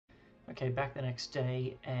Okay, back the next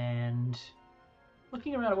day, and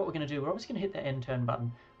looking around at what we're going to do, we're obviously going to hit the end turn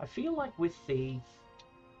button. I feel like with the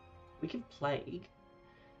Week of Plague,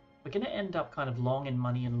 we're going to end up kind of long in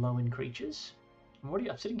money and low in creatures.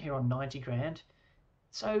 I'm sitting here on 90 grand,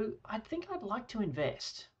 so I think I'd like to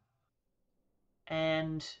invest.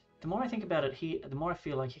 And the more I think about it here, the more I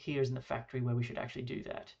feel like here isn't the factory where we should actually do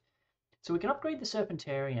that. So we can upgrade the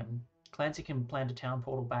Serpentarium. Clancy can plant a town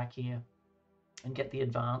portal back here and get the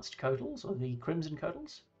advanced Couatls, or the Crimson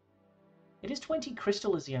Couatls. It is 20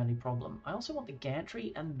 crystal is the only problem. I also want the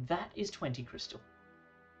gantry, and that is 20 crystal.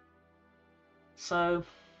 So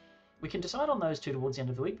we can decide on those two towards the end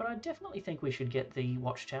of the week, but I definitely think we should get the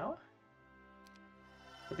watchtower.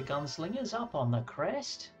 Put the gunslingers up on the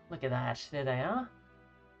crest. Look at that. There they are.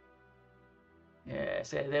 Yes,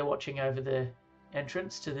 they're watching over the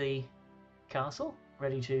entrance to the castle,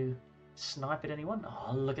 ready to snipe at anyone.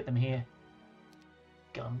 Oh, look at them here.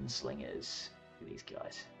 Gunslingers. Look at these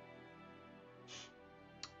guys.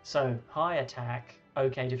 So, high attack,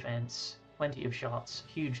 okay defense, plenty of shots,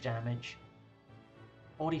 huge damage,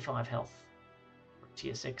 45 health,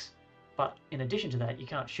 tier 6. But in addition to that, you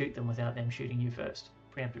can't shoot them without them shooting you first.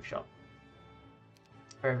 Preemptive shot.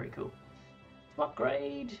 Very, very cool. To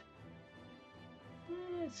upgrade,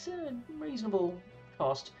 it's a reasonable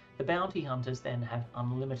cost. The bounty hunters then have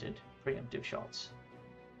unlimited preemptive shots.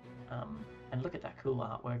 And look at that cool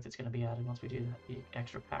artwork that's going to be added once we do that, the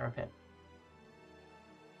extra parapet.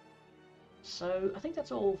 So I think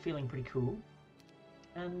that's all feeling pretty cool.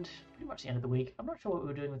 And pretty much the end of the week. I'm not sure what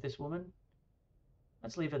we're doing with this woman.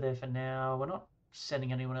 Let's leave her there for now. We're not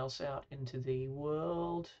sending anyone else out into the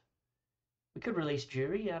world. We could release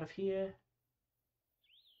Jury out of here.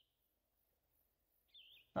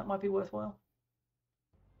 That might be worthwhile.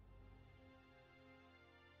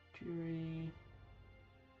 Jury.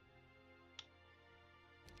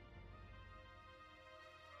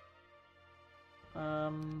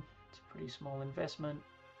 It's a pretty small investment.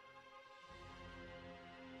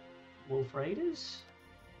 Wolf Raiders?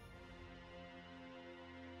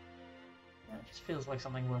 That just feels like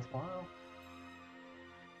something worthwhile.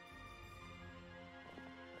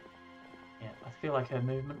 Yeah, I feel like her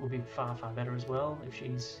movement will be far, far better as well if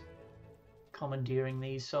she's commandeering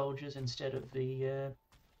these soldiers instead of the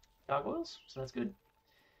gargoyles, so that's good.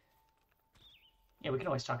 Yeah, we can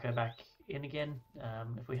always tuck her back in again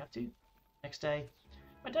if we have to. Next day.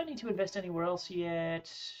 I don't need to invest anywhere else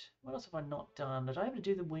yet. What else have I not done? Did I ever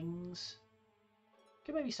do the wings?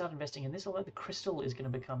 Could maybe start investing in this, although the crystal is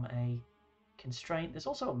going to become a constraint. There's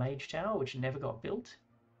also a mage tower, which never got built.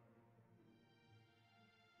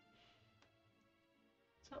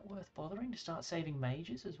 Is that worth bothering to start saving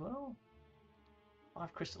mages as well?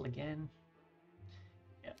 5 crystal again.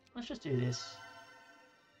 Yeah, let's just do this.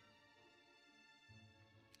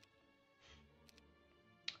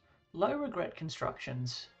 Low regret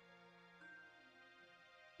constructions.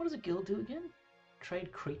 What does a guild do again?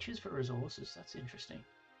 Trade creatures for resources. That's interesting.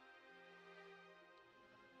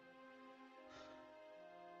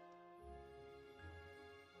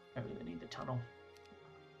 I really need the tunnel.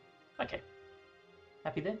 Okay.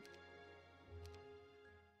 Happy there?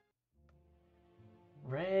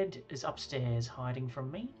 Red is upstairs hiding from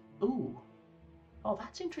me. Ooh. Oh,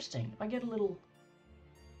 that's interesting. I get a little...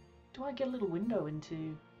 Do I get a little window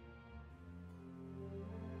into...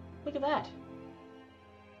 Look at that.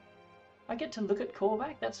 I get to look at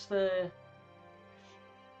Korvac. That's the...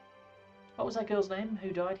 What was that girl's name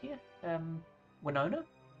who died here? Winona?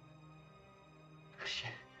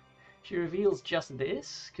 She reveals just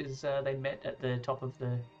this, because they met at the top of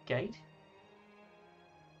the gate.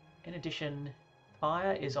 In addition,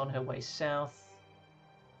 Fire is on her way south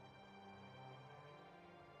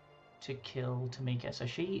to kill Tamika. So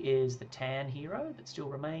she is the tan hero that still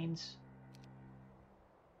remains.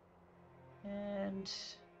 And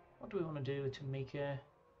what do we want to do with Tamika?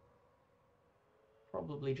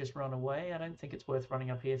 Probably just run away. I don't think it's worth running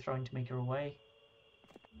up here, throwing Tamika away.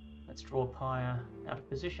 Let's draw Pyre out of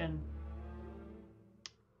position.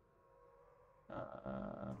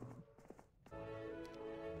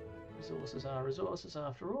 Resources are resources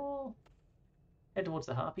after all. Head towards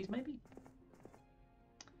the Harpies, maybe?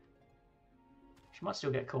 She might still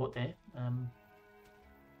get caught there.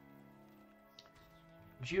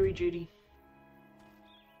 Jury duty.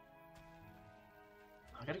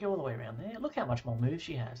 I gotta go all the way around there. Look how much more moves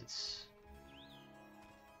she has. It's...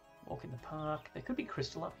 Walk in the park. There could be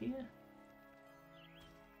crystal up here.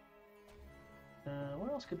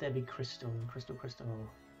 Where else could there be crystal? Crystal.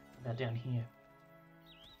 About down here.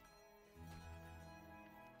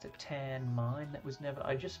 It's a tan mine that was never...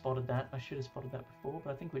 I just spotted that. I should have spotted that before,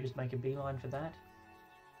 but I think we just make a beeline for that.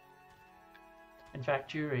 In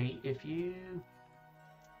fact, Jury, if you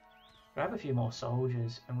grab a few more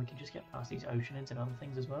soldiers and we can just get past these Oceanids and other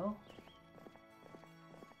things as well,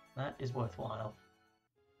 that is worthwhile.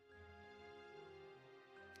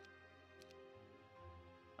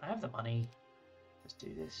 I have the money. Let's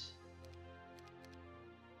do this.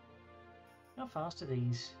 How fast are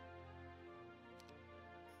these?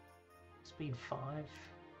 Speed 5.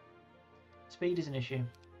 Speed is an issue.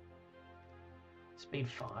 Speed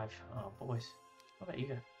 5. Oh, boys. What about you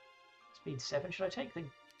go? Speed 7. Should I take the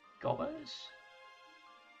Gobbos?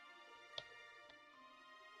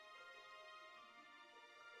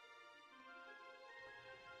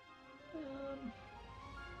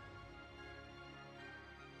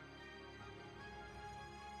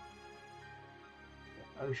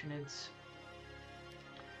 Oceanids.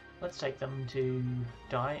 Let's take them to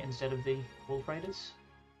die instead of the Wolf Raiders.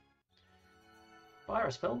 Buy her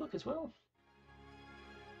a spellbook as well.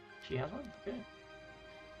 She has one? Okay.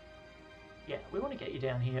 Yeah, we want to get you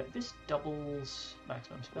down here. This doubles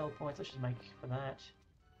maximum spell points. Let's just make for that.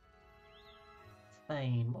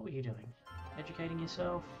 Thane, what were you doing? Educating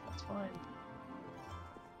yourself? That's fine.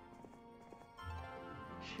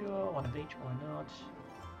 Sure, one of each, why not?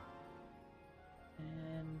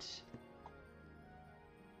 And...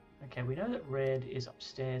 okay, we know that Red is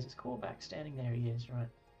upstairs. Is Corback standing there? He is, right.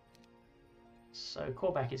 So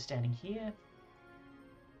Corback is standing here.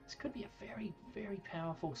 This could be a very, very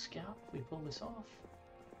powerful scout if we pull this off.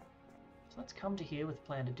 So let's come to here with a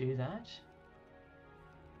plan to do that.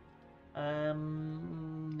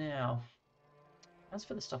 Now, as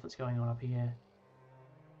for the stuff that's going on up here,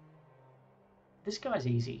 this guy's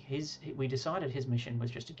easy. We decided his mission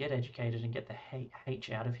was just to get educated and get the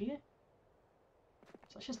H out of here.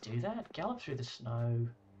 So let's just do that. Gallop through the snow.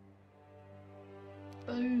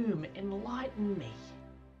 Boom! Enlighten me!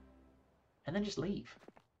 And then just leave.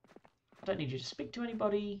 I don't need you to speak to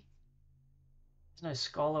anybody. There's no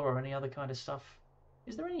scholar or any other kind of stuff.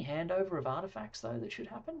 Is there any handover of artifacts, though, that should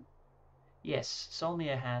happen? Yes,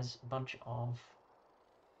 Solmir has a bunch of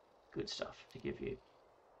good stuff to give you.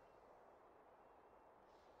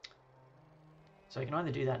 So I can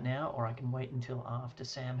either do that now, or I can wait until after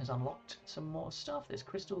Sam has unlocked some more stuff. There's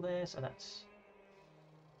crystal there, so that's...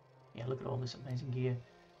 yeah, look at all this amazing gear.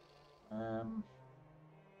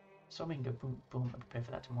 So we can go boom, boom, and prepare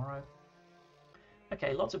for that tomorrow.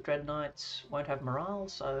 Okay, lots of Dread Knights, won't have morale,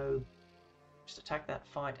 so just attack that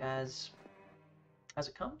fight as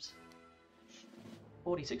it comes.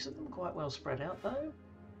 46 of them, quite well spread out though.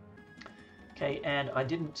 Okay, and I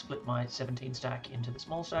didn't split my 17 stack into the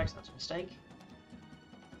small stacks, that's a mistake.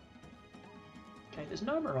 Okay, there's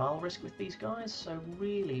no morale risk with these guys, so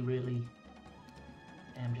really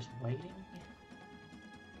am just waiting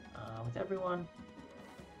with everyone.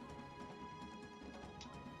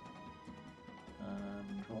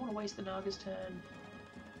 Do I want to waste the Naga's turn?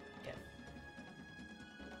 Yeah.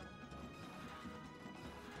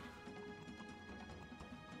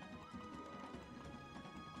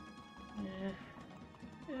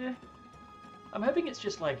 Yeah. I'm hoping it's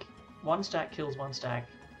just like one stack kills one stack.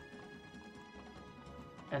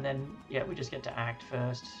 And then, yeah, we just get to act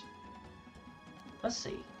first. Let's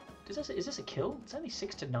see. Is this a kill? It's only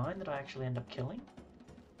 6 to 9 that I actually end up killing.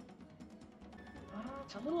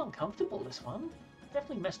 It's a little uncomfortable, this one.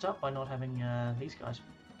 Definitely messed up by not having these guys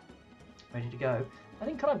ready to go. I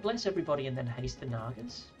think, could I bless everybody and then haste the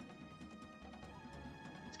Nagas?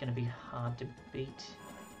 It's going to be hard to beat.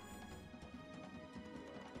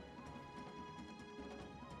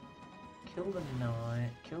 Kill the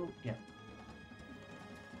knight. Kill... yeah.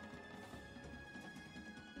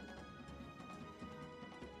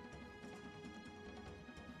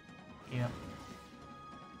 Yeah.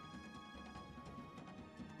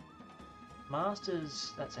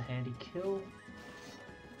 Masters, that's a handy kill.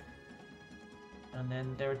 And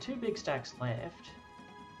then there are 2 big stacks left.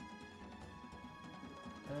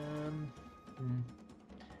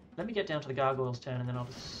 Let me get down to the Gargoyle's turn and then I'll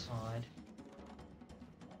decide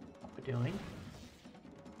what we're doing.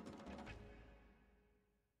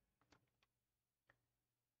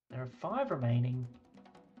 There are 5 remaining.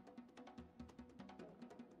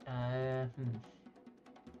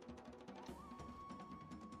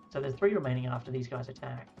 So there's 3 remaining after these guys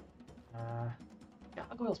attack.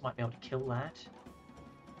 Gargoyles might be able to kill that.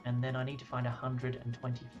 And then I need to find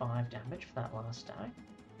 125 damage for that last stack.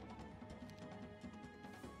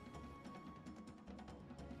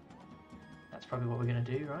 That's probably what we're going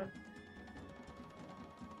to do, right?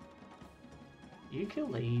 You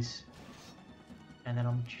kill these. And then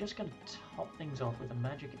I'm just going to top things off with a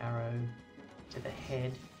magic arrow to the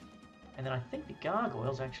head. And then I think the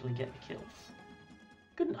Gargoyles actually get the kill.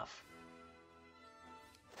 Good enough.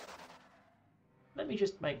 Let me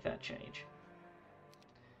just make that change.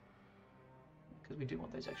 Because we do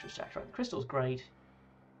want those extra stacks. Right, the crystal's great.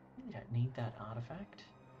 Really don't need that artifact.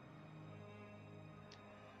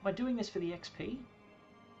 Am I doing this for the XP?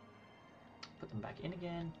 Put them back in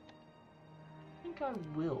again. I think I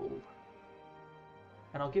will.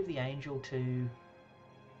 And I'll give the angel to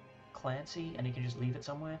Clancy, and he can just leave it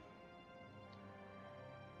somewhere.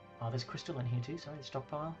 Oh, there's crystal in here too. Sorry, the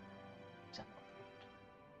stockpile. Is that not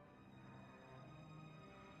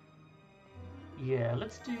good? Yeah,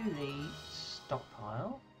 let's do the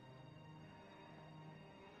stockpile.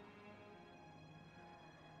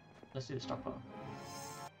 Let's do the stockpile.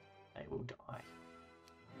 They will die.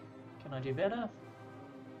 Can I do better?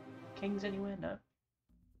 Kings anywhere? No.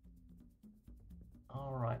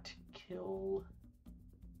 Alright, kill.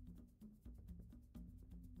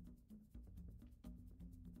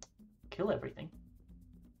 Kill everything.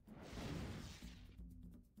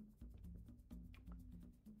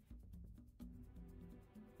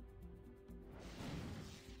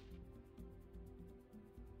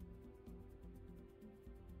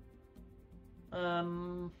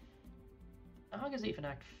 Argus even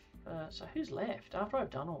act. So who's left after I've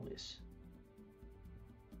done all this?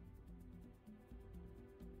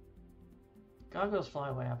 Gargoyles fly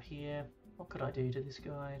away up here. What could I do to this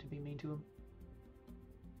guy to be mean to him?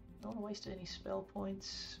 Don't want to waste any spell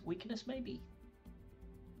points. Weakness, maybe?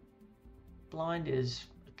 Blind is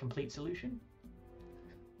a complete solution.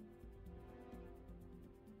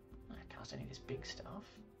 I can't cast any of this big stuff.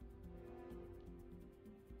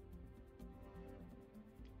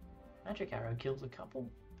 Magic arrow kills a couple.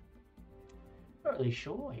 Not really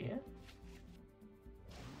sure here.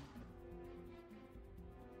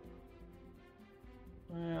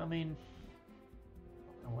 I mean,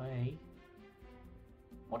 away.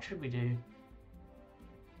 What should we do?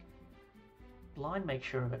 Blind, make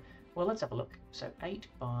sure of it. Well, let's have a look. So 8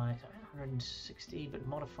 by 160, but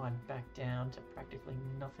modified back down to practically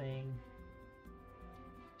nothing.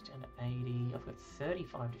 It's down to 80. I've got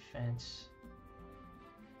 35 defense.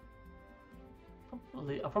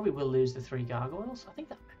 I probably will lose the 3 gargoyles. I think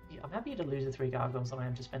that I'm happier to lose the 3 gargoyles than I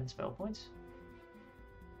am to spend spell points.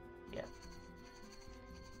 Yeah.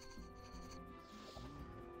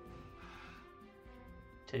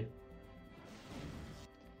 Two.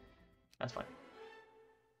 That's fine.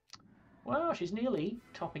 Wow, she's nearly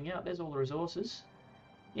topping out. There's all the resources.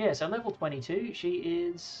 Yeah, so level 22,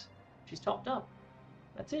 she's topped up.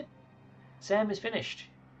 That's it. Sam is finished.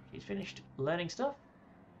 She's finished learning stuff.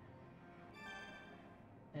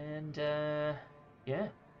 And, yeah.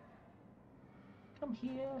 Come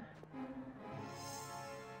here.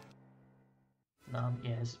 None.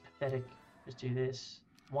 Yeah, this is pathetic. Just do this.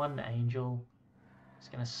 1 angel. It's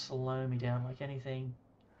going to slow me down like anything.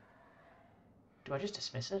 Do I just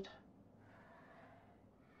dismiss it?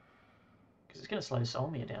 Because it's going to slow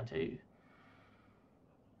Solmia down too.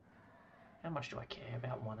 How much do I care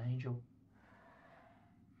about 1 angel?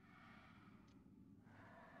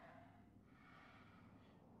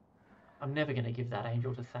 I'm never going to give that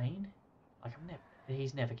angel to Thane. Like,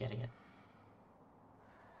 he's never getting it.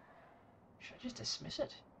 Should I just dismiss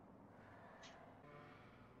it?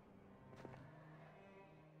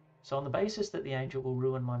 So on the basis that the angel will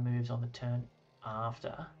ruin my moves on the turn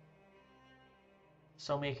after,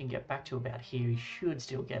 Solmia can get back to about here. He should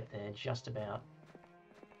still get there, just about.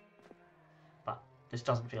 But this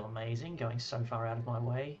doesn't feel amazing, going so far out of my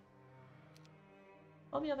way.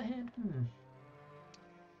 On the other hand,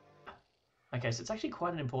 Okay, so it's actually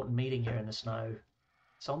quite an important meeting here in the snow.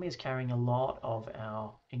 Solmia is carrying a lot of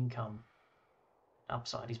our income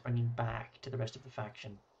upside. He's bringing back to the rest of the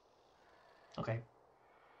faction. Okay.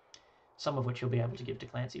 Some of which he'll be able to give to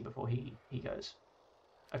Clancy before he goes.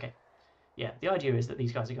 Okay. Yeah, the idea is that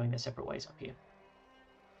these guys are going their separate ways up here.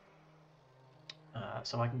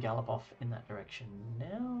 So I can gallop off in that direction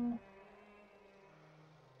now.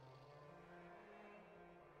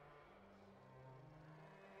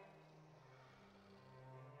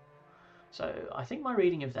 So I think my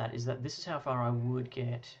reading of that is that this is how far I would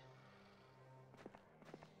get.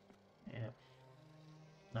 Yeah.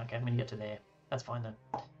 Okay, I'm going to get to there. That's fine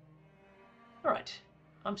though. Alright,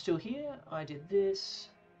 I'm still here. I did this.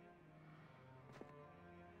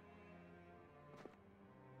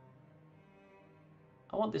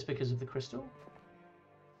 I want this because of the crystal.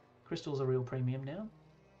 Crystal's a real premium now.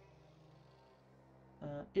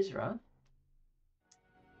 Isra.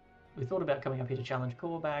 We thought about coming up here to challenge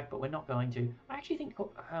Korvac, but we're not going to. I actually think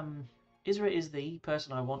Isra is the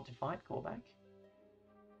person I want to fight Korvac.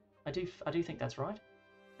 I do think that's right.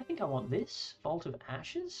 I think I want this, Vault of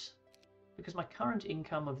Ashes, because my current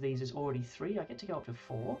income of these is already 3. I get to go up to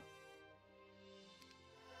 4.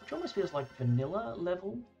 which almost feels like vanilla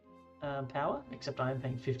level power, except I am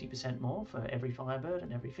paying 50% more for every Firebird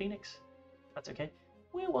and every Phoenix. That's okay.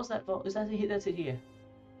 Where was that vault? Is that it? That's it here.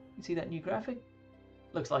 You see that new graphic?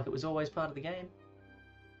 Looks like it was always part of the game.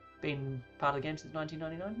 Been part of the game since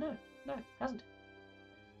 1999? No, hasn't.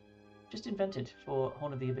 Just invented for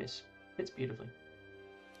Horn of the Abyss. Fits beautifully.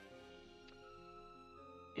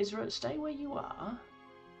 Isra, stay where you are.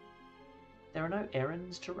 There are no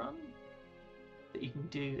errands to run that you can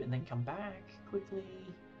do and then come back quickly.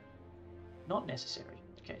 Not necessary.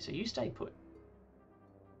 Okay, so you stay put.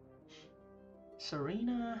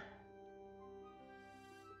 Serena.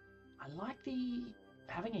 I like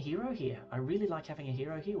having a hero here. I really like having a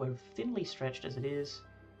hero here. We're thinly stretched as it is.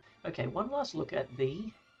 Okay, one last look at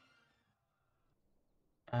the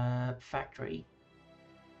factory.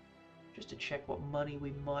 Just to check what money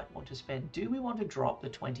we might want to spend. Do we want to drop the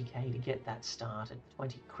 20k to get that started?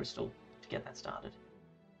 20 crystal to get that started?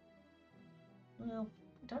 Well,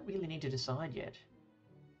 I don't really need to decide yet.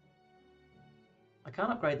 I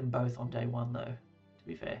can't upgrade them both on day one though, to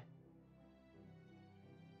be fair.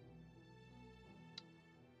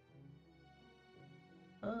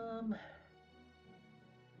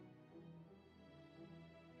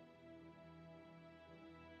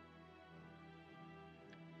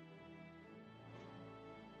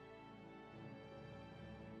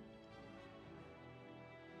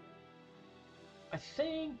 I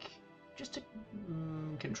think, just to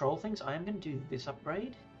control things, I am going to do this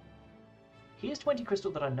upgrade. Here's 20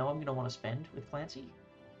 crystal that I know I'm going to want to spend with Clancy.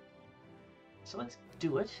 So let's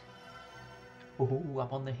do it. Ooh,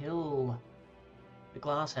 up on the hill. The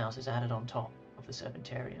glass house is added on top of the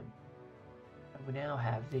Serpentarium. And we now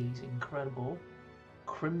have these incredible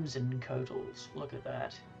crimson Couatls. Look at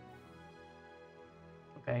that.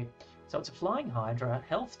 Okay, so it's a flying Hydra.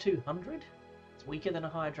 Health 200. It's weaker than a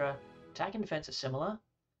Hydra. Attack and defense are similar.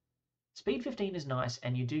 Speed 15 is nice,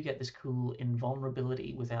 and you do get this cool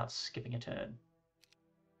invulnerability without skipping a turn.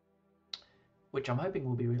 Which I'm hoping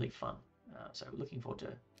will be really fun. So looking forward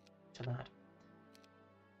to that.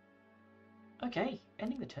 Okay,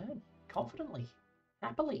 ending the turn. Confidently.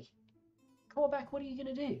 Happily. Call back, what are you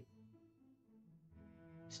going to do?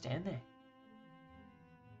 Stand there.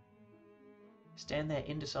 Stand there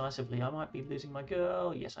indecisively. I might be losing my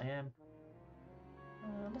girl. Yes, I am.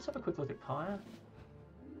 Let's have a quick look at Pyre.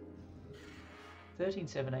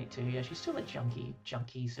 13782. Yeah, she's still a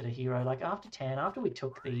junky sort of hero. Like after Tan, after we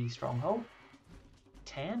took the stronghold,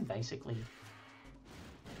 Tan basically.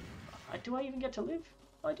 Do I even get to live?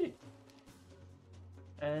 I do.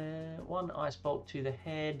 One ice bolt to the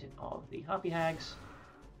head of the Harpy Hags,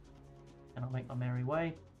 and I'll make my merry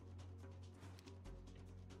way.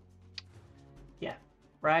 Yeah,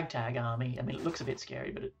 ragtag army. I mean, it looks a bit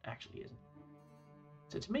scary, but it actually isn't.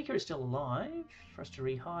 So Tamika is still alive for us to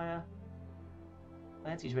rehire.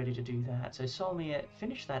 Clancy's ready to do that. So Solmir,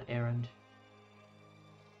 finish that errand.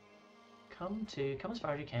 Come as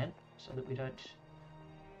far as you can, so that we don't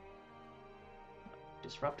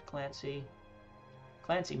disrupt Clancy.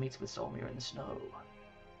 Clancy meets with Solmir in the snow.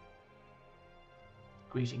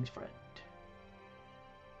 Greetings, friend.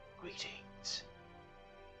 Greetings.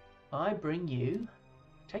 I bring you.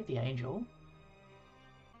 Take the angel.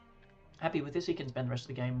 Happy with this? He can spend the rest of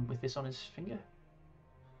the game with this on his finger.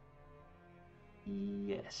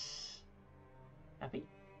 Yes. Happy?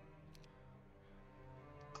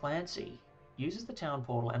 Clancy uses the town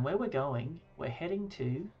portal, and where we're going, we're heading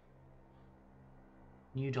to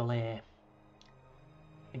New Dolaire.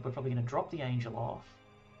 I think we're probably going to drop the angel off.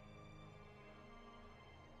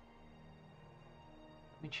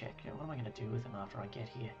 Let me check. What am I going to do with him after I get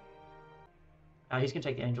here? He's going to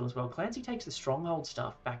take the angel as well. Clancy takes the stronghold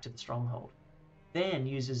stuff back to the stronghold. Then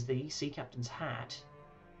uses the sea captain's hat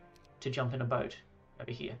to jump in a boat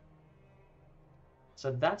over here.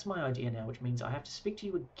 So that's my idea now, which means I have to speak to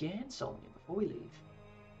you again, Solomon, before we leave.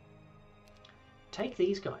 Take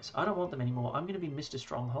these guys. I don't want them anymore. I'm going to be Mr.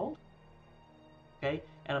 Stronghold. Okay?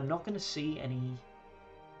 And I'm not going to see any...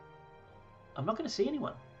 I'm not going to see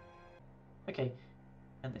anyone. Okay.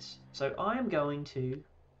 And this. So I am going to...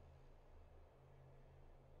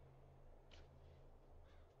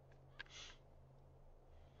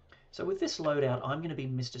 So with this loadout, I'm going to be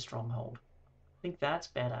Mr. Stronghold. I think that's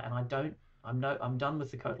better, and I'm done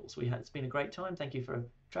with the Couatls. It's been a great time. Thank you for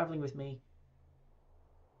traveling with me.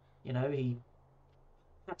 You know,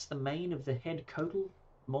 that's the mane of the head Couatl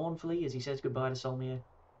mournfully as he says goodbye to Solmir.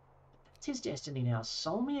 But that's his destiny now.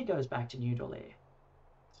 Solmir goes back to New Dolaire.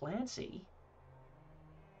 Clancy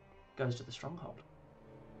goes to the Stronghold.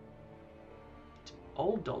 To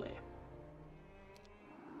Old Dolaire.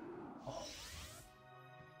 Oh.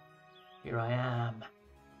 Here I am.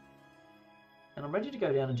 And I'm ready to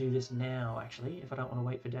go down and do this now, actually, if I don't want to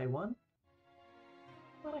wait for day one.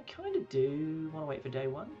 But I kind of do want to wait for day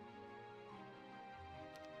one.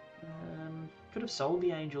 Could have sold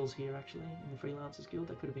the angels here, actually, in the Freelancers Guild.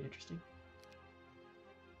 That could have been interesting.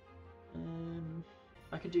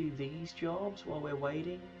 I could do these jobs while we're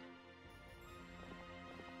waiting.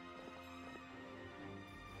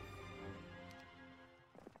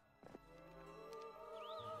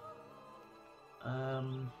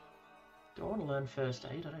 Do I want to learn first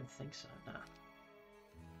aid? I don't think so, nah.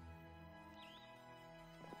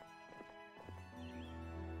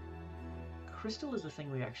 Crystal is the thing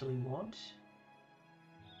we actually want.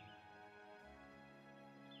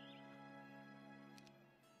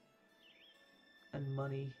 And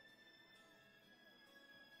money.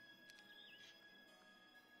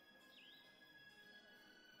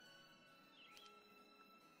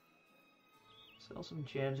 Sell some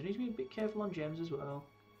gems. I need to be a bit careful on gems as well.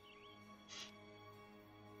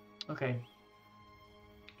 Okay.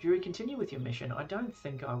 Jury, continue with your mission. I don't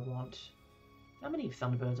think I want... How many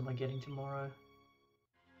Thunderbirds am I getting tomorrow?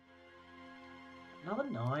 Another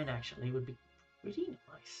 9, actually, would be pretty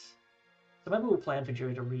nice. So maybe we'll plan for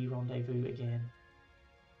Jury to re-rendezvous again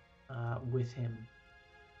with him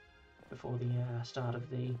before the start of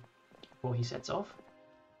the... before he sets off.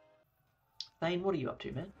 Thane, what are you up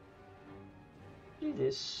to, man? Do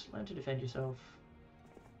this. Learn to defend yourself.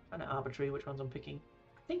 Kind of arbitrary which ones I'm picking.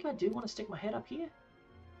 I think I do want to stick my head up here.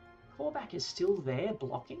 Clawback is still there,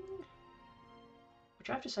 blocking. Which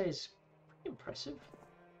I have to say is pretty impressive.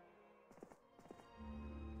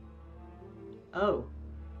 Oh.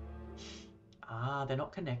 Ah, they're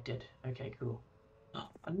not connected. Okay, cool. Oh,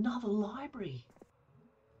 another library.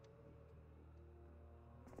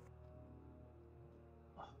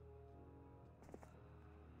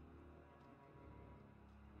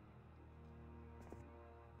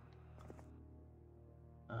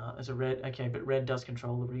 There's a red. Okay, but red does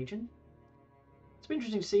control the region. It's been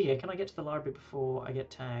interesting to see here. Can I get to the library before I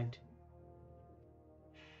get tagged?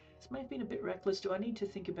 This may have been a bit reckless. Do I need to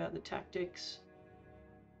think about the tactics?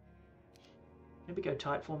 Maybe go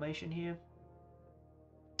tight formation here.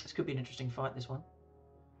 This could be an interesting fight, this one.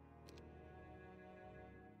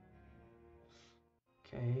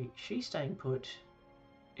 Okay, she's staying put.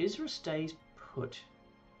 Isra stays put.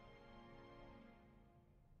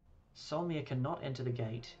 Solmia cannot enter the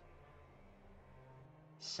gate.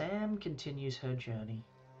 Sam continues her journey.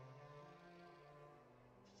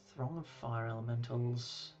 Throng of fire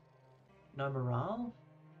elementals. No morale.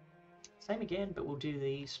 Same again, but we'll do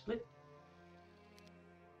the split.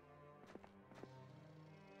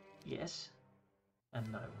 Yes.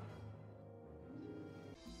 And no.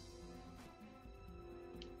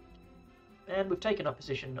 And we've taken up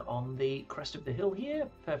position on the crest of the hill here.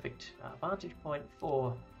 Perfect vantage point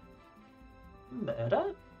for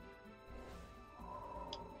murder.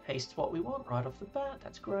 Haste's what we want right off the bat.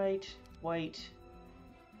 That's great. Wait.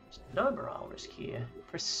 There's no morale risk here.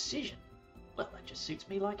 Precision. Well, that just suits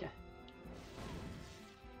me like a...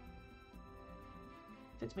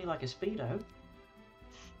 fits me like a Speedo.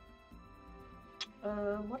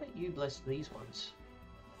 Why don't you bless these ones?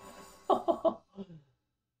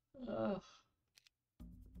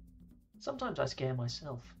 Sometimes I scare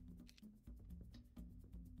myself.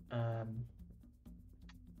 I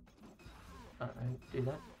don't know, do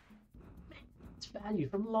that. It's value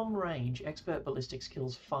from long range. Expert ballistics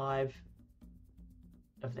kills 5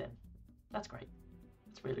 of them. That's great.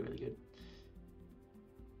 It's really, really good.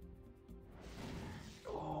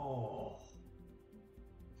 Oh.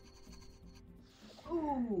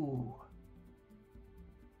 Ooh.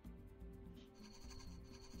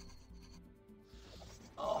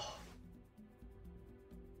 Oh.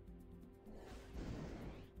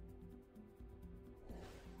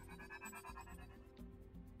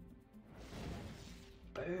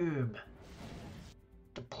 Boom.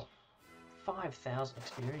 5,000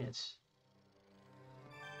 experience.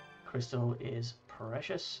 Crystal is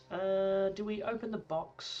precious. Do we open the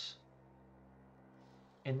box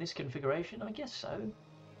in this configuration? I guess so.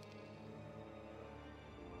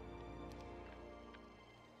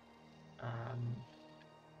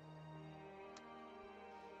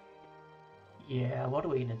 Yeah, what are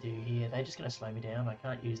we going to do here? They're just going to slow me down. I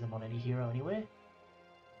can't use them on any hero anywhere.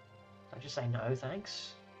 I just say no,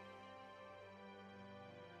 thanks.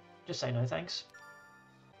 Just say no, thanks.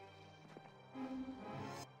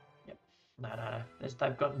 Yep. No.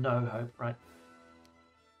 They've got no hope, right?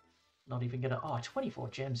 Not even gonna... Oh, 24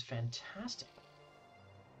 gems. Fantastic.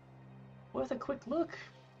 Worth a quick look.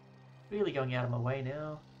 Really going out of my way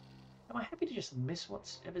now. Am I happy to just miss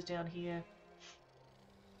whatever's down here?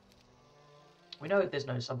 We know that there's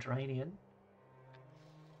no subterranean.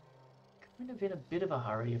 kind of in a bit of a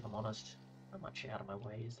hurry, if I'm honest. How much out of my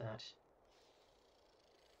way is that?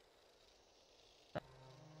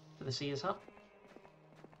 For the Seer's Hut.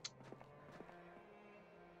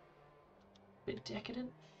 Bit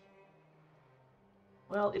decadent.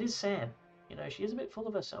 Well, it is Sam. You know, she is a bit full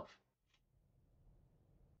of herself.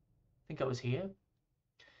 I think I was here.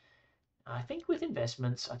 I think with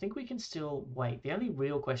investments, I think we can still wait. The only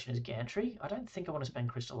real question is gantry. I don't think I want to spend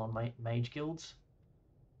crystal on mage guilds.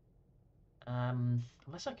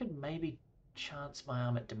 Unless I could maybe chance my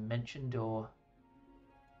arm at Dimension Door.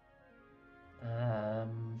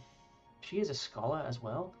 She is a scholar as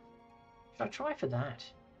well. Should I try for that?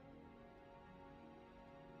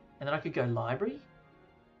 And then I could go library?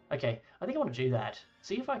 Okay, I think I want to do that.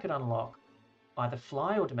 See if I could unlock either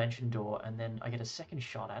fly or Dimension Door, and then I get a second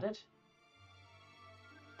shot at it.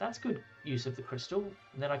 That's good use of the crystal.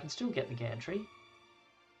 And then I can still get the gantry.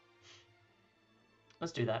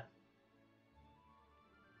 Let's do that.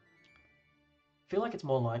 I feel like it's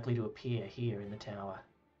more likely to appear here in the tower.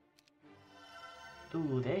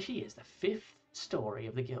 Ooh, there she is, the 5th story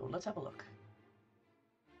of the guild. Let's have a look.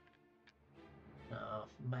 Oh,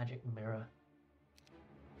 magic mirror.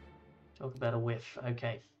 Talk about a whiff.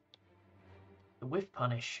 Okay. The whiff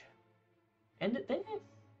punish. End it there?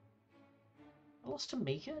 I lost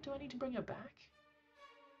Tamika. Do I need to bring her back?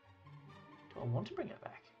 Do I want to bring her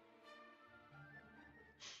back?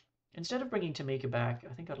 Instead of bringing Tamika back,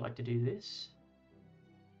 I think I'd like to do this.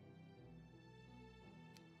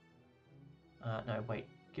 No, wait.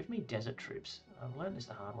 Give me desert troops. I've learned this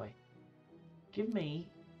the hard way. Give me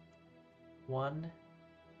 1.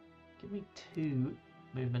 Give me 2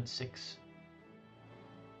 movement 6.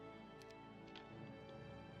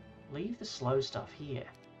 Leave the slow stuff here.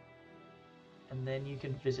 And then you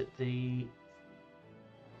can visit the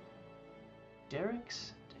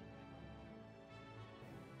Derek's.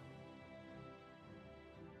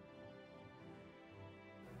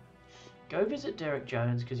 Go visit Derek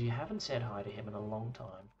Jones because you haven't said hi to him in a long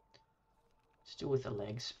time. Still with the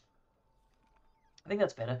legs. I think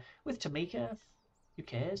that's better. With Tamika, who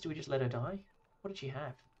cares? Do we just let her die? What did she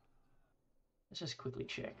have? Let's just quickly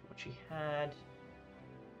check what she had.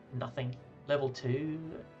 Nothing. Level 2,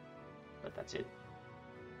 but that's it.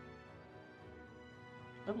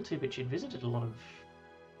 Level 2, but she'd visited a lot of...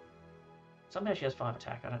 Somehow she has 5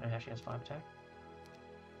 attack. I don't know how she has 5 attack.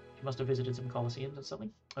 She must have visited some Colosseums or something.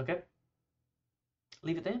 Okay.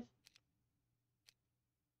 Leave it there.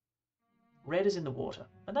 Red is in the water,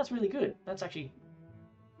 and that's really good. That's actually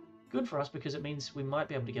good for us because it means we might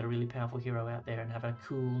be able to get a really powerful hero out there and have a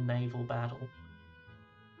cool naval battle.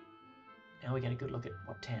 Now we get a good look at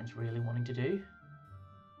what Tan's really wanting to do.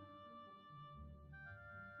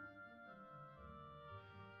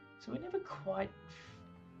 So we never quite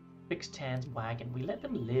fixed Tan's wagon. We let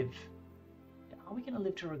them live. Are we going to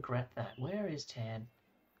live to regret that? Where is Tan?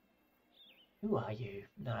 Who are you?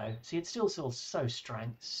 No. See, it's still so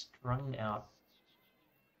strung out.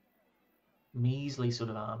 Measly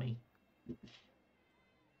sort of army.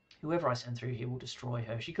 Whoever I send through here will destroy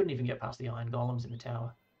her. She couldn't even get past the iron golems in the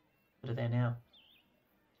tower that are there now.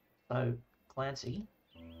 So, Clancy.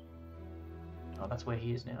 Oh, that's where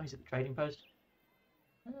he is now. He's at the trading post.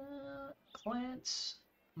 Clance,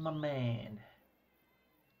 my man.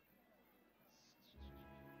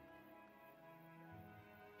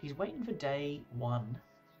 He's waiting for day 1.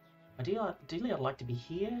 Ideally, I'd like to be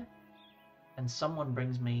here, and someone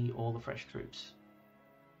brings me all the fresh troops.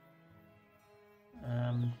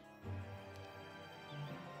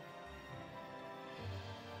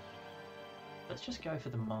 Let's just go for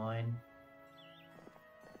the mine.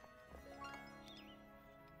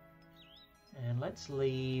 And let's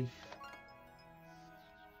leave...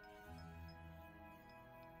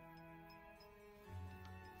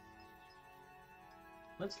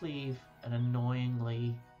 Let's leave an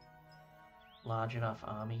annoyingly large enough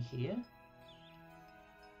army here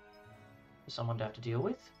for someone to have to deal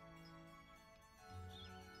with.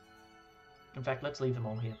 In fact, let's leave them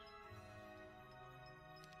all here.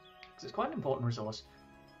 Because it's quite an important resource.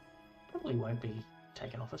 Probably won't be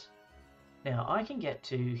taken off us. Now, I can get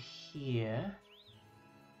to here.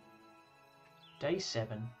 Day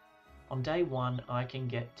 7. On day 1, I can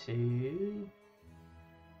get to...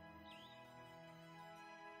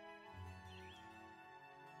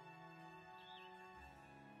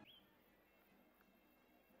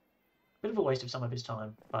 Bit of a waste of some of his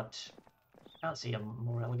time, but I can't see a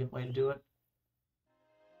more elegant way to do it.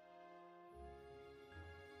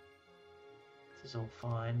 This is all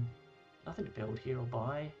fine. Nothing to build here or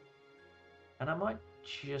buy. And I might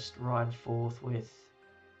just ride forth with...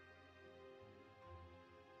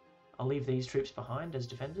 I'll leave these troops behind as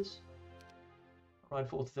defenders. ride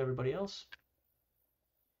forth with everybody else.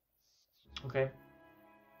 Okay.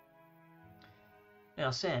 Now,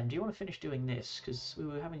 Sam, do you want to finish doing this? Because we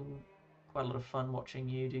were having quite a lot of fun watching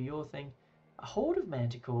you do your thing. A horde of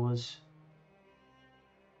manticores.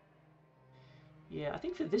 Yeah, I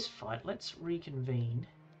think for this fight, let's reconvene.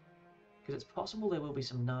 Because it's possible there will be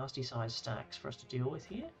some nasty sized stacks for us to deal with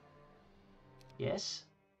here. Yes.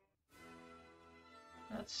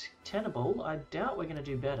 That's tenable. I doubt we're going to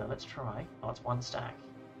do better. Let's try. Oh, it's one stack.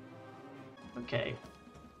 Okay.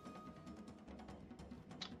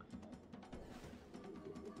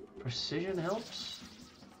 Precision helps.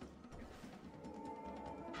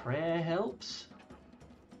 Prayer helps.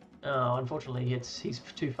 Oh, unfortunately, he's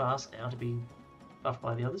too fast now to be buffed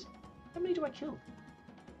by the others. How many do I kill?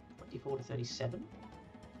 24 to 37?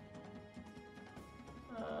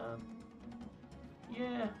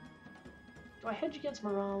 Yeah. Do I hedge against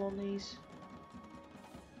morale on these?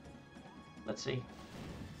 Let's see.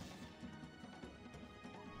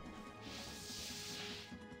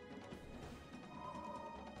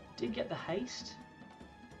 Did get the haste.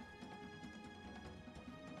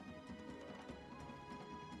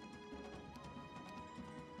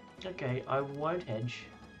 Okay, I won't hedge.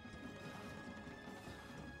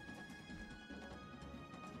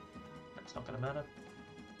 That's not going to matter.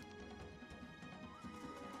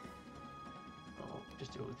 I'll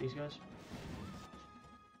just do it with these guys.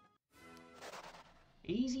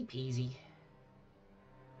 Easy peasy.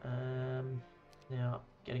 Now,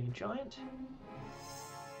 getting a giant.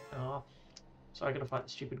 Oh, so I gotta fight the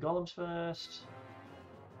stupid golems first.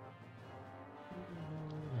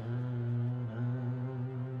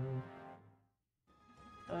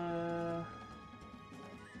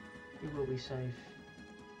 Who will be safe?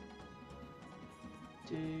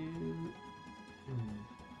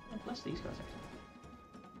 Bless these guys actually.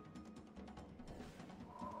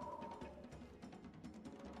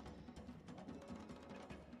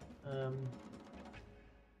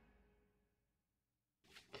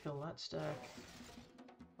 Kill that stack.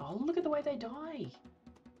 Oh, look at the way they die!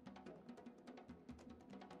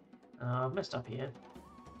 I've messed up here.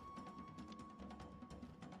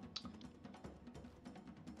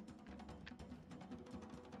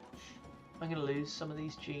 I'm going to lose some of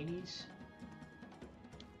these genies.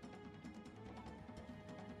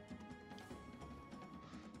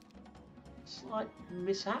 Slight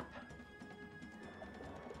mishap.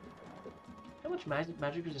 How much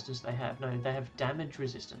magic resistance do they have? No, they have damage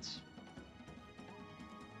resistance.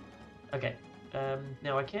 Okay,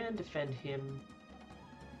 now I can defend him.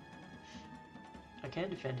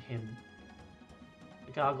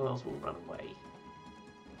 The gargoyles will run away.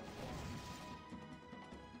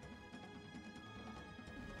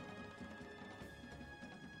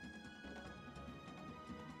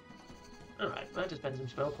 Alright, I just spend some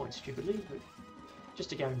spell points stupidly, but just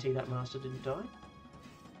to guarantee that master didn't die.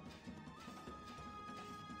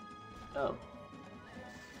 Oh.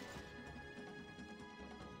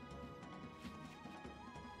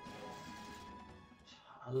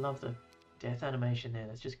 I love the death animation there,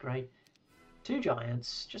 that's just great. 2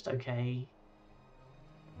 giants, just okay.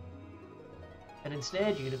 An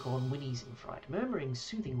ensnared unicorn whinnies in fright. Murmuring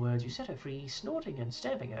soothing words, you set her free, snorting and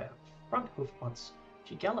stamping her front hoof once.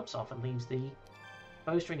 She gallops off and leaves the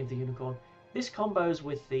bowstring of the unicorn. This combos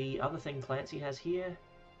with the other thing Clancy has here,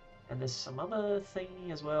 and there's some other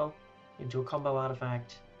thing as well, into a combo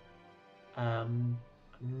artifact. I'm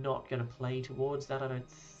not going to play towards that, I don't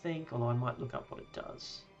think, although I might look up what it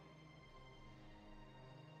does.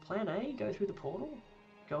 Plan A, go through the portal,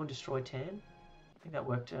 go and destroy Tan. I think that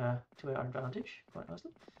worked to our advantage quite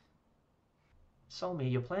nicely.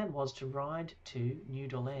 Solmir, your plan was to ride to New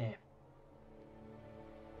Dolaire.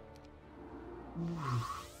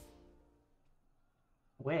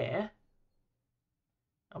 Where?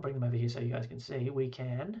 I'll bring them over here so you guys can see. We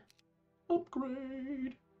can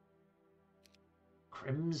upgrade.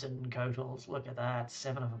 Crimson Couatls, look at that,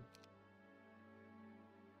 7 of them.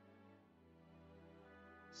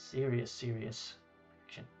 Serious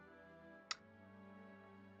action.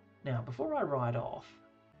 Now, before I ride off,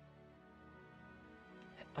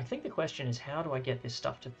 I think the question is, how do I get this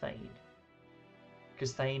stuff to Thane?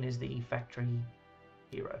 Because Thane is the factory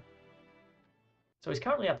hero. So he's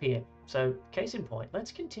currently up here. So, case in point,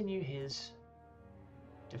 let's continue his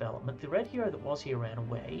development. The red hero that was here ran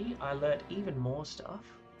away. I learnt even more stuff.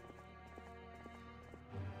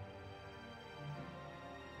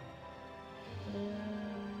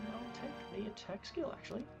 I'll take the attack skill,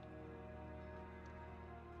 actually.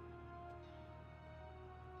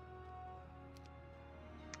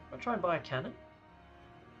 I'll try and buy a cannon.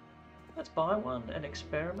 Let's buy one and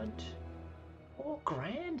experiment. 4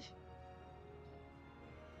 grand?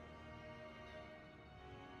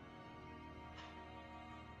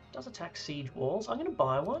 Does attack siege walls. I'm going to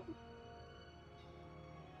buy one.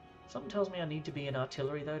 Something tells me I need to be in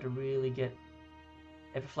artillery, though, to really get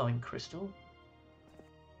ever-flowing crystal.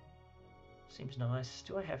 Seems nice.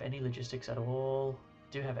 Do I have any logistics at all?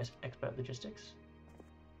 Do have expert logistics.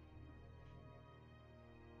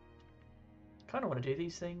 Kind of want to do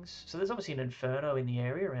these things. So there's obviously an inferno in the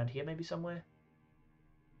area around here, maybe somewhere.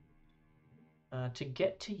 To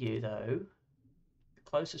get to you, though, the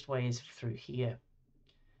closest way is through here.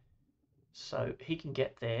 So he can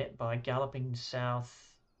get there by galloping south.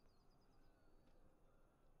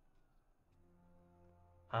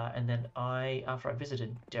 And then after I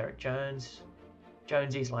visited Derek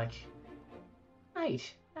Jonesy's like,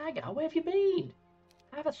 mate, Agar, where have you been?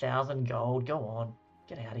 Have 1,000 gold, go on,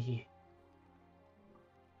 get out of here.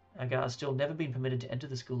 Agar's still never been permitted to enter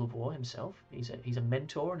the School of War himself. He's a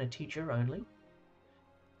mentor and a teacher only.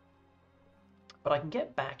 But I can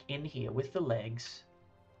get back in here with the legs,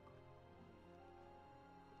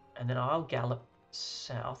 and then I'll gallop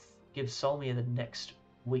south, give Solmir the next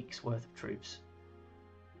week's worth of troops.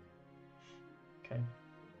 Okay.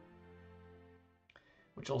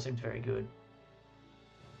 Which all seems very good.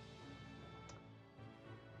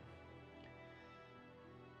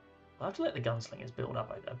 I'll have to let the gunslingers build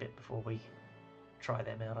up a bit before we try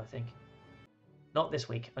them out, I think. Not this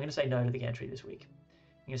week. I'm going to say no to the gantry this week.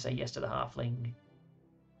 I'm going to say yes to the halfling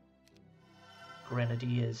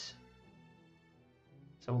grenadiers.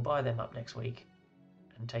 So we'll buy them up next week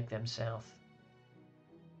and take them south.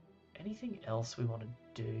 Anything else we want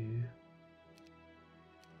to do?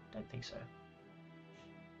 Don't think so.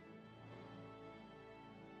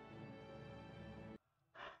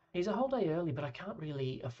 He's a whole day early, but I can't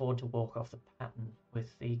really afford to walk off the pattern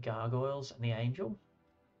with the gargoyles and the angel.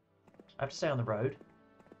 I have to stay on the road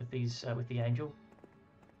with these with the angel.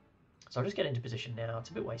 So I'll just get into position now. It's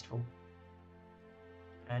a bit wasteful.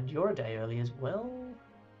 And you're a day early as well.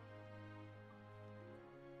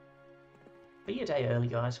 Be a day early,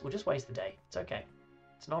 guys. We'll just waste the day. It's okay.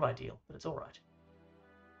 It's not ideal, but it's all right.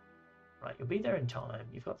 Right, you'll be there in time.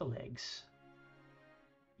 You've got the legs.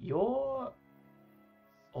 You're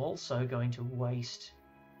also going to waste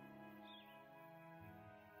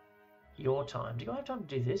your time. Do you have time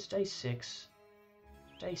to do this? Day 6,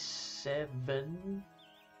 day 7,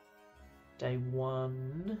 day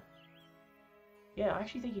 1. Yeah, I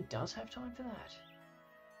actually think he does have time for that.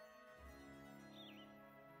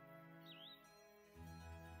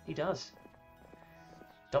 He does.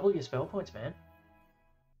 Double your spell points, man.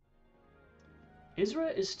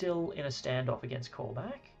 Isra is still in a standoff against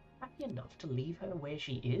Callback. Happy enough to leave her where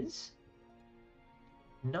she is?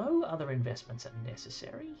 No other investments are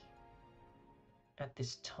necessary at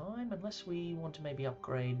this time, unless we want to maybe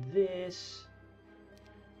upgrade this.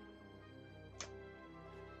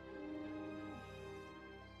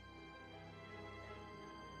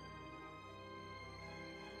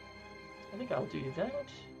 I think I'll do that.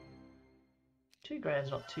 2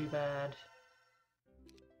 grand's not too bad.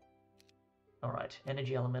 Alright,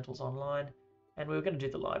 energy elementals online. And we were going to do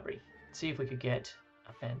the library. See if we could get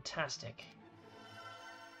a fantastic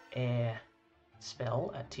air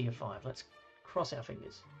spell at tier 5. Let's cross our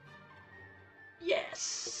fingers.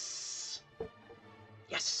 Yes!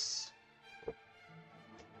 Yes!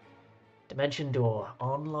 Dimension Door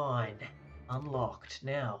online. Unlocked.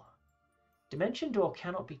 Now, Dimension Door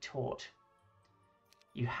cannot be taught.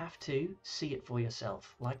 You have to see it for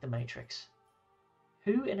yourself, like the Matrix.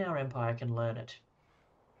 Who in our empire can learn it?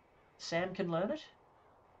 Sam can learn it.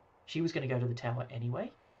 She was going to go to the tower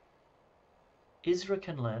anyway. Isra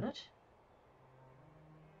can learn it.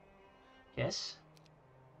 Yes.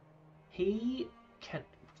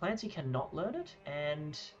 Clancy cannot learn it,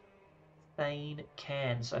 and Thane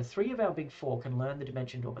can. So 3 of our big 4 can learn the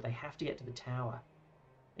Dimension Door, but they have to get to the tower.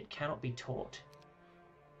 It cannot be taught.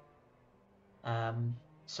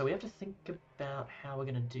 So we have to think about how we're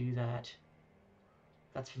going to do that.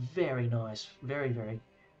 That's very nice. Very, very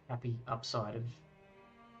happy upside of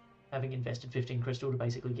having invested 15 crystal to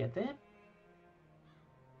basically get there.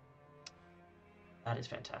 That is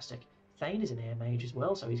fantastic. Thane is an air mage as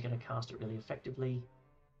well, so he's going to cast it really effectively.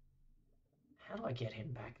 How do I get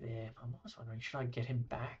him back there? I'm almost wondering, should I get him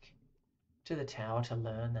back to the tower to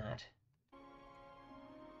learn that?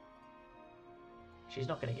 She's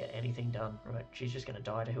not going to get anything done, right? She's just going to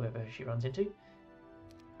die to whoever she runs into.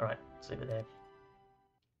 Alright, let's leave it there.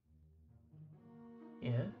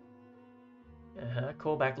 Yeah.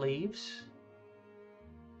 Callback leaves.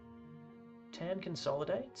 Tan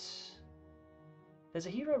consolidates. There's a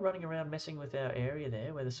hero running around messing with our area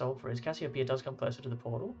there, where the sulfur is. Cassiopeia does come closer to the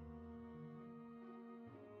portal.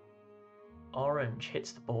 Orange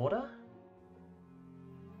hits the border.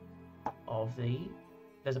 of the...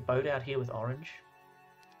 There's a boat out here with orange.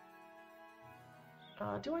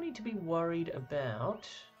 Do I need to be worried about...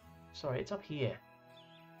 Sorry, it's up here.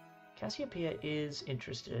 Cassiopeia is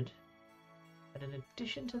interested. And in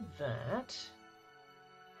addition to that...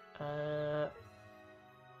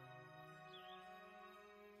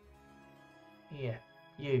 yeah,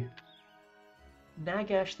 you.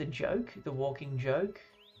 Nagash the joke, the walking joke,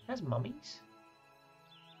 has mummies.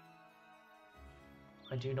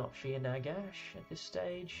 I do not fear Nagash at this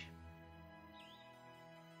stage.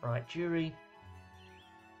 Right, jury.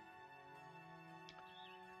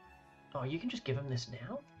 Oh, you can just give him this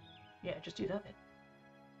now? Yeah, just do that then.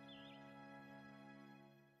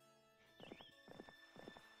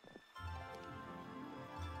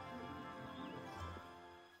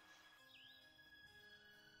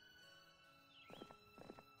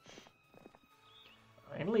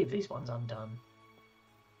 I'm going to leave these ones undone.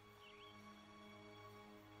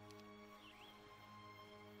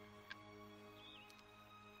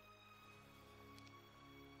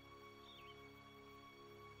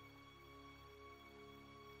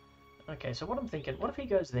 Okay, so what I'm thinking, what if he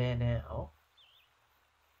goes there now?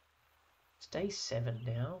 It's day 7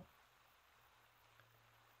 now.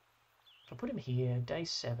 If I put him here, day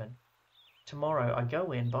 7. Tomorrow I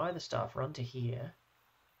go in, buy the stuff, run to here.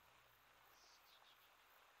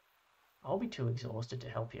 I'll be too exhausted to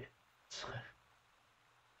help you. So,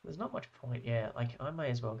 there's not much point, yeah. Like, I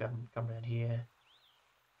may as well come around here.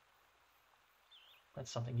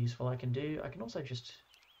 That's something useful I can do. I can also just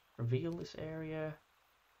reveal this area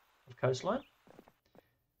of coastline.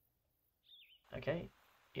 Okay,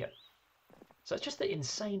 yep. So it's just the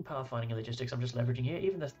insane pathfinding and logistics I'm just leveraging here.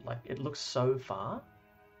 Even this, like, it looks so far.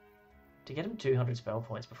 To get him 200 spell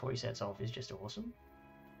points before he sets off is just awesome.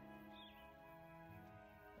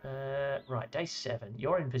 Right, day 7.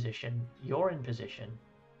 You're in position. You're in position.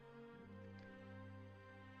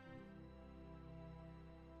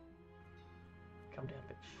 Come down a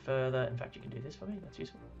bit further. In fact, you can do this for me. That's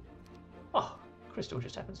useful. Oh, crystal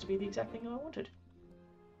just happens to be the exact thing I wanted.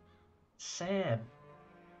 Sam,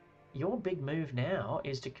 your big move now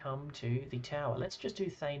is to come to the tower. Let's just do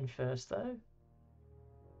Thane first, though.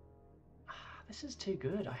 This is too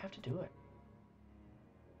good. I have to do it.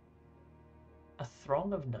 A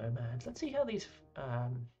throng of nomads. Let's see how these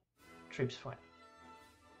troops fight.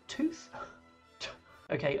 Tooth?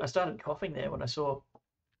 Okay, I started coughing there when I saw...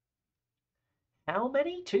 How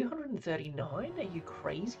many? 239? Are you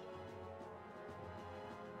crazy?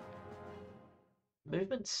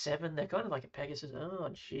 Movement 7. They're kind of like a Pegasus. Oh,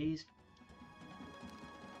 jeez.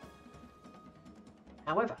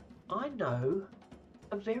 However, I know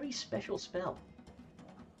a very special spell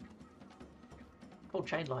called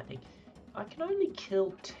Chain Lightning. I can only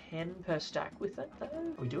kill 10 per stack with that, though.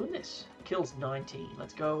 Are we doing this? Kills 90.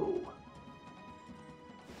 Let's go.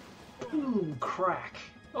 Boom, crack.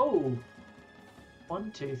 Oh.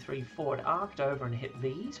 1, 2, 3, 4. It arced over and hit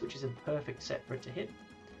these, which is a perfect set for it to hit.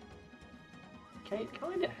 Okay, it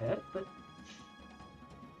kind of hurt, but...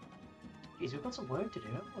 Geez, we've got some work to do,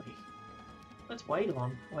 haven't we? Let's wait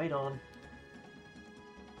on. Wait on.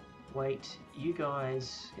 Wait. You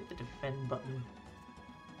guys hit the defend button.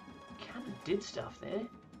 Kind of did stuff there.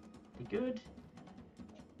 Be good.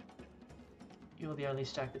 You're the only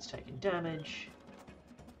stack that's taking damage.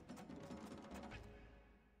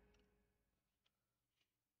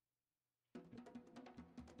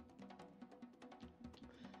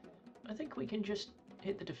 I think we can just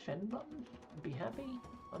hit the defend button and be happy.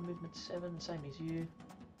 On movement 7, same as you.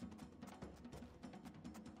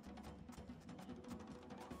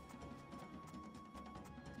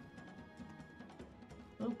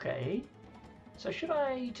 Okay, so should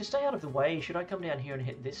I, to stay out of the way, should I come down here and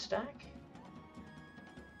hit this stack?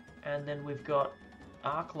 And then we've got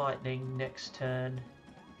Arc Lightning next turn,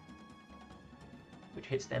 which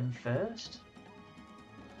hits them first.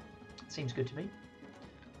 Seems good to me.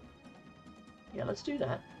 Yeah, let's do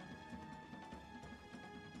that.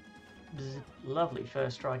 Bzz, lovely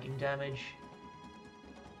first striking damage.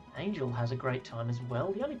 Angel has a great time as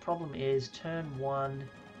well. The only problem is turn 1...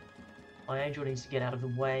 My angel needs to get out of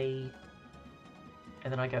the way,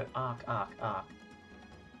 and then I go arc, arc, arc.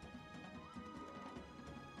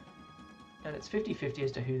 And it's 50-50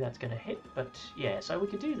 as to who that's going to hit, but yeah, so we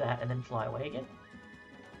could do that and then fly away again.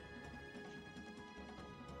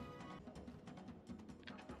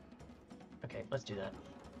 Okay, let's do that.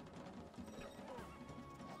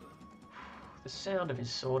 The sound of his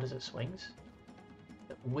sword as it swings.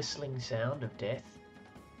 The whistling sound of death.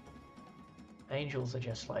 Angels are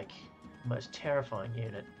just like... most terrifying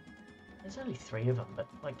unit. There's only 3 of them, but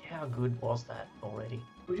like how good was that already?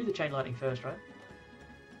 We'll do the chain lightning first, right?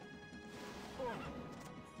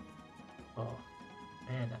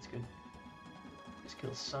 Man, that's good. This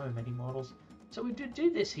kills so many models. So we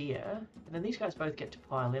do this here, and then these guys both get to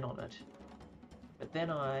pile in on it. But then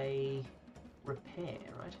I repair,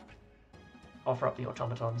 right? Offer up the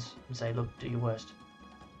automatons and say, look, do your worst.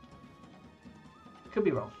 Could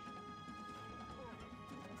be wrong.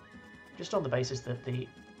 Just on the basis that the...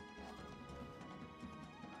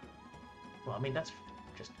 Well, I mean, that's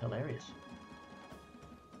just hilarious.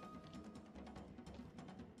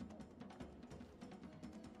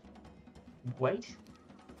 Wait.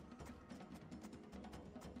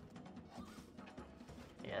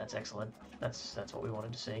 Yeah, that's excellent. That's what we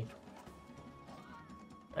wanted to see.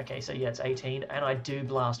 Okay, so yeah, it's 18, and I do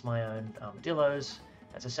blast my own armadillos.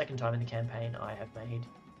 That's the second time in the campaign I have made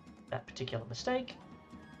that particular mistake.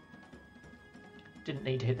 Didn't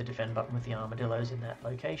need to hit the defend button with the armadillos in that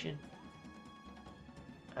location.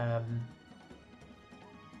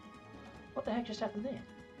 What the heck just happened there?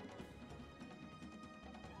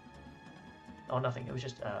 Oh, nothing. It was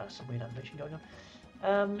just some weird animation going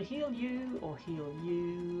on. Heal you or heal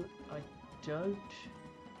you. I don't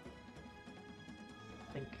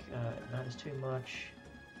think it matters too much.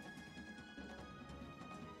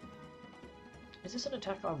 Is this an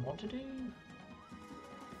attack I want to do?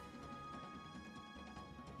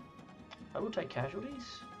 I will take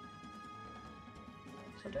casualties.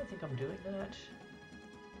 So I don't think I'm doing that.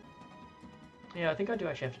 Yeah, I think I do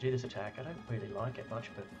actually have to do this attack. I don't really like it much,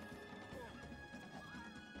 but...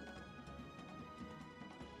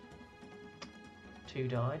 Two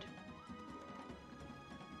died.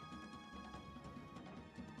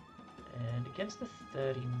 And against the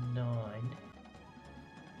 39...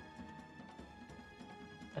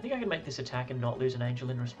 I think I can make this attack and not lose an angel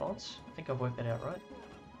in response. I think I've worked that out right.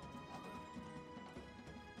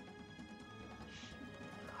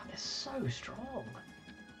 Oh, they're so strong.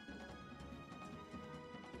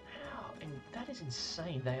 How? And that is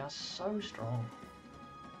insane. They are so strong.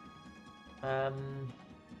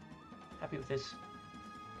 Happy with this.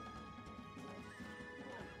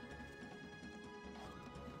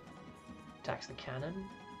 Attacks the cannon.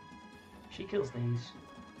 She kills these.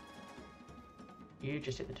 You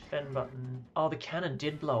just hit the defend button. Oh, the cannon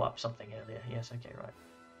did blow up something earlier. Yes, okay, right.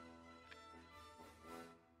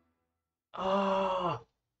 Oh!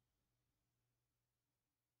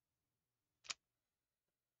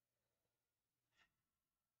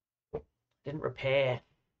 Didn't repair.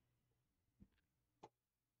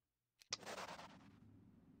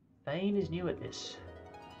 Thane is new at this.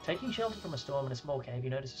 Taking shelter from a storm in a small cave,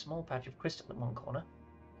 you notice a small patch of crystal in one corner.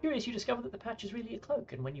 Curious, you discover that the patch is really a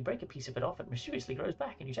cloak, and when you break a piece of it off, it mysteriously grows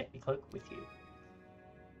back, and you take the cloak with you.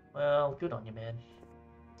 Well, good on you, man.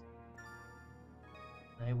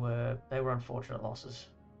 They were unfortunate losses,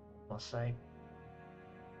 I must say.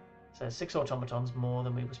 So 6 automatons more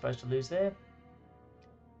than we were supposed to lose there.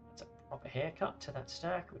 It's a proper haircut to that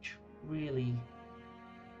stack, which really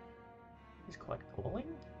is quite galling.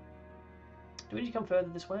 Do we need to come further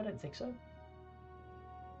this way? I don't think so.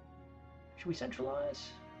 Should we centralise?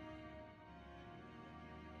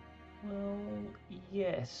 Well,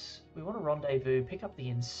 yes. We want to rendezvous, pick up the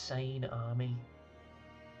insane army.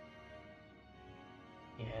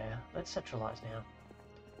 Yeah, let's centralise now.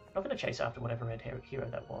 I'm not going to chase after whatever red hero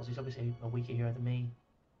that was. He's obviously a weaker hero than me.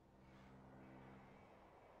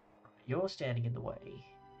 You're standing in the way.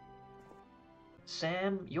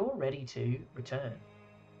 Sam, you're ready to return.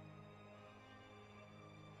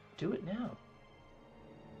 Do it now.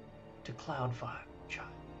 To Cloudfire, child.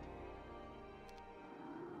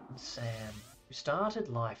 Sam, who started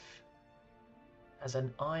life as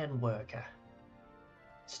an iron worker,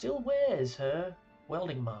 still wears her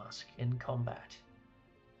welding mask in combat,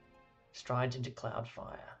 strides into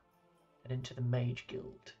Cloudfire and into the Mage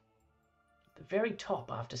Guild. At the very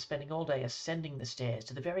top, after spending all day ascending the stairs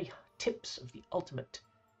to the very tips of the ultimate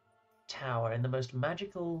tower in the most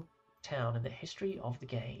magical town in the history of the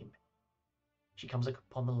game, she comes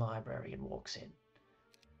upon the library and walks in.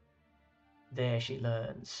 There she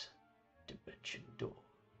learns Dimension Door.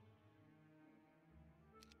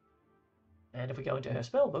 And if we go into her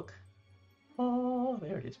spellbook, oh,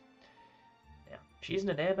 there it is. Now, she isn't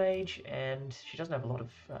an air mage, and she doesn't have a lot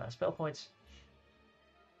of spell points.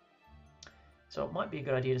 So it might be a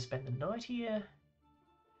good idea to spend the night here.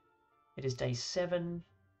 It is day 7.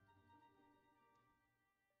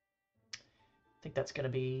 I think that's going to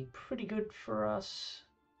be pretty good for us.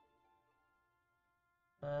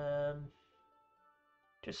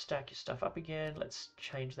 Just stack your stuff up again. Let's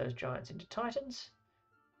change those giants into titans.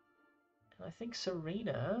 And I think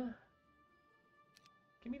Serena,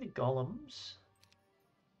 give me the golems.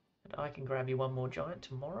 And I can grab you one more giant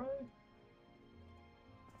tomorrow.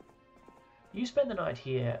 You spend the night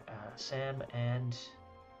here, Sam, and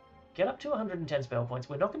get up to 110 spell points.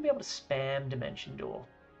 We're not going to be able to spam Dimension Door,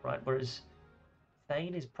 right? Whereas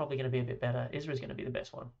Thane is probably going to be a bit better. Isra is going to be the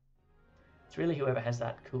best one. It's really whoever has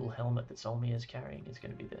that cool helmet that Solmia is carrying is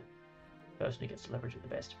going to be the person who gets to leverage it the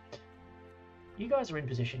best. You guys are in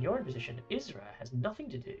position. You're in position. Isra has nothing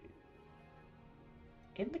to do.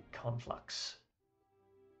 In the conflux,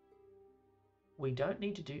 we don't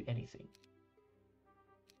need to do anything.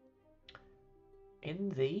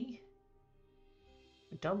 We're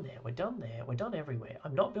done there, we're done there, we're done everywhere.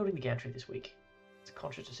 I'm not building the gantry this week. It's a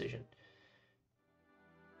conscious decision.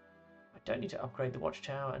 I don't need to upgrade the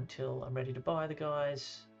watchtower until I'm ready to buy the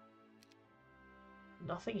guys.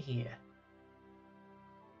 Nothing here.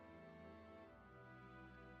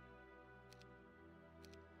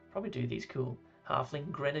 Probably do these cool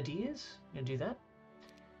halfling grenadiers. I'm going to do that.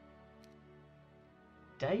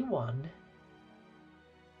 Day 1.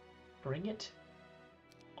 Bring it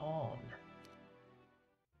on.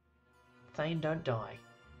 Thane, don't die.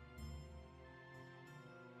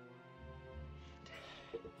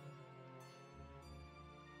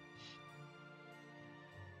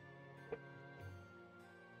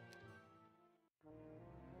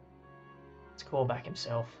 Let's call back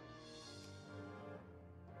himself.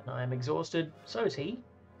 And I am exhausted. So is he.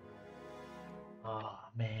 Oh,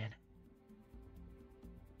 man.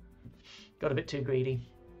 Got a bit too greedy.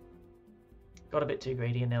 Got a bit too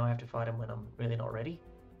greedy, and now I have to fight him when I'm really not ready.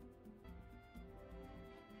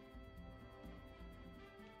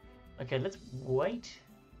 Okay, let's wait.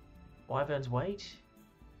 Wyverns wait.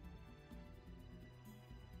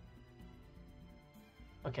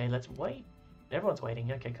 Okay, let's wait. Everyone's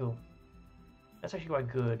waiting. Okay, cool. That's actually quite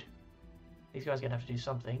good. These guys are going to have to do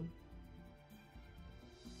something.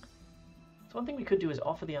 So one thing we could do is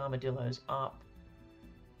offer the armadillos up.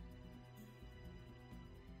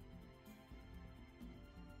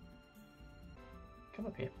 Come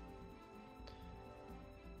up here.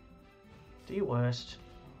 Do your worst.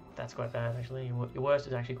 That's quite bad, actually. Your worst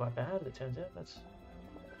is actually quite bad, it turns out. That's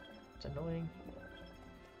annoying.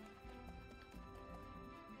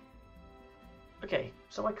 Okay,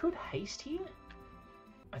 so I could haste here.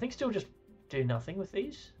 I think still just do nothing with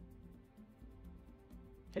these.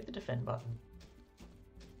 Hit the defend button.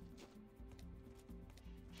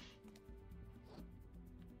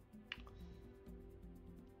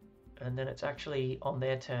 And then it's actually on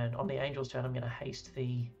their turn, on the Angels' turn, I'm going to haste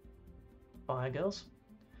the Fire Girls.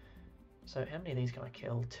 So how many of these can I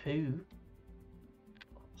kill? 2.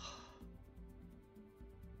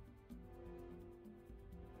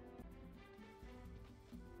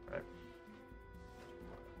 Right.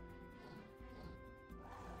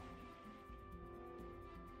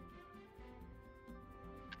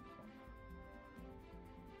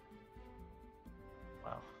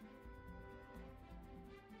 Wow.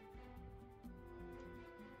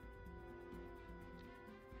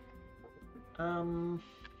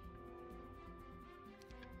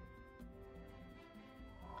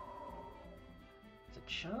 There's a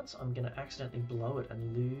chance I'm going to accidentally blow it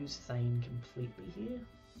and lose Thane completely here.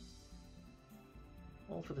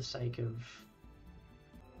 All for the sake of...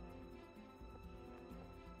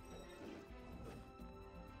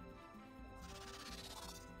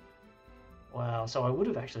 Wow, so I would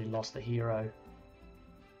have actually lost the hero.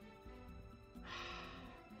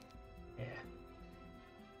 Yeah.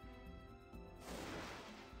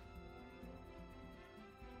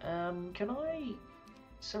 Can I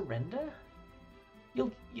surrender?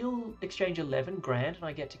 You'll exchange 11 grand and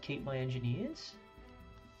I get to keep my engineers?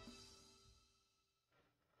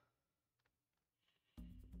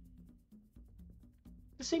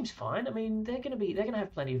 This seems fine. I mean, they're gonna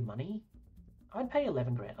have plenty of money. I'd pay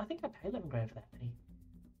 11 grand. I think I'd pay 11 grand for that many.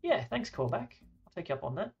 Yeah, thanks, callback. I'll take you up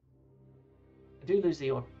on that. I do lose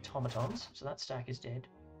the automatons, so that stack is dead.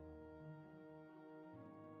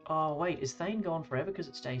 Oh, wait, is Thane gone forever because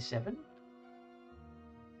it's day 7?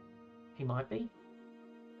 He might be.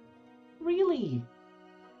 Really?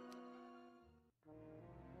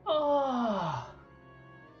 Oh!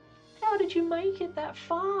 How did you make it that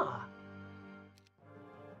far?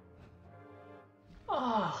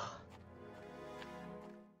 Oh!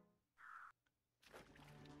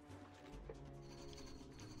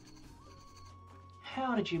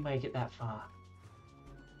 How did you make it that far?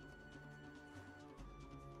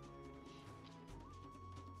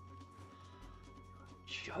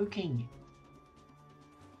 Joking.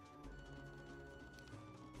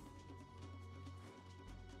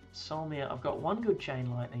 Solmia, I've got 1 good chain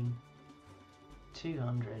lightning.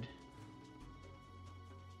 200.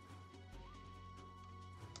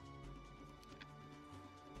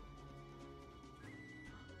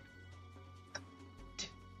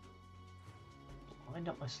 lined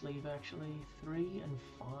up my sleeve actually. 3 and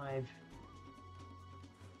 5.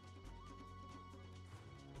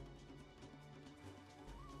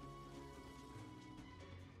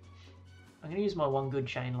 I'm going to use my one good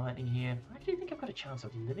chain lightning here. I actually think I've got a chance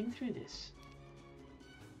of living through this.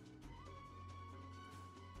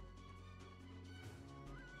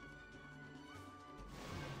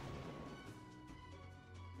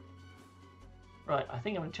 Right, I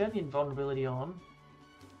think I'm going to turn the invulnerability on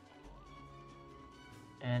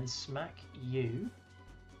and smack you.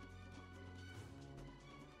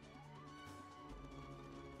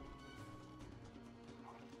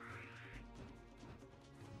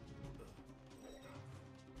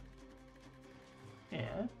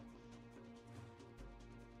 Yeah.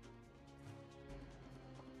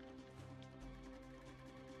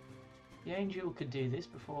 The angel could do this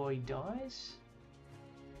before he dies.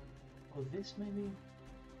 Or this, maybe?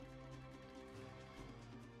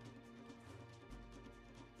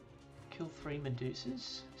 Kill 3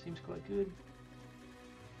 Medusas. Seems quite good.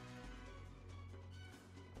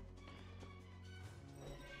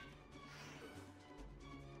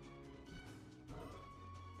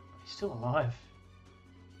 He's still alive.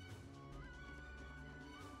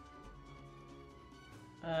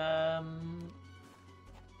 I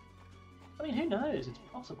mean, who knows? It's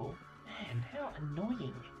possible. Man, how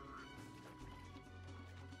annoying.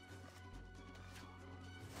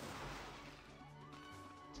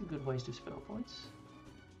 It's a good waste of spell points.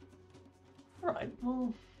 Alright,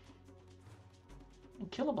 well...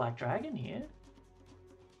 kill a black dragon here.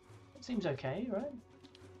 That seems okay, right?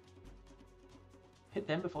 Hit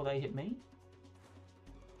them before they hit me.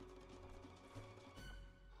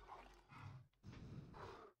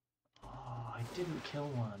 Oh, I didn't kill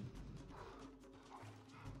one.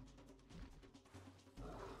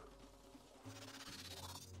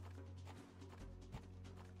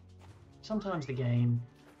 Sometimes the game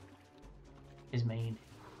is mean.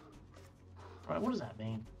 Right, what does that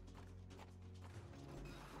mean?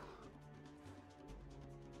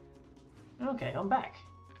 Okay, I'm back.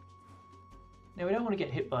 Now we don't want to get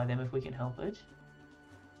hit by them if we can help it.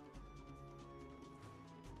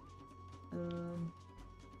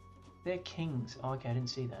 They're kings. Oh, okay, I didn't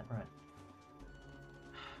see that. Right.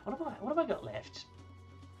 What have I got left?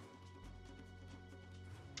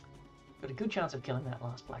 Got a good chance of killing that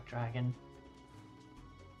last black dragon.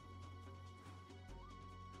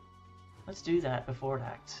 Let's do that before it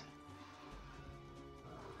acts.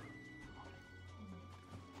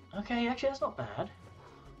 Okay, actually that's not bad.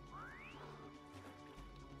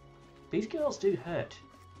 These girls do hurt.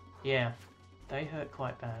 Yeah, they hurt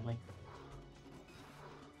quite badly.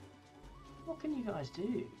 What can you guys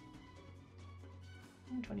do?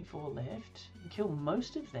 124 left. Kill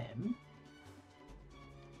most of them.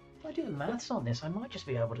 If I do the maths on this, I might just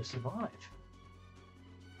be able to survive.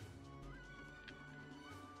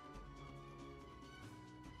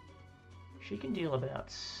 She can deal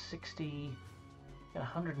about 60,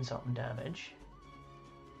 100 and something damage.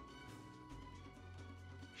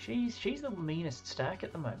 She's the meanest stack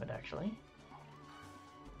at the moment, actually.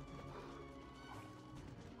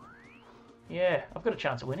 Yeah, I've got a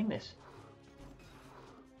chance of winning this.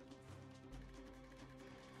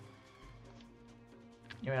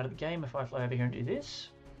 You're out of the game if I fly over here and do this.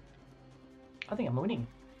 I think I'm winning.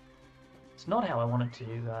 It's not how I wanted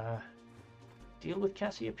to deal with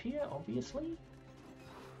Cassiopeia, obviously.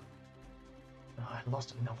 Oh, I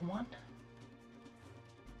lost another one.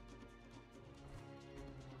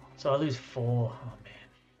 So I lose 4. Oh man,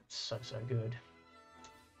 it's so good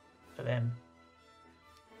for them.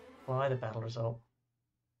 Why the battle result?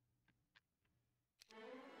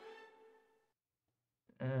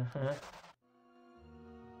 The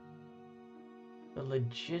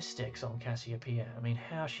logistics on Cassiopeia. I mean,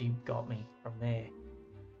 how she got me from there.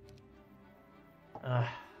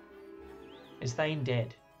 Is Thane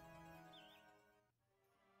dead?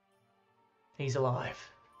 He's alive.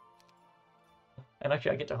 And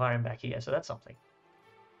actually I get to hire him back here, so that's something.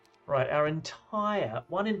 Right,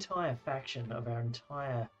 one entire faction of our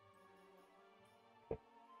entire...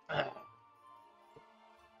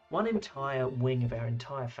 one entire wing of our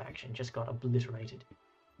entire faction just got obliterated.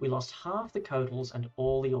 We lost half the Couatls and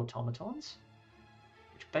all the Automatons,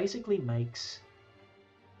 which basically makes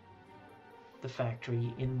the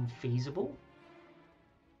factory infeasible.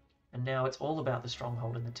 And now it's all about the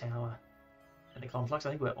stronghold in the tower and the conflux. I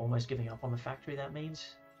think we're almost giving up on the factory, that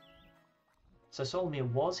means. So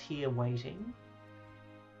Solomir was here waiting.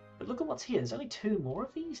 But look at what's here. There's only 2 more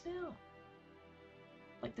of these now.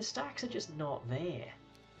 Like, the stacks are just not there.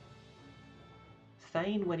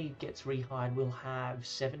 Thane, when he gets rehired, will have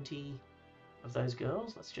 70 of those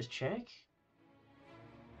girls. Let's just check.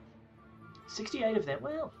 68 of them.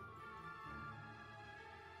 Well,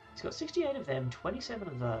 he's got 68 of them, 27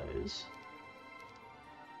 of those.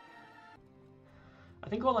 I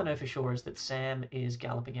think all I know for sure is that Sam is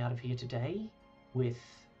galloping out of here today with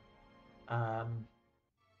the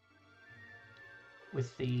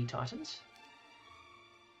Titans.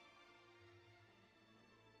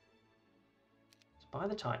 So buy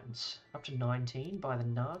the Titans. Up to 19. Buy the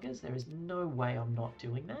Nagas. There is no way I'm not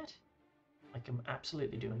doing that. Like, I'm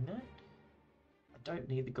absolutely doing that. I don't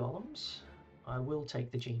need the Golems. I will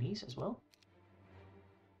take the Genies as well.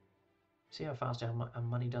 See how fast our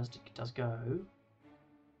money does go.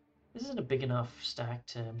 This isn't a big enough stack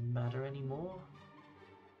to matter anymore.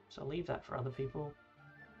 So I'll leave that for other people.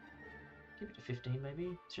 Give it to 15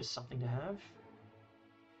 maybe. It's just something to have.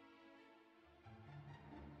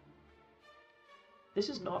 This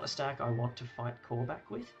is not a stack I want to fight Corback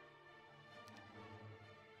with.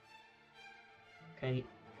 Okay.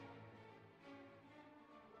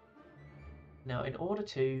 Now, in order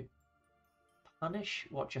to punish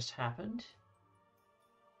what just happened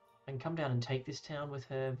and come down and take this town with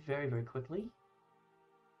her very, very quickly,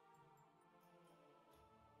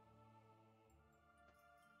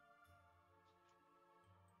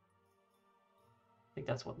 I think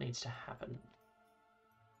that's what needs to happen.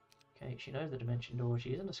 Okay, she knows the dimension door.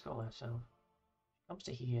 She isn't a scholar, so she comes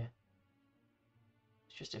to here.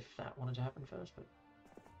 It's just if that wanted to happen first, but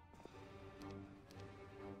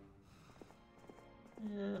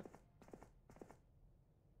yeah.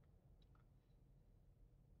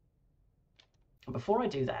 Before I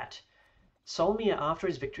do that, Solmir, after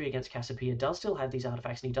his victory against Cassiopeia, does still have these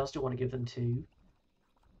artifacts, and he does still want to give them to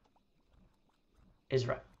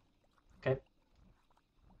Isra. Okay.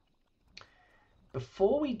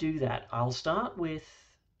 Before we do that, I'll start with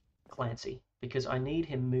Clancy, because I need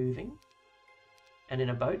him moving and in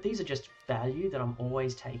a boat. These are just value that I'm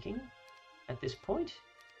always taking at this point.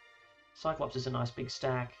 Cyclops is a nice big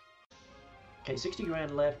stack. Okay, 60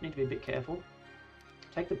 grand left. Need to be a bit careful.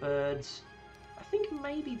 Take the birds. I think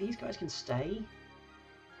maybe these guys can stay.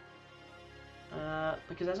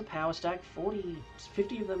 Because as a power stack,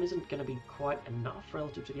 50 of them isn't going to be quite enough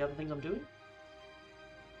relative to the other things I'm doing.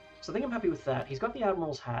 So I think I'm happy with that. He's got the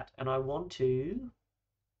Admiral's hat, and I want to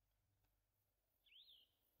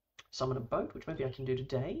summon a boat, which maybe I can do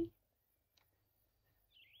today.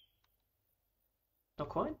 Not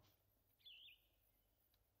quite.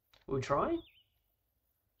 We'll try.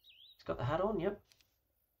 He's got the hat on, yep.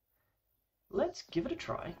 Let's give it a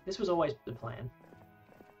try. This was always the plan.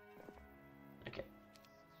 Okay.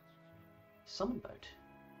 Summon boat.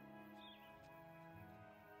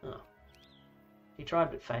 Oh. He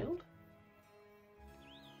tried but failed.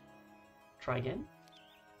 Try again.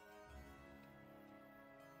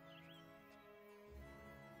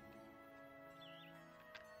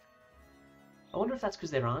 I wonder if that's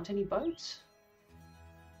because there aren't any boats?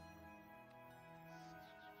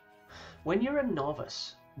 When you're a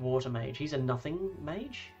novice water mage, he's a nothing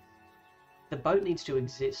mage, the boat needs to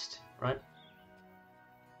exist, right?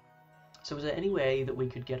 So is there any way that we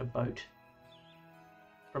could get a boat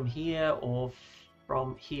from here or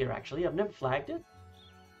from here, actually? I've never flagged it.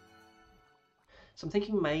 So I'm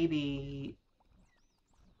thinking maybe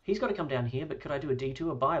he's got to come down here, but could I do a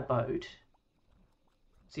detour, buy a boat,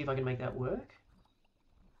 see if I can make that work?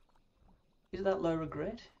 Is that low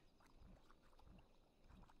regret?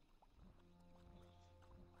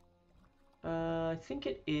 I think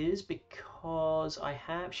it is because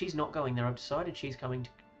she's not going there. I've decided she's coming to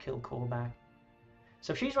kill Corback.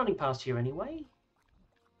 So if she's running past here anyway...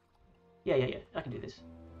 Yeah, I can do this.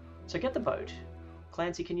 So get the boat.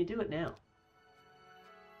 Clancy, can you do it now?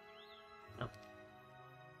 No.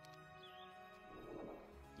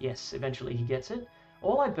 Yes, eventually he gets it.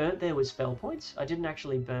 All I burnt there was spell points. I didn't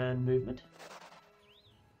actually burn movement.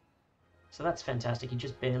 So that's fantastic. He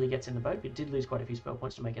just barely gets in the boat, but did lose quite a few spell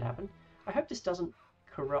points to make it happen. I hope this doesn't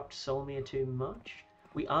corrupt Solmir too much.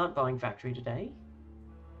 We aren't buying factory today.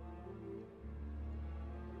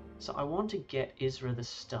 So I want to get Isra the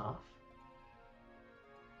staff.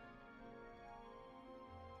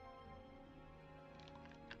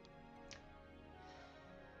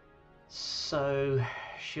 So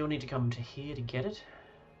she'll need to come to here to get it.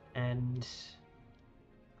 And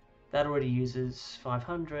that already uses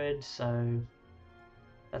 500, so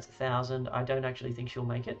that's 1,000. I don't actually think she'll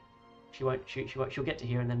make it. She won't. She'll get to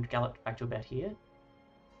here and then gallop back to about here.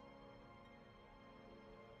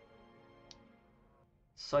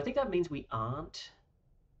 So I think that means we aren't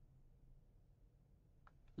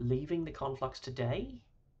leaving the conflux today.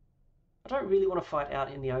 I don't really want to fight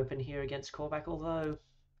out in the open here against Corback, although...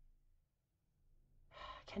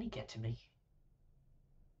 Can he get to me?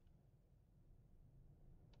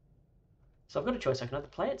 So I've got a choice. I can either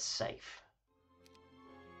play it safe.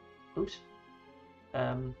 Oops.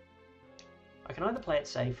 I can either play it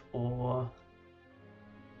safe or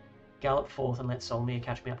gallop forth and let Solmir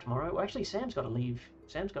catch me up tomorrow. Well, actually, Sam's got to leave.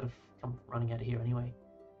 Sam's got to come running out of here anyway.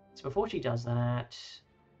 So before she does that,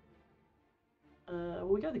 will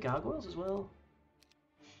we go the gargoyles as well?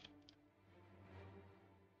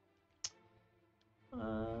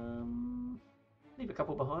 Leave a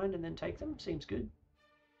couple behind and then take them. Seems good.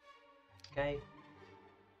 Okay.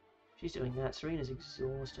 She's doing that. Serena's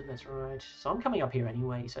exhausted. That's right. So I'm coming up here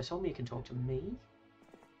anyway, so Solmir can talk to me.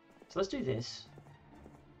 So let's do this.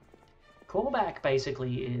 Callback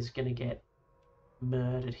basically is going to get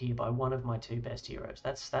murdered here by one of my two best heroes.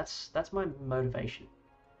 That's my motivation.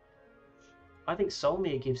 I think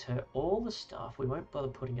Solmir gives her all the stuff. We won't bother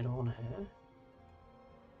putting it on her.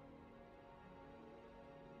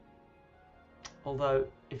 Although,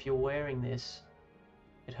 if you're wearing this,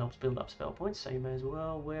 it helps build up spell points, so you may as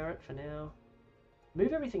well wear it for now.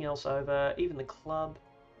 Move everything else over, even the club,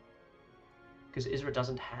 because Isra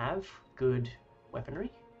doesn't have good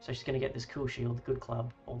weaponry, so she's going to get this cool shield, good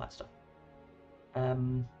club, all that stuff.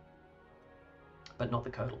 But not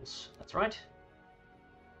the Couatls, that's right.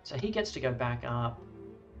 So he gets to go back up.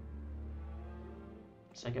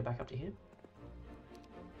 So go back up to here.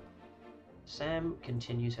 Sam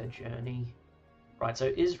continues her journey. Right,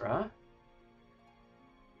 so Isra,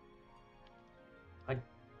 I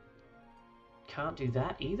can't do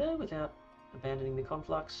that either without abandoning the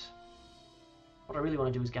conflux. What I really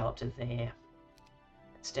want to do is gallop to there,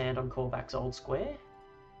 stand on Callback's old square,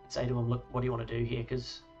 and say to him, look, what do you want to do here?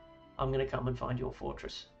 Because I'm going to come and find your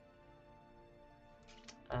fortress.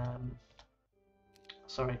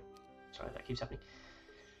 Sorry, that keeps happening.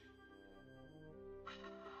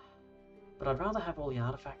 But I'd rather have all the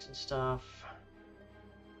artifacts and stuff.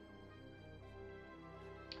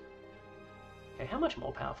 Okay, how much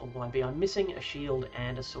more powerful will I be? I'm missing a shield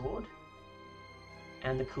and a sword.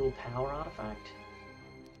 And the cool power artifact.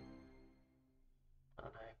 I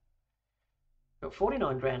don't know. Got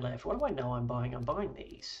 49 grand left. What do I know I'm buying? I'm buying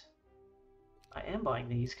these. I am buying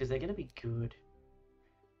these because they're going to be good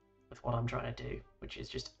with what I'm trying to do, which is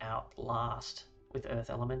just outlast with Earth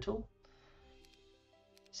Elemental.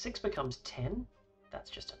 6 becomes 10. That's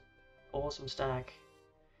just an awesome stack.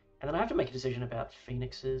 And then I have to make a decision about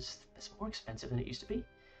Phoenixes. It's more expensive than it used to be.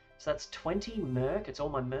 So that's 20 Merc. It's all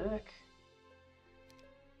my Merc.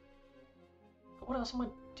 What else am I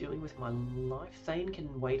doing with my life? Thane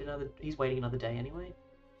can wait another... He's waiting another day anyway.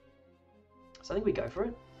 So I think we go for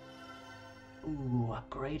it. Ooh,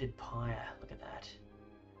 upgraded pyre. Look at that.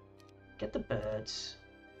 Get the birds.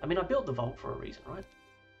 I mean, I built the vault for a reason, right?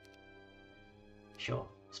 Sure.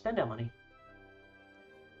 Spend our money.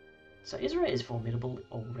 So Isra is formidable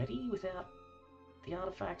already without the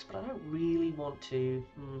artifacts, but I don't really want to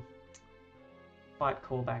fight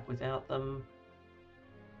Callback without them.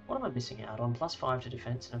 What am I missing out on? +5 to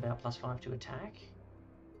defense and about +5 to attack.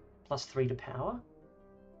 +3 to power.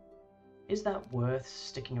 Is that worth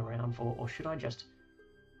sticking around for, or should I just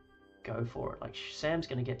go for it? Like, Sam's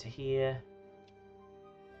going to get to here.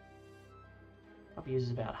 Probably uses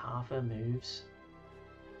about half her moves.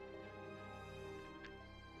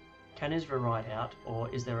 Can Isra ride out, or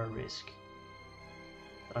is there a risk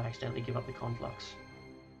that I accidentally give up the conflux?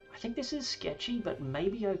 I think this is sketchy, but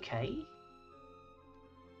maybe okay.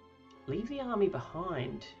 Leave the army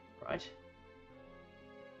behind, right?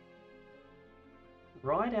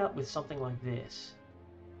 Ride out with something like this.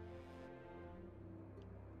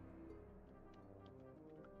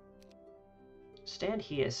 Stand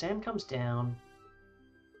here. Sam comes down.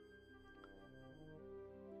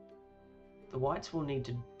 The whites will need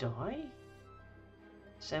to die.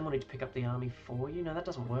 Sam will need to pick up the army for you. No, that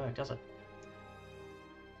doesn't work, does it?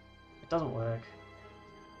 It doesn't work.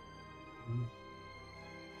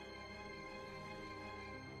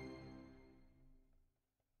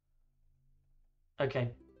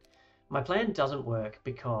 Okay. My plan doesn't work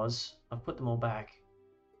because I've put them all back.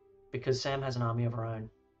 Because Sam has an army of her own.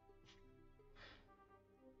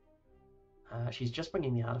 She's just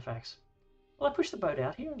bringing the artifacts. Will I push the boat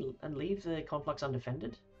out here and leave the conflux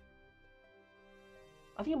undefended?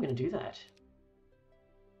 I think I'm going to do that.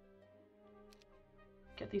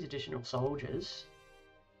 Get these additional soldiers.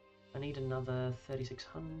 I need another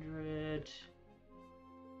 3,600.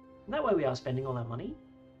 And that way we are spending all our money.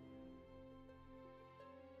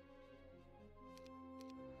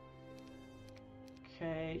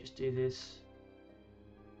 Okay, just do this.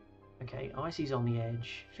 Okay, Icy's on the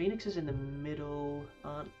edge. Phoenix is in the middle.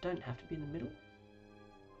 Don't have to be in the middle.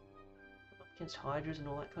 Up against Hydras and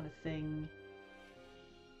all that kind of thing.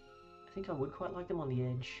 I think I would quite like them on the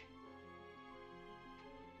edge.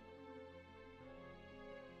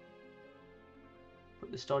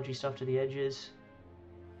 the stodgy stuff to the edges.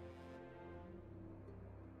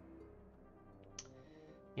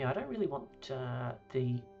 Yeah, I don't really want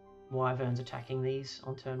the wyverns attacking these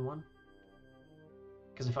on turn 1.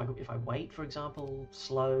 Because if I wait, for example,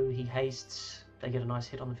 slow, he hastes, they get a nice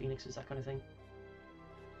hit on the phoenixes, that kind of thing.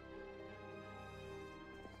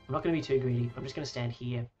 I'm not going to be too greedy. I'm just going to stand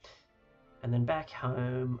here. And then back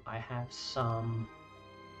home, I have some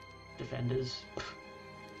defenders.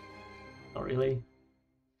 Not really.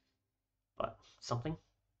 But something.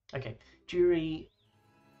 Okay, jury.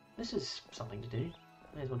 This is something to do.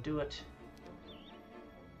 May as well do it.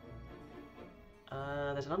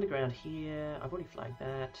 There's an underground here. I've already flagged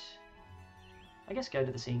that. I guess go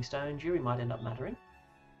to the Seeing Stone. Jury might end up mattering.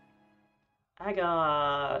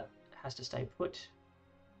 Agar has to stay put.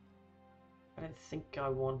 I don't think I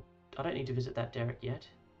want... I don't need to visit that derrick yet.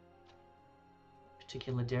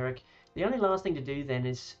 Particular derrick. The only last thing to do then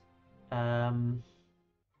is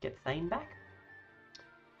get Thane back.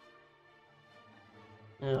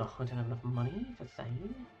 Oh, I don't have enough money for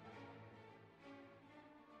Thane.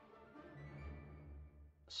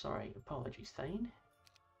 Sorry, apologies, Thane.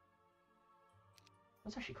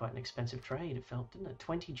 That's actually quite an expensive trade, it felt, didn't it?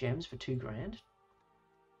 20 gems for 2 grand.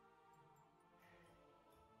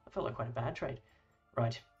 That felt like quite a bad trade.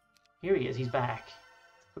 Right, here he is, he's back.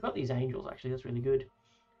 Forgot these angels, actually, that's really good.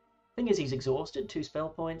 Thing is, he's exhausted, 2 spell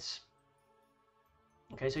points.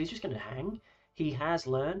 Okay, so he's just going to hang. He has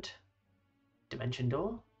learnt Dimension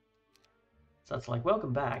Door. So that's like,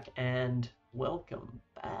 welcome back, and welcome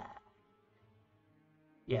back.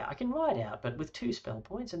 Yeah, I can ride out, but with 2 spell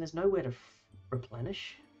points, and there's nowhere to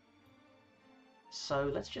replenish. So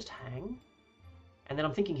let's just hang. And then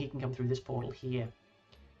I'm thinking he can come through this portal here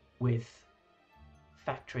with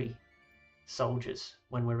factory soldiers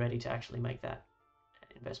when we're ready to actually make that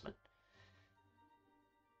investment.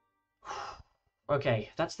 Okay,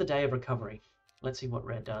 that's the day of recovery. Let's see what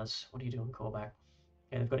red does. What are you doing, Callback?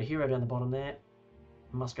 Yeah, they've got a hero down the bottom there.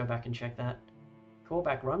 Must go back and check that.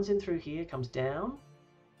 Callback runs in through here, comes down,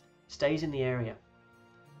 stays in the area.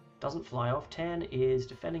 Doesn't fly off. 10 is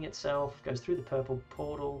defending itself, goes through the purple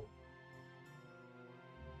portal.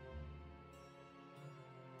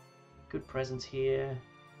 Good presence here.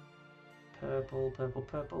 Purple, purple,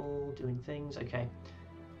 purple, doing things. Okay,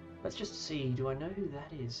 let's just see. Do I know who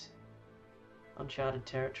that is? Uncharted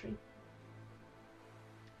territory.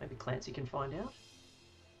 Maybe Clancy can find out.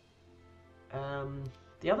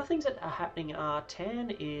 The other things that are happening are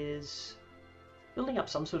 10 is building up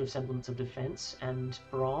some sort of semblance of defense, and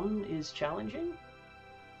Bron is challenging.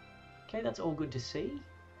 Okay, that's all good to see.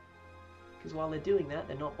 Because while they're doing that,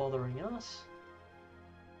 they're not bothering us.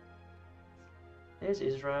 There's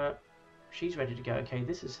Isra. She's ready to go. Okay,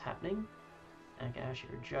 this is happening. Agash,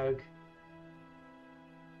 you're a joke.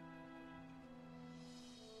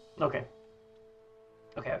 Okay.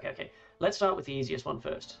 Okay. Let's start with the easiest one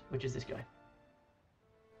first, which is this guy.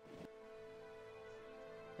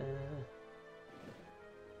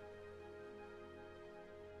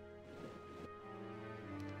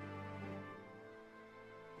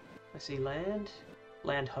 I see land.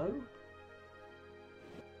 Land ho.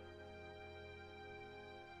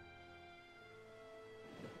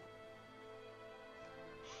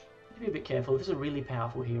 Be a bit careful. If this is a really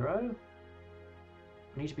powerful hero,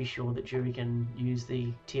 we need to be sure that Jury can use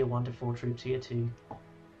the tier 1 to 4 troops here to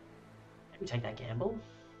maybe take that gamble,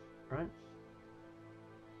 right?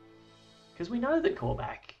 Because we know that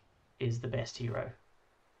Callback is the best hero.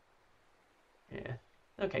 Yeah.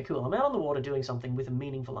 Okay, cool. I'm out on the water doing something with a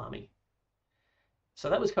meaningful army. So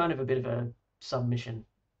that was kind of a bit of a submission.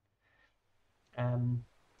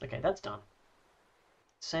 Okay, that's done.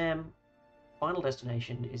 Sam, final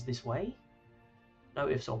destination is this way. No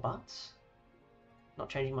ifs or buts. Not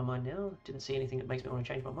changing my mind now. Didn't see anything that makes me want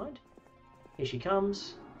to change my mind. Here she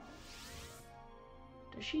comes.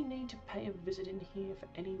 Does she need to pay a visit in here for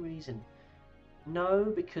any reason?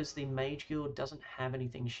 No, because the Mage Guild doesn't have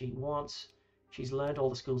anything she wants. She's learned all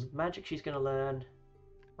the schools of magic she's going to learn.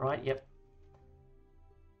 Right, yep.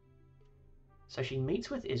 So she meets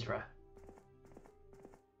with Isra.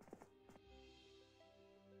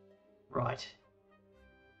 Right.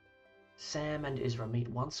 Sam and Isra meet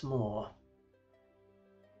once more.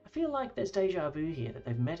 I feel like there's deja vu here, that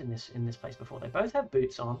they've met in this place before. They both have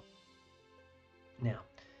boots on. Now,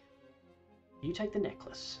 you take the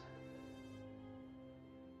necklace.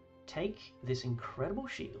 Take this incredible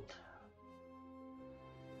shield.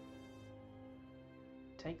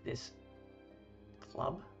 Take this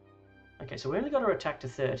club. Okay, so we only got her attack to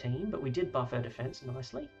 13, but we did buff her defense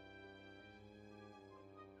nicely.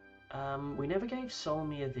 We never gave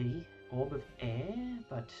Solmir the Orb of Air,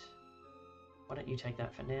 but Why don't you take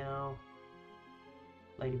that for now?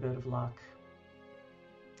 Ladybird of Luck.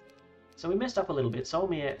 So we messed up a little bit.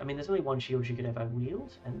 Solmir, I mean, there's only one shield you could ever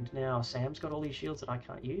wield, and now Sam's got all these shields that I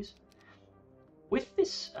can't use. With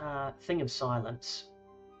this thing of silence,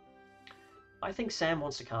 I think Sam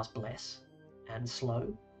wants to cast Bless and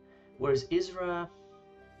Slow, whereas Isra,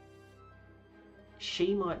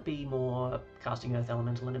 she might be more casting Earth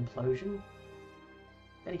Elemental and Implosion.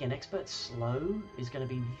 Then again, Expert Slow is going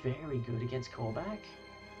to be very good against Callback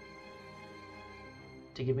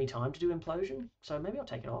to give me time to do Implosion, so maybe I'll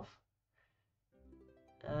take it off.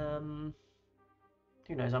 Who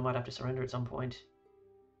knows, I might have to surrender at some point.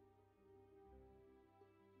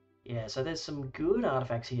 Yeah, so there's some good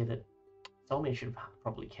artifacts here that Solmir should have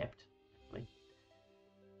probably kept.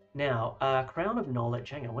 Now, Crown of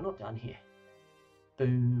Knowledge. Hang on, we're not done here.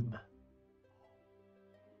 Boom.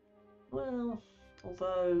 Well,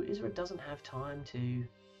 although Isra doesn't have time to...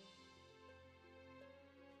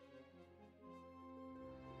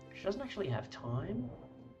 She doesn't actually have time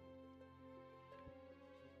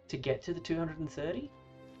to get to the 230,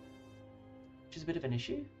 which is a bit of an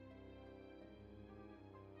issue.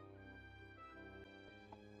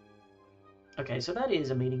 Okay, so that is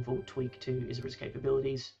a meaningful tweak to Isra's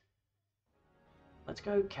capabilities. Let's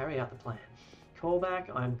go carry out the plan.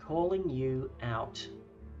 Callback, I'm calling you out.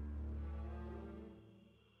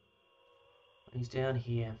 He's down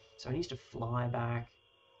here, so he needs to fly back.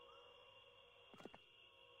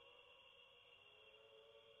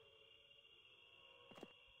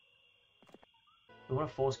 We want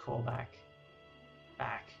to force Callback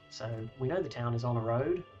back. So we know the town is on a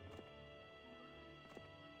road.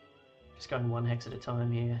 Just going one hex at a time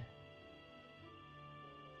here.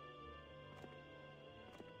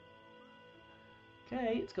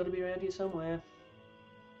 Okay, it's got to be around here somewhere.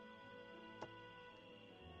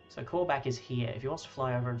 So Callback is here. If he wants to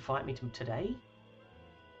fly over and fight me today,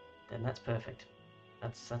 then that's perfect.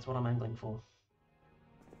 That's what I'm angling for.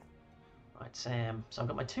 Right, Sam. So I've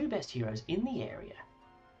got my two best heroes in the area.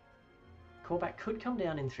 Callback could come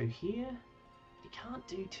down in through here, but he can't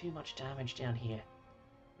do too much damage down here.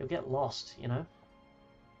 He'll get lost, you know?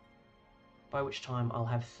 By which time I'll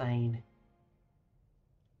have Thane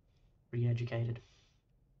re-educated.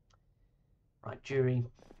 Right, Jury.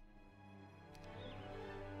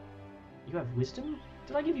 You have Wisdom?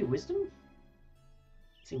 Did I give you Wisdom?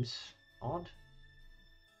 Seems odd.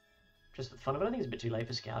 Just for the fun of it, I think it's a bit too late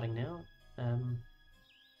for scouting now.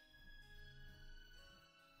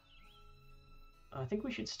 I think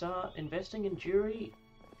we should start investing in Jury.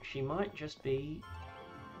 She might just be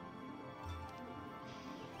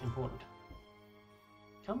important.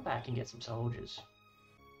 Come back and get some soldiers.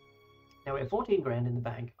 Now we have 14 grand in the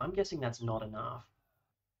bank. I'm guessing that's not enough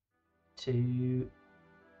to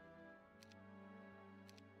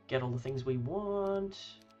get all the things we want.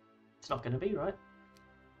 It's not going to be, right?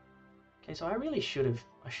 Okay, so I really should have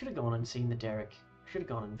gone and seen the Derek. I should have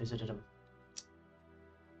gone and visited him.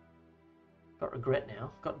 Got regret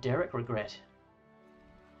now. Got Derek regret.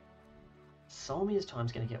 Solmir's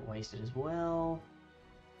time's going to get wasted as well.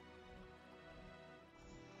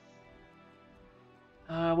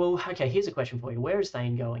 Well, okay, here's a question for you. Where is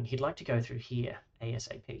Thane going? He'd like to go through here,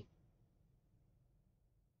 ASAP. Okay,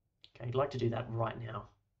 he'd like to do that right now.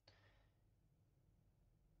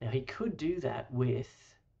 Now, he could do that with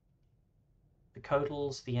the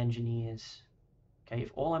Couatls, the Engineers. Okay,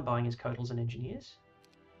 if all I'm buying is Couatls and Engineers,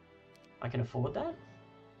 I can afford that.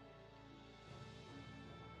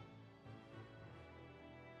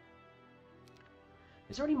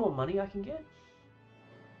 Is there any more money I can get?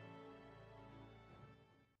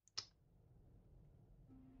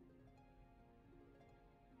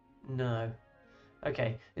 No.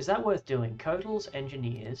 Okay, is that worth doing? Couatls,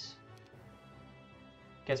 Engineers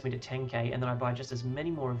gets me to 10k, and then I buy just as many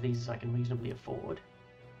more of these as I can reasonably afford.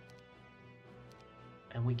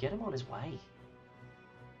 And we get him on his way.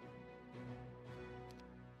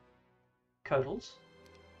 Couatls,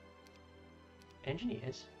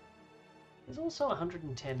 Engineers. There's also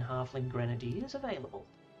 110 Halfling Grenadiers available.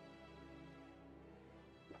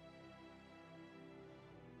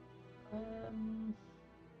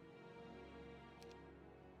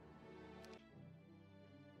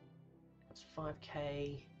 That's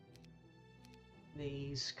 5k.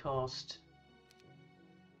 These cost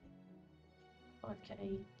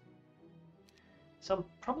 5k. So I'm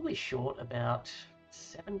probably short about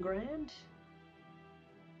 7 grand.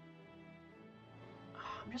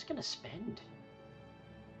 I'm just gonna spend.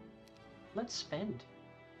 Let's spend.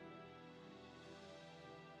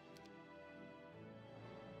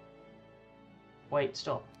 Wait,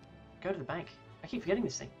 stop. Go to the bank. I keep forgetting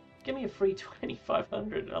this thing. Give me a free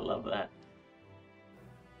 2500. I love that.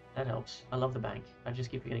 That helps. I love the bank. I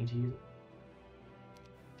just keep forgetting to use it.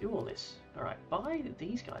 Do all this. Alright, buy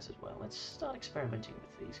these guys as well. Let's start experimenting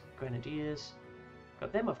with these grenadiers.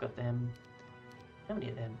 Got them, I've got them. How many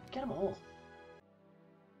of them? Get them all.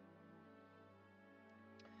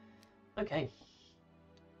 Okay.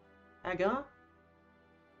 Agar.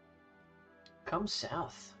 Come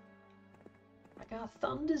south. Agar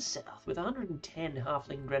thunders south with 110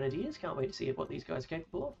 halfling grenadiers. Can't wait to see what these guys are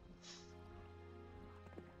capable of.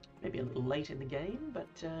 Maybe a little late in the game, but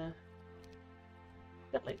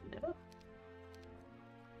better late than never.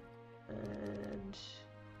 And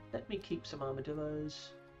let me keep some armadillos,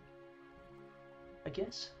 I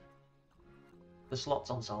guess. The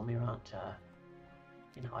slots on Solmir aren't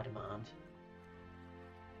in high demand.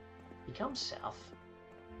 He comes south.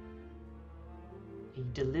 He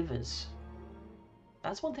delivers.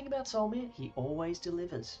 That's one thing about Solmir, he always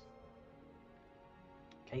delivers.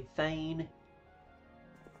 Okay, Thane.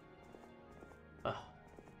 Oh.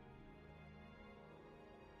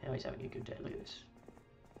 Now he's having a good day, look at this.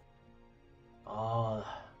 Oh,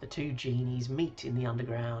 the two genies meet in the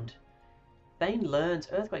underground. Thane learns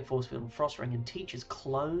Earthquake, Force Field, and Frost Ring and teaches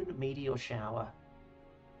Clone, Meteor Shower.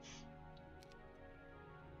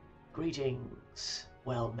 Greetings,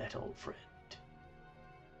 well-met old friend.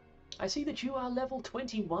 I see that you are level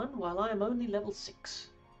 21 while I am only level 6.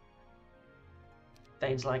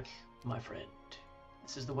 Thane's like, my friend,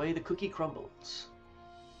 this is the way the cookie crumbles.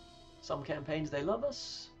 Some campaigns they love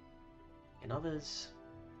us, in others,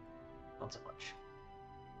 not so much.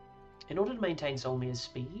 In order to maintain Solmir's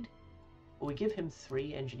speed, will we give him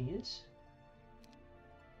 3 engineers?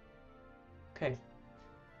 Okay.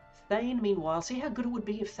 Thane, meanwhile, see how good it would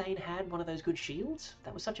be if Thane had one of those good shields?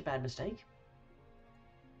 That was such a bad mistake.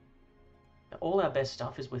 Now, all our best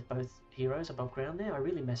stuff is with both heroes above ground there. I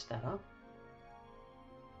really messed that up.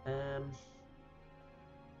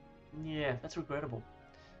 Yeah, that's regrettable.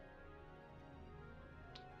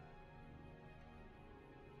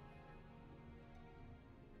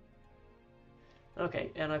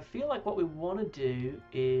 Okay, and I feel like what we want to do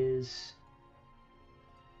is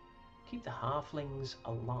keep the halflings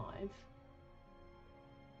alive.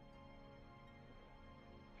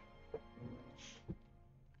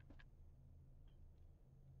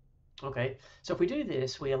 Okay, so if we do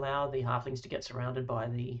this, we allow the halflings to get surrounded by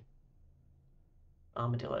the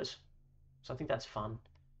armadillos. So I think that's fun.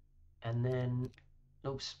 And then,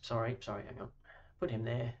 oops, sorry, hang on. Put him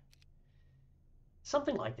there.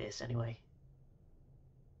 Something like this, anyway.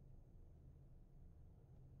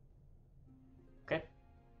 Okay.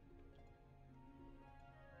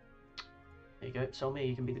 There you go. Solmir,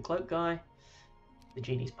 you can be the cloak guy. The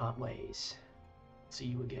genies part ways. See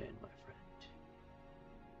you again, my friend.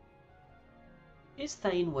 Is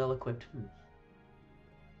Thane well equipped?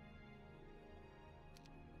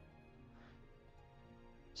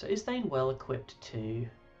 So is Thane well equipped to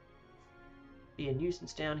be a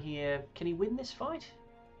nuisance down here? Can he win this fight?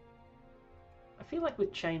 I feel like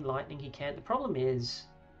with Chain Lightning he can. The problem is,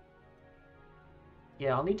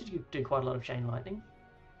 yeah, I'll need to do quite a lot of Chain Lightning,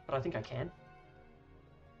 but I think I can.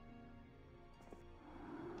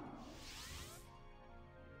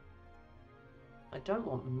 I don't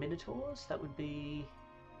want Minotaurs, that would be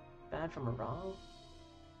bad for morale.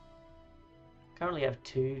 Currently have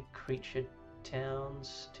 2 creature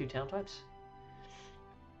towns, 2 town types.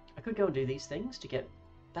 I could go and do these things to get...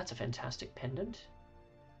 That's a fantastic pendant.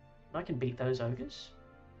 I can beat those ogres.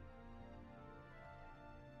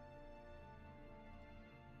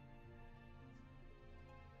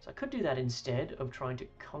 So I could do that instead of trying to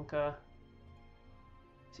conquer...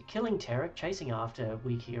 See, killing Terek, chasing after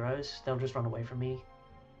weak heroes, they'll just run away from me.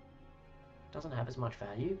 Doesn't have as much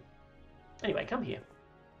value. Anyway, come here.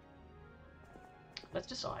 Let's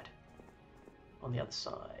decide. On the other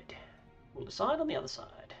side. We'll decide on the other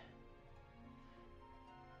side.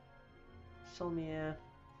 Solmir.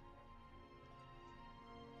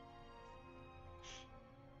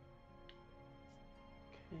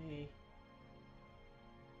 Okay.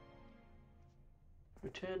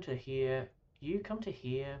 Return to here. You come to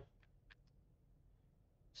here.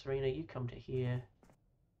 Serena, you come to here.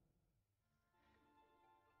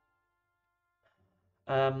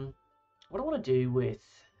 What I want to do with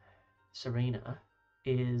Serena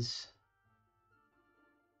is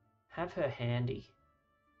have her handy,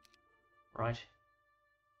 right?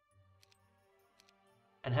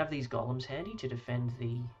 And have these golems handy to defend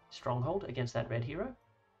the stronghold against that red hero.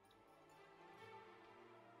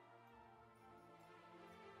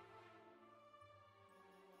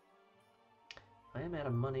 I am out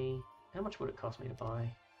of money. How much would it cost me to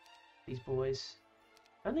buy these boys?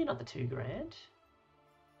 Only another $2 grand.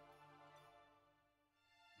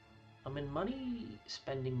 I'm in money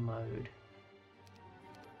spending mode.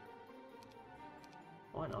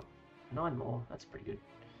 Why not? 9 more, that's pretty good.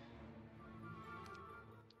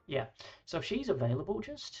 Yeah, so if she's available,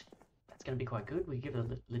 that's going to be quite good. We give her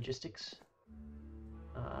logistics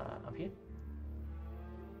up here.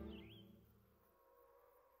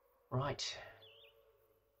 Right.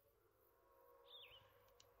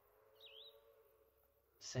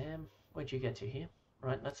 Sam, where'd you get to here?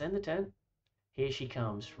 Right, let's end the turn. Here she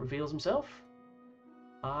comes. Reveals himself.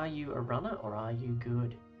 Are you a runner or are you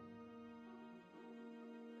good?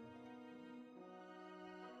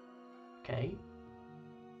 Okay.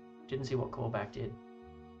 Didn't see what callback did.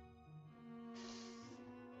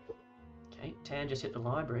 Okay, Tan just hit the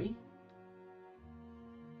library.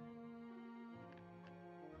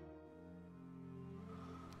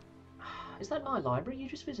 Is that my library you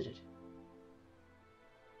just visited?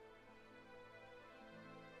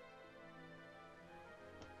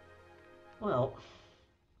 Well,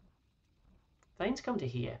 Thane's come to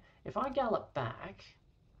here. If I gallop back,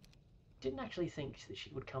 didn't actually think that she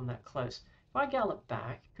would come that close. If I gallop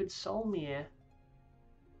back, could Solmir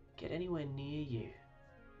get anywhere near you?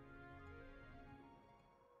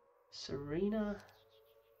 Serena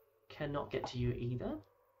cannot get to you either.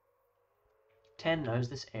 Tan knows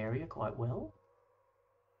this area quite well.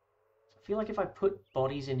 I feel like if I put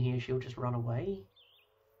bodies in here, she'll just run away.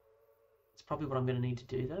 That's probably what I'm going to need to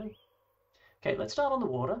do, though. Okay, let's start on the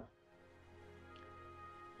water.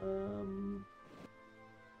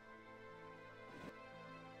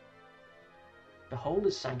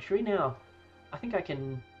 Beholder's Sanctuary. Now, I think I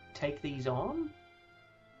can take these on.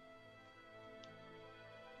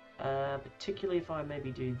 Particularly if I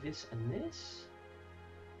maybe do this and this.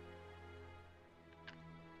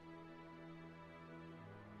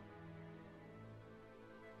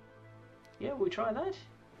 Yeah, we'll try that.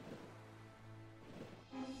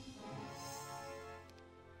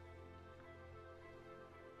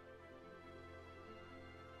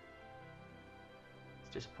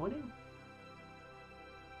 It's disappointing.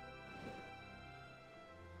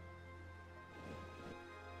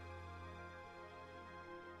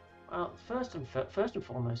 Well, first and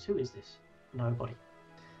foremost, who is this? Nobody.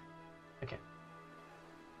 Okay.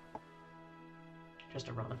 Just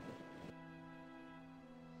a runner.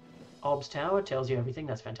 Ob's Tower tells you everything.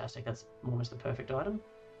 That's fantastic. That's almost the perfect item.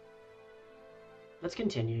 Let's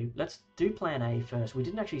continue. Let's do plan A first. We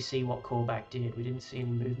didn't actually see what callback did. We didn't see any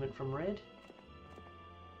movement from red.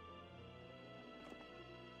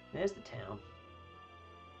 There's the town.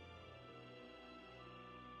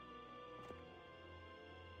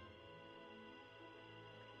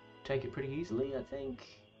 Take it pretty easily, I think.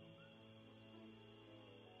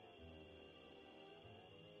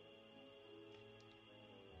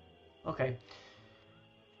 Okay.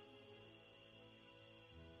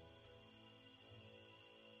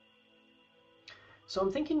 So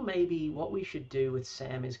I'm thinking maybe what we should do with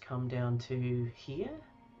Sam is come down to here.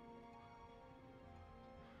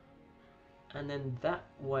 And then that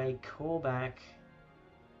way Callback...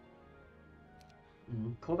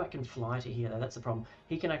 Callback can fly to here though, that's the problem.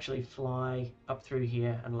 He can actually fly up through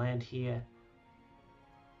here and land here.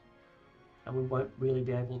 And we won't really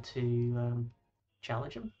be able to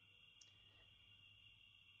challenge him.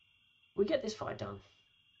 We get this fight done.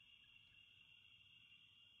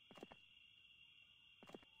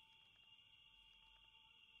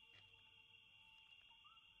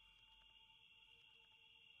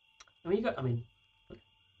 We've got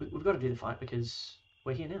to do the fight because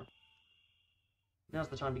we're here now. Now's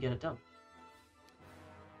the time to get it done.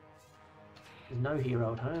 There's no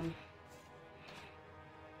hero at home.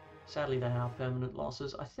 Sadly, they are permanent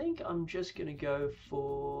losses. I think I'm just going to go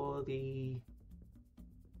for the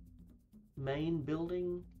main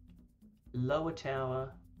building, lower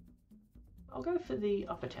tower. I'll go for the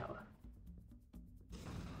upper tower.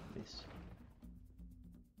 This.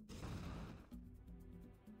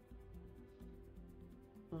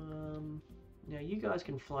 Now you guys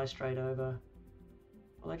can fly straight over.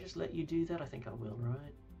 Will I just let you do that? I think I will,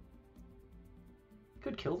 right?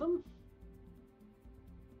 Could kill them.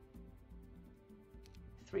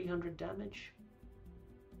 300 damage.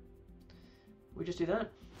 We just do that.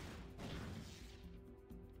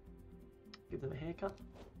 Give them a haircut.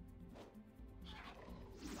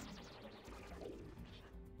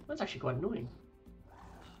 That's actually quite annoying.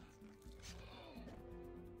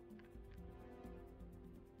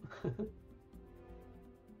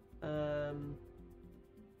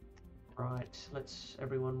 Right, let's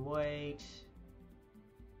everyone wait.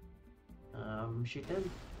 Shoot them.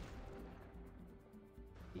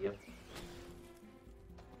 Yep.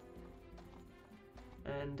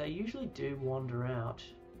 And they usually do wander out.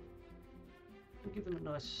 We'll give them a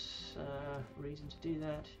nice reason to do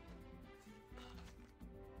that.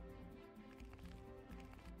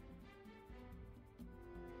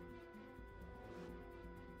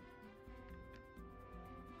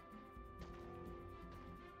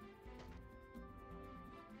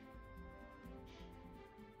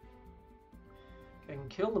 Go and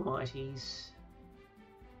kill the mighties.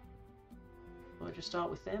 I'll just start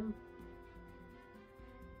with them.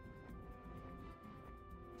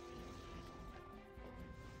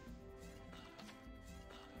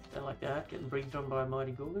 Don't like that, getting breathed on by a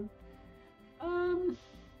mighty Gorgon.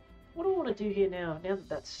 What do I want to do here now? Now that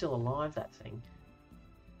that's still alive, that thing.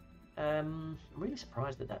 I'm really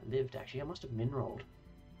surprised that that lived, actually. I must have min-rolled.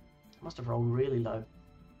 I must have rolled really low.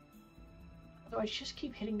 Do I just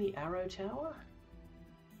keep hitting the arrow tower?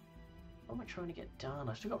 What am I trying to get done?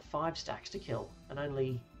 I've still got 5 stacks to kill, and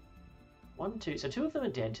only 1, 2. So 2 of them are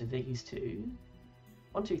dead to these 2.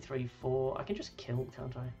 1, 2, 3, 4. I can just kill,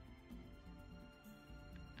 can't I?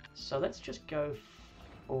 So let's just go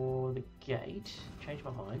for the gate. Change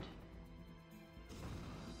my mind.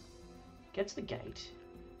 Gets the gate.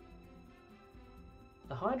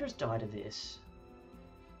 The Hydras die to this.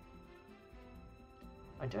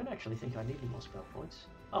 I don't actually think I need any more spell points.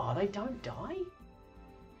 Oh, they don't die?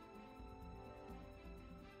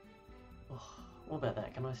 Oh, what about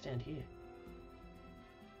that? Can I stand here?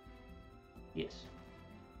 Yes.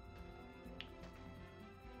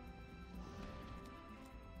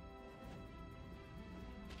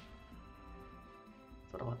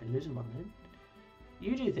 Thought I might be losing one then.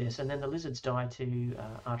 You do this, and then the lizards die to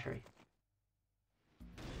archery.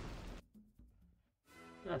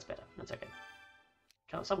 That's better. That's okay.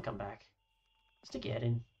 Some come back. Stick your head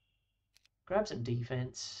in. Grab some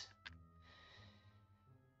defense.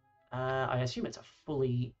 I assume it's a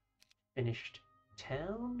fully finished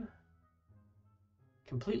town.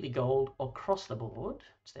 Completely gold across the board.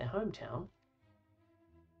 It's their hometown.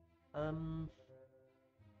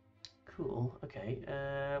 Cool. Okay.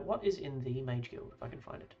 What is in the Mage Guild, if I can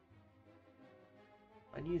find it?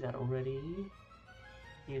 I knew that already.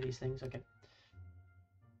 Knew these things. Okay.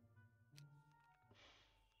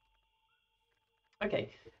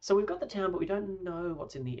 Okay, so we've got the town, but we don't know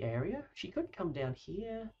what's in the area. She could come down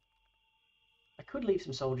here. I could leave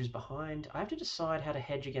some soldiers behind. I have to decide how to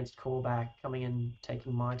hedge against callback coming and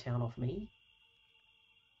taking my town off me,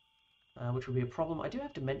 which would be a problem. I do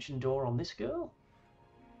have Dimension Door on this girl.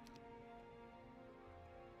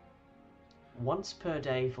 Once per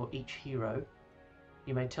day for each hero,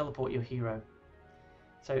 you may teleport your hero.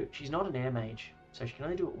 So she's not an air mage, so she can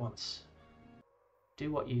only do it once.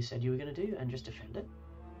 Do what you said you were going to do and just defend it.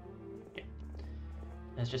 Yeah,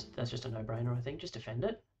 that's just a no-brainer, I think. Just defend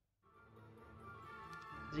it.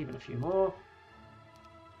 There's even a few more.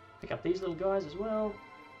 Pick up these little guys as well.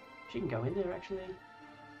 She can go in there, actually.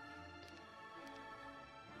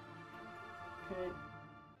 Okay.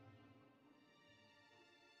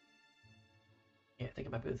 Yeah, I think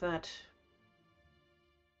I'm happy with that.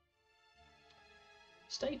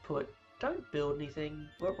 Stay put. Don't build anything.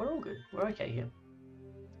 We're all good. We're okay here.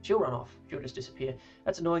 She'll run off. She'll just disappear.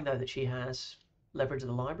 That's annoying, though, that she has leverage of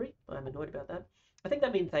the library. I'm annoyed about that. I think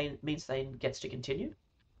that means Thane gets to continue.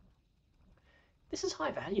 This is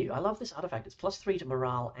high value. I love this artifact. It's +3 to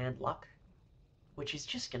morale and luck, which is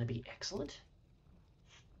just going to be excellent.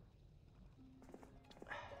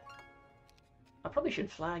 I probably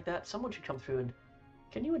should flag that. Someone should come through and...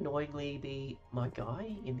 Can you annoyingly be my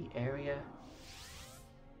guy in the area?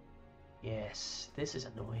 Yes, this is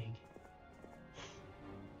annoying.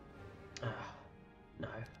 No.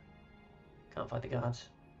 Can't fight the guards.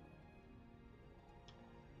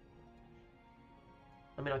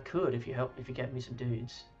 I mean, I could if you gave me some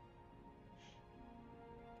dudes.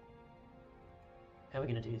 How are we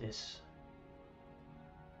going to do this?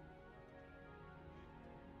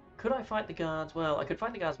 Could I fight the guards? Well, I could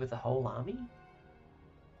fight the guards with the whole army.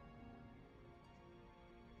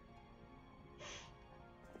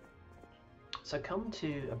 So come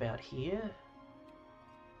to about here.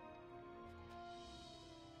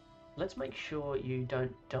 Let's make sure you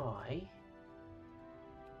don't die.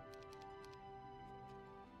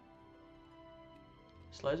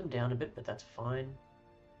 Slows them down a bit, but that's fine.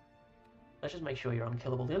 Let's just make sure you're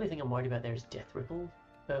unkillable. The only thing I'm worried about there is Death Ripple.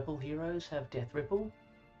 Purple heroes have Death Ripple.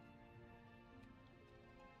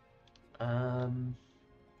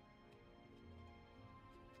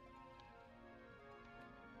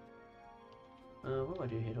 What do I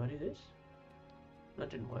do here? Do I do this? That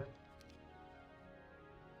didn't work.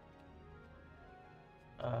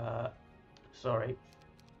 Sorry.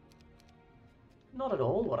 Not at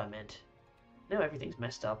all what I meant. Now everything's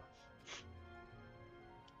messed up.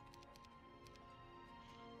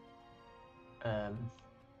 Um,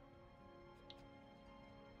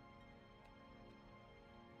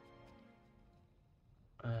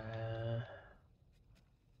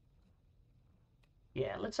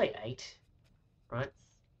 yeah, let's say 8, right?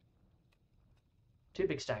 2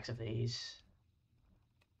 big stacks of these.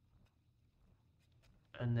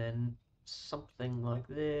 And then something like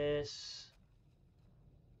this.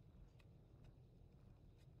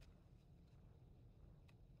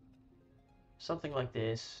 Something like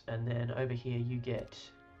this, and then over here you get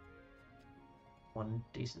 1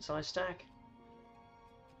 decent sized stack.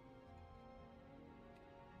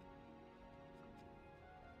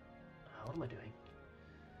 Oh, what am I doing?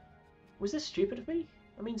 Was this stupid of me?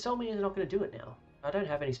 I mean, Solmi is not going to do it now. I don't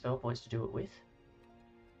have any spell points to do it with.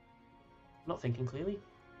 I'm not thinking clearly.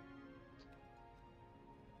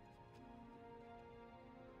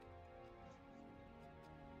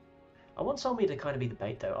 I want Solmi to kind of be the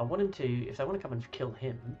bait, though. I want him to, if they want to come and kill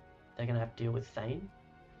him, they're going to have to deal with Thane.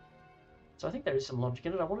 So I think there is some logic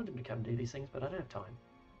in it. I wanted him to come do these things, but I don't have time.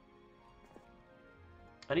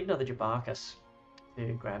 I need another Jabarkus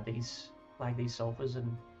to grab these, flag these sulfurs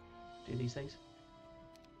and do these things.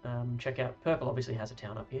 Check out, Purple obviously has a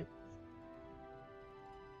town up here.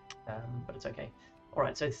 But it's okay.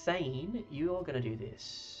 Alright, so Thane, you're going to do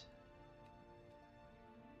this.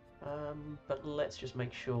 But let's just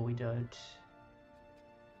make sure we don't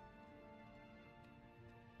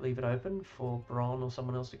leave it open for Bronn or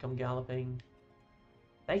someone else to come galloping.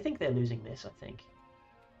 They think they're losing this, I think.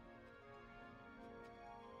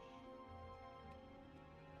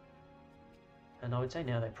 And I would say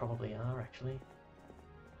now they probably are, actually.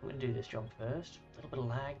 I'm going to do this job first. A little bit of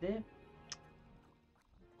lag there.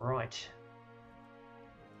 Right.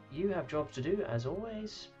 You have jobs to do, as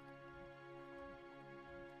always.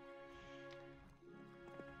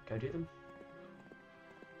 Go do them.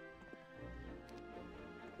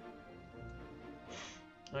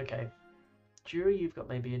 Okay. Jury, you've got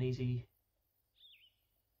maybe an easy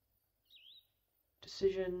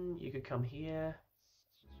decision. You could come here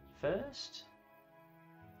first.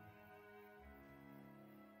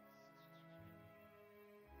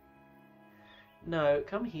 No,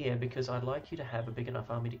 come here because I'd like you to have a big enough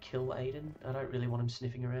army to kill Aiden. I don't really want him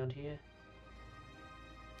sniffing around here.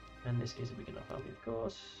 And this is a big enough army, of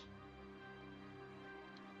course.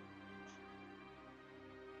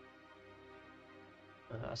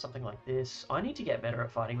 Something like this. I need to get better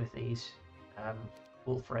at fighting with these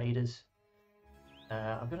wolf raiders.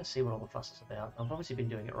 I'm going to see what all the fuss is about. I've obviously been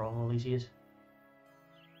doing it wrong all these years.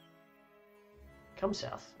 Come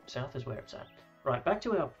south. South is where it's at. Right, back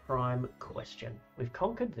to our prime question. We've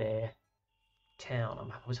conquered their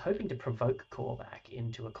town. I was hoping to provoke Korvac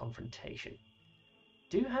into a confrontation.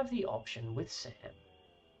 Do have the option with Sam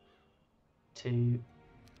to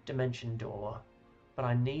dimension door, but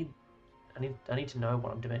I need to know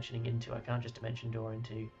what I'm dimensioning into. I can't just dimension door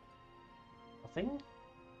into nothing.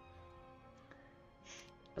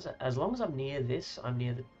 As long as I'm near this, I'm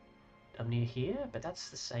near here, but that's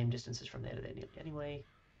the same distances from there to there anyway.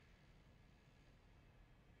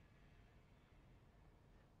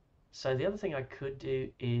 So the other thing I could do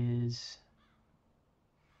is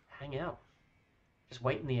hang out. Just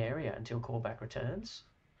wait in the area until Korvac returns,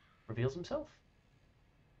 reveals himself.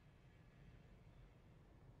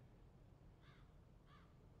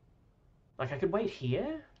 Like, I could wait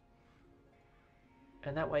here,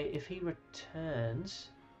 and that way if he returns,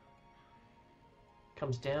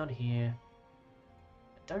 comes down here,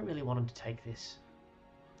 I don't really want him to take this.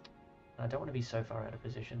 I don't want to be so far out of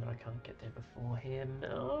position that I can't get there before him.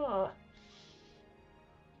 Oh.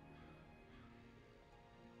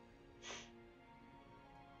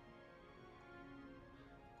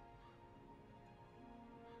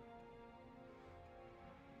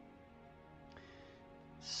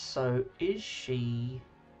 So, is she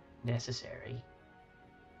necessary?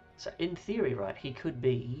 So, in theory, right, he could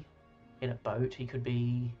be in a boat, he could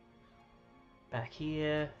be back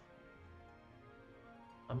here.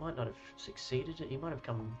 I might not have succeeded. He might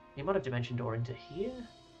have dimension door into here.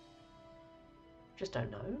 Just don't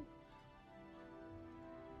know.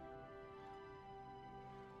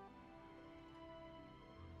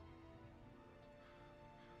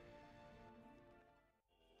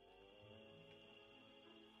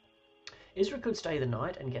 Isra could stay the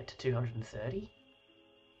night and get to 230.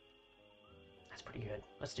 That's pretty good.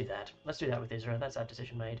 Let's do that. Let's do that with Isra. That's our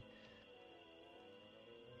decision made.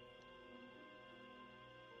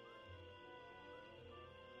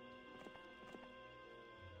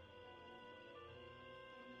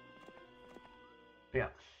 Yeah.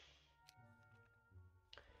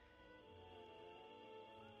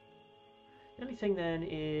 The only thing then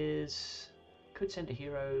is could send a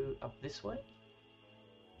hero up this way.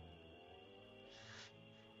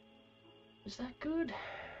 Is that good?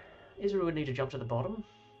 Israel would need to jump to the bottom.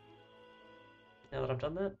 Now that I've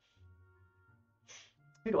done that.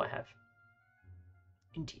 Who do I have?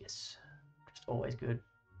 Intius. Just always good.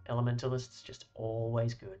 Elementalists, just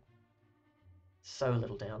always good. So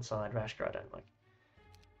little downside. Rashka I don't like.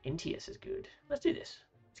 Intius is good. Let's do this.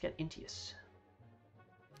 Let's get Intius.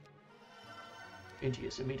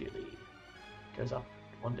 Intius immediately goes up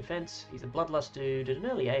 1 defense. He's a bloodlust dude. At an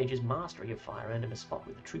early age, his mastery of fire earned him a spot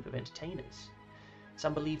with a troop of entertainers.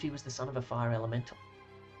 Some believed he was the son of a fire elemental.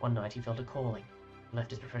 One night he felt a calling, left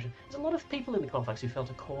his profession. There's a lot of people in the complex who felt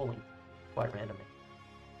a calling, quite randomly.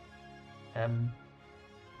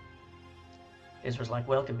 Ezra's like,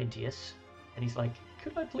 welcome, Intius. And he's like,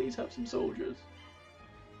 could I please have some soldiers?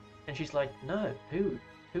 And she's like, no, who?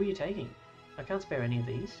 Who are you taking? I can't spare any of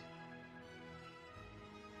these.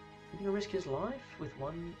 Are you going to risk his life with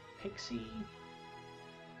 1 pixie?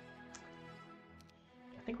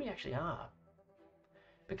 I think we actually are.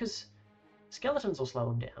 Because skeletons will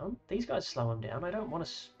slow him down. These guys slow him down. I don't want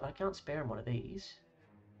to... I can't spare him one of these.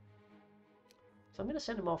 So I'm going to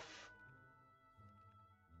send him off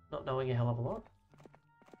not knowing a hell of a lot.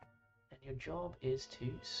 And your job is to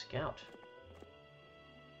scout.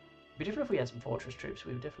 It'd be different if we had some fortress troops.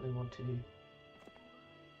 We would definitely want to...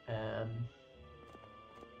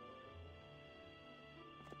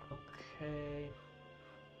 Okay...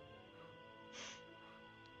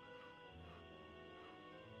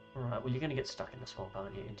 Alright, well you're going to get stuck in the swamp,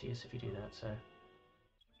 aren't you, Intius, if you do that, so...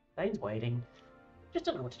 Thane's waiting. Just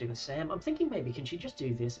don't know what to do with Sam. I'm thinking maybe can she just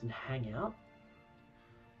do this and hang out?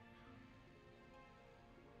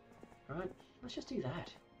 Alright, let's just do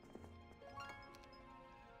that.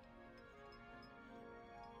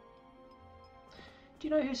 Do you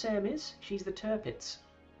know who Sam is? She's the Turpits.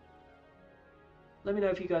 Let me know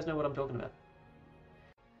if you guys know what I'm talking about.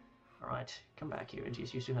 Alright, come back here,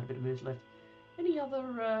 Intius. You still had a bit of moves left. Any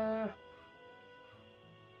other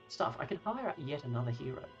stuff? I can hire out yet another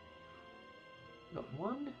hero. I've got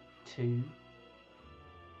 1, 2...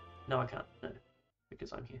 No, I can't. No,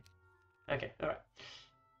 because I'm here. Okay, alright.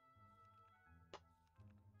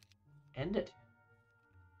 End it.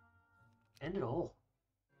 End it all.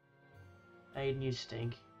 Aiden, you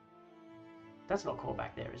stink. That's not called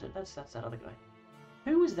back there, is it? That's that other guy.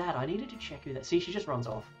 Who was that? I needed to check who that... See, she just runs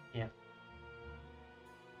off. Yeah.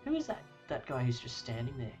 Who is that? That guy who's just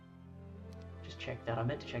standing there. Just check that. I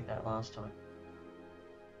meant to check that last time.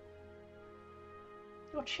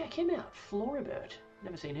 Oh, check him out. Floribert.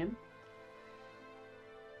 Never seen him.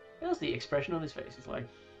 How's the expression on his face? He's like...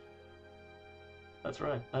 That's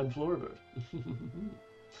right. I'm Floribert.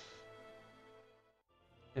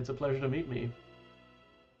 It's a pleasure to meet me.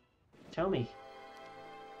 Tell me.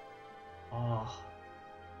 Oh.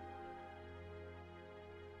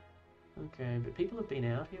 Okay, but people have been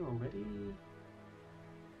out here already.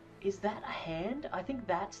 Is that a hand? I think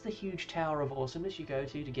that's the huge tower of awesomeness you go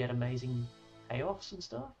to get amazing payoffs and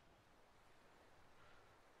stuff.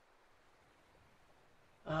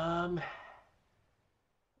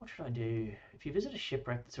 What should I do? If you visit a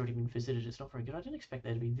shipwreck that's already been visited, it's not very good. I didn't expect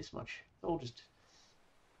there to be this much. It's all just...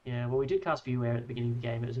 Yeah, well, we did cast View Air at the beginning of the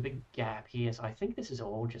game. It was a big gap here, so I think this is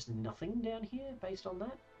all just nothing down here based on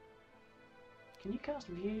that. Can you cast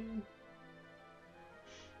View?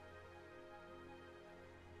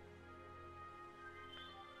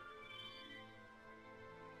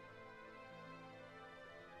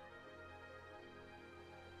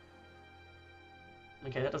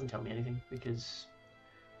 Okay, that doesn't tell me anything, because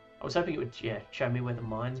I was hoping it would, yeah, show me where the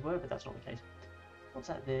mines were, but that's not the case. What's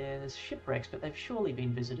that there? There's shipwrecks, but they've surely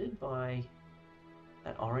been visited by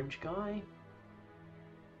that orange guy.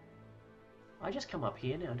 I just come up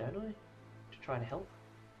here now, don't I? To try to help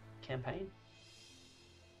campaign.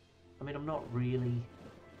 I mean, I'm not really...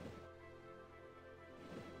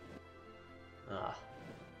 I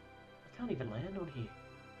can't even land on here.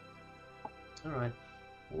 Alright,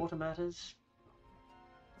 water matters.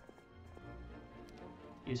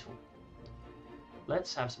 Useful.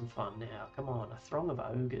 Let's have some fun now. Come on, a throng of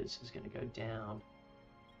ogres is going to go down.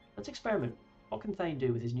 Let's experiment. What can Thane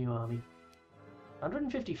do with his new army?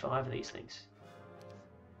 155 of these things.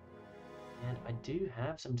 And I do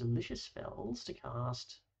have some delicious spells to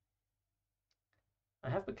cast. I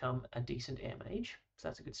have become a decent air mage, so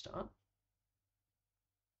that's a good start.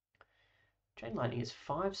 Chain Lightning is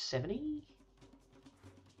 570.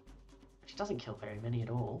 Which doesn't kill very many at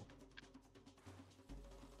all.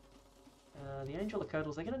 The Angel of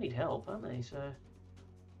Couatls, they're going to need help, aren't they? So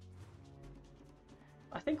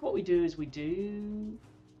I think what we do is we do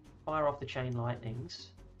fire off the Chain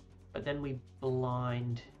Lightnings. but then we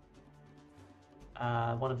blind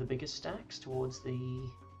one of the biggest stacks towards the...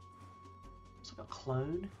 It's like a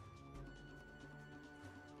clone.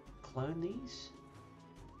 Clone these.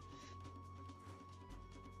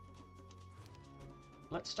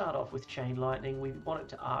 Let's start off with Chain Lightning. We want it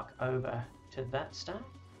to arc over to that stack.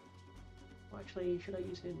 Well, actually, should I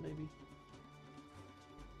use him maybe?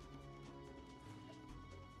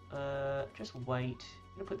 Just wait.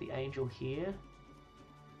 I'm going to put the Angel here.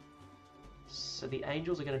 So the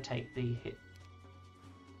Angels are going to take the hit.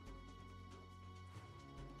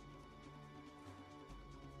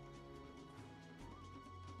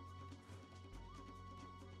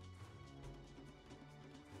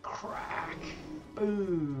 Crack!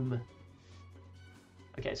 Boom!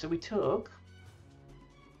 Okay, so we took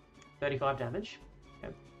 35 damage.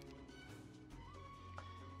 Okay.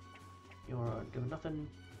 You're doing nothing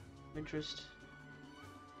of interest.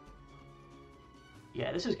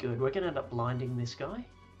 Yeah, this is good. We're going to end up blinding this guy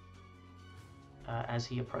as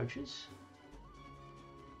he approaches.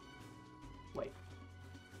 Wait.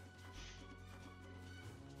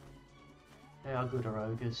 How good are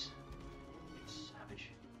ogres?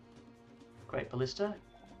 Savage. Great ballista.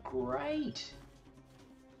 Great!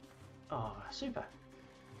 Oh, super.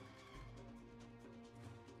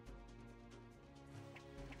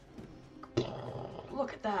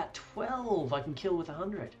 Look at that. 12 I can kill with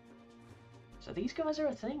 100. So these guys are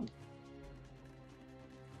a thing.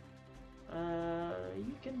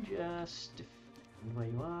 You can just defend where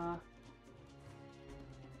you are.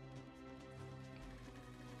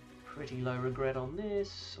 Pretty low regret on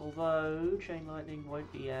this, although Chain Lightning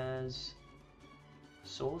won't be as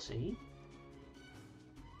saucy.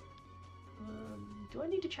 Do I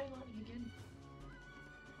need to Chain Lightning again?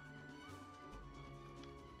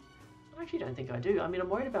 I actually don't think I do. I mean, I'm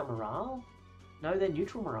worried about morale. No, they're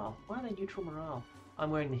neutral morale. Why are they neutral morale? I'm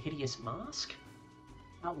wearing the hideous mask.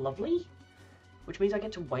 How lovely. Which means I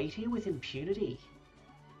get to wait here with impunity.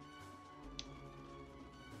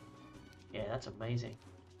 Yeah, that's amazing.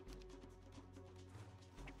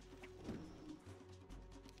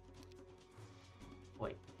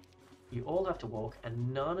 Wait. You all have to walk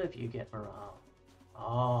and none of you get morale.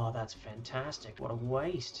 Oh, that's fantastic. What a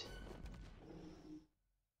waste.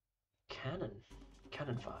 Cannon.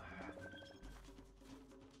 Cannon fire.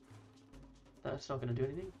 That's not going to do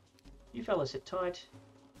anything. You fellas sit tight.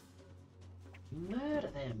 Murder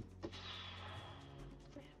them.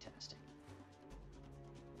 Fantastic.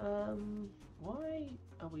 Why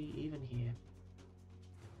are we even here?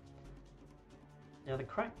 Now the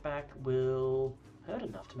crackback will hurt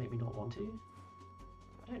enough to make me not want to.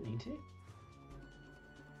 I don't need to.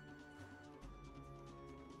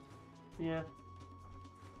 Yeah.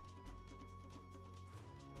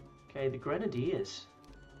 Okay, the Grenadiers.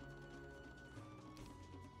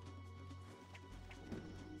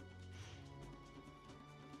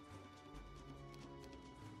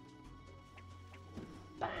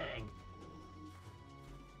 Bang!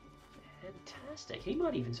 Fantastic. He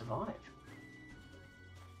might even survive.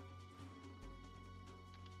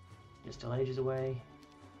 You're still ages away.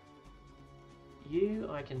 You,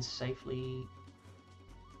 I can safely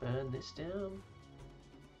burn this down.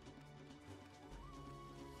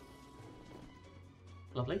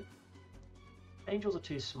 Lovely. Angels are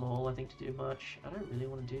too small, I think, to do much. I don't really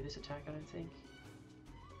want to do this attack, I don't think.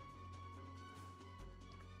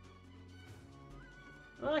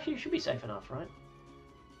 Well, actually, it should be safe enough, right?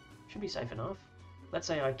 Should be safe enough. Let's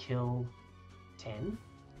say I kill 10.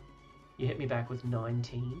 You hit me back with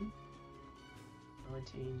 19.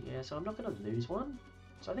 19, yeah, so I'm not going to lose one.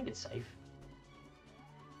 So I think it's safe.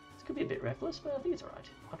 This could be a bit reckless, but I think it's alright.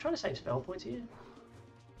 I'm trying to save spell points here.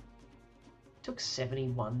 Took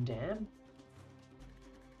 71 damn. And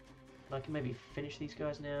I can maybe finish these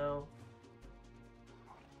guys now.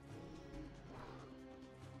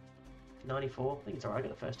 94. I think it's alright. I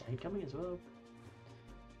got a first aid coming as well.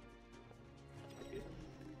 That's pretty good.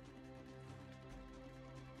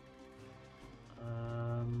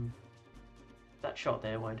 That shot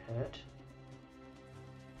there won't hurt.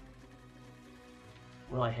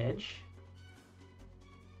 Will I hedge?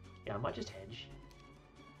 Yeah, I might just hedge.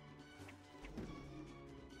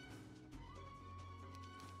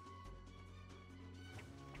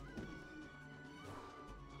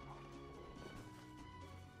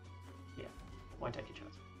 Why take a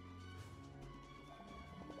chance?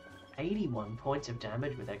 81 points of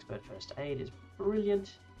damage with Expert First Aid is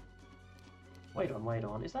brilliant. Wait on, wait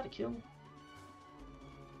on. Is that a kill?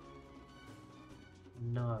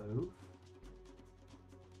 No.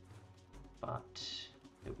 But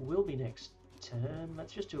it will be next turn.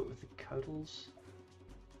 Let's just do it with the Couatls.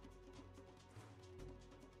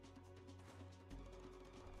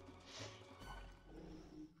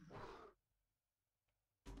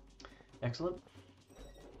 Excellent.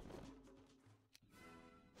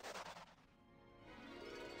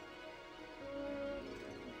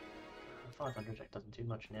 500 that doesn't do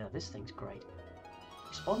much now. This thing's great.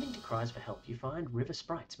 Responding to cries for help, you find river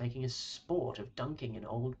sprites making a sport of dunking an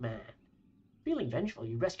old man. Feeling vengeful,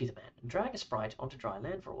 you rescue the man and drag a sprite onto dry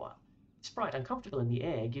land for a while. The sprite, uncomfortable in the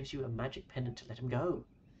air, gives you a magic pendant to let him go.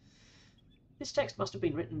 This text must have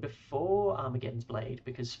been written before Armageddon's Blade,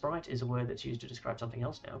 because sprite is a word that's used to describe something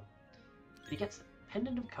else now. He gets the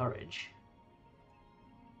Pendant of Courage,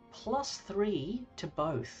 +3 to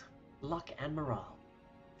both luck and morale.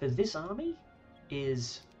 For this army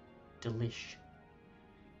is delish.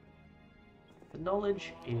 The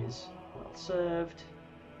knowledge is well served.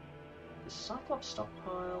 The Cyclops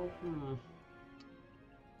stockpile,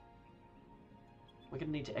 We're going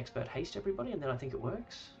to need to expert haste everybody, and then I think it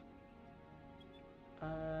works.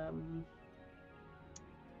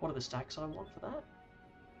 What are the stacks I want for that?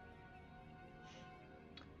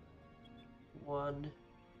 1,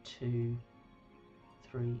 2,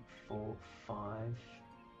 3, 4, 5.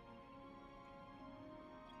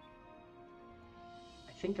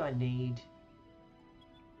 I think I need...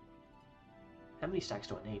 How many stacks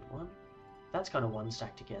do I need? 1? That's kind of 1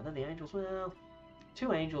 stack together. The angels, well...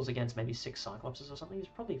 2 angels against maybe 6 cyclopses or something is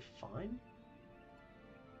probably fine.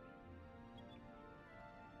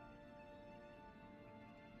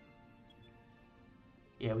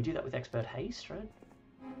 Yeah, we do that with expert haste, right?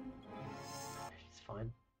 It's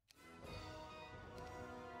fine.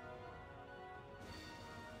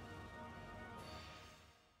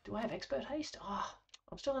 Do I have expert haste? Ah,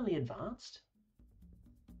 I'm still only advanced.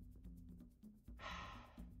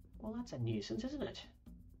 Well, that's a nuisance, isn't it?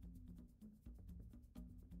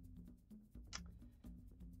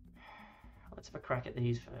 Let's have a crack at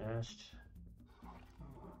these first.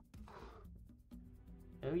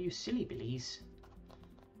 Oh, you silly billies.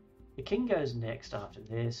 The king goes next after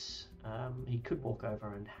this. He could walk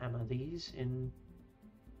over and hammer these in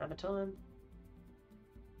hammer time.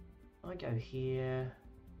 I go here.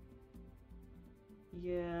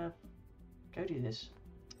 Yeah, go do this.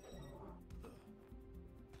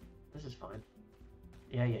 This is fine.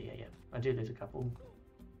 Yeah. I do lose a couple.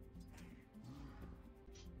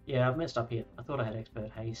 Yeah, I've messed up here. I thought I had expert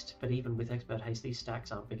haste, but even with expert haste, these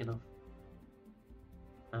stacks aren't big enough.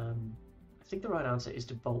 I think the right answer is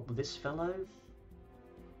to bolt this fellow.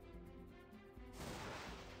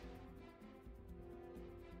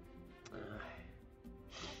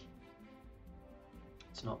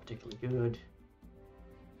 It's not particularly good.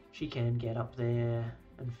 She can get up there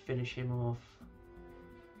and finish him off.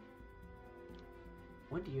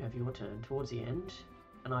 When do you have your turn? Towards the end.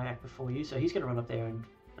 And I act before you, so he's going to run up there and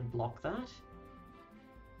block that.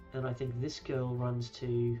 And I think this girl runs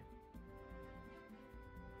to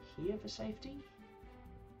here for safety.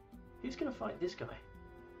 Who's going to fight this guy?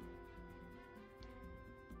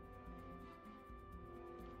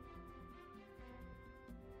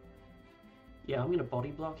 Yeah, I'm going to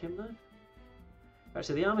body block him though. Alright,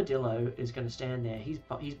 so the armadillo is going to stand there. He's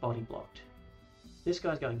body blocked. This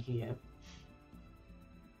guy's going here.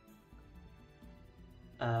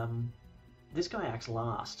 This guy acts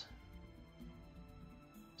last.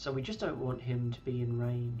 So we just don't want him to be in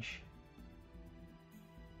range.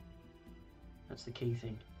 That's the key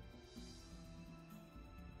thing.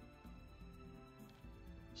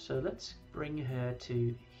 So let's bring her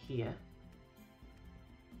to here.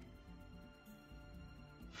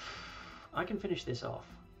 I can finish this off.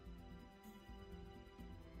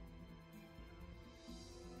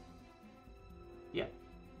 Yeah.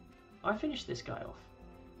 I finished this guy off.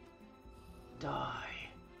 Die.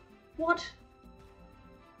 What?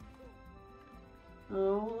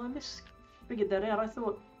 Oh, well, I misfigured that out. I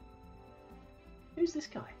thought... Who's this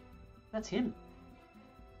guy? That's him.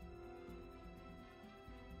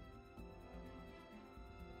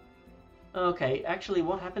 Okay, actually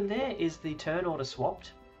what happened there is the turn order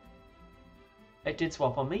swapped. It did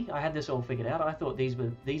swap on me. I had this all figured out. I thought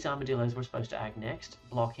these armadillos were supposed to act next,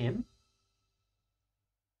 block him.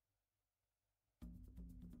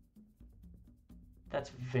 That's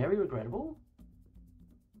very regrettable.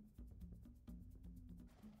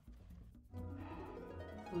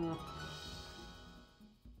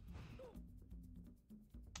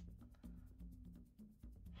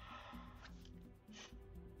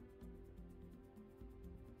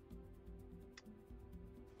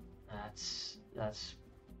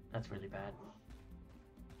 That's really bad.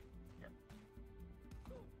 Yep.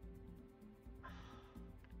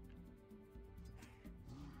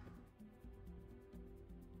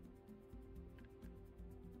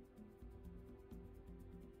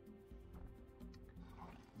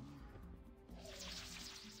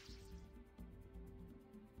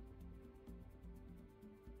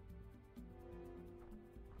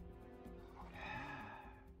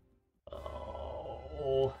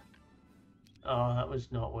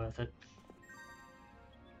 Just not worth it.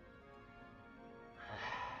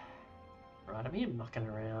 Right, I'm here mucking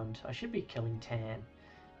around. I should be killing Tan.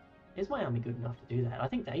 Is my army good enough to do that? I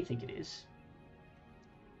think they think it is.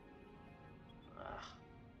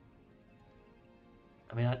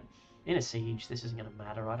 I mean, in a siege, this isn't going to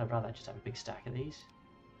matter, right? I'd rather just have a big stack of these.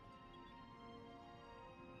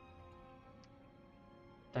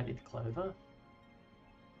 Don't need the clover.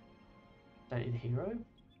 Don't need the hero.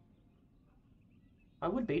 I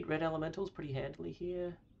would beat red elementals pretty handily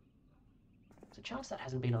here. There's a chance that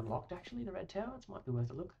hasn't been unlocked, actually, the red tower. It might be worth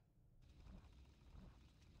a look.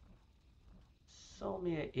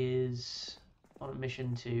 Solmir is on a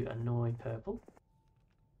mission to annoy purple.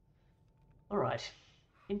 Alright.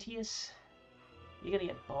 Intius, you're going to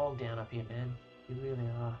get bogged down up here, man. You really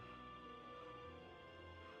are.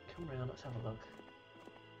 Come around, let's have a look.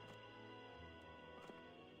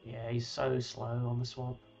 Yeah, he's so slow on the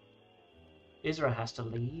swamp. Isra has to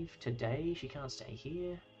leave today. She can't stay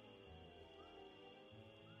here.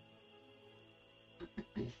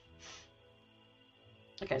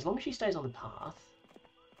 Okay, as long as she stays on the path,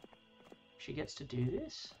 she gets to do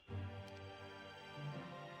this.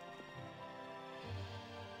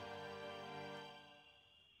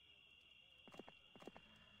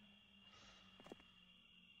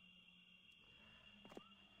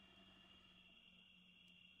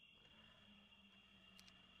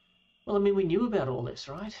 Well, I mean, we knew about all this,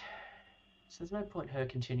 right? So there's no point her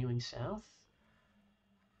continuing south.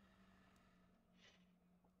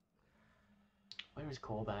 Where is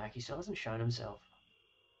Callback? He still hasn't shown himself.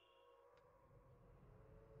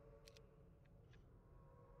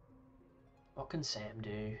 What can Sam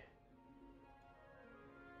do?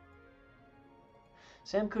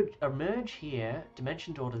 Sam could emerge here,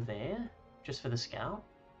 Dimension Daughter there, just for the scout.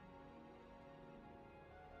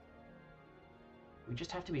 We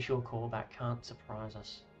just have to be sure Callback can't surprise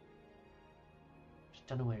us. Just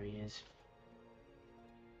don't know where he is.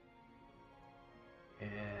 Yeah.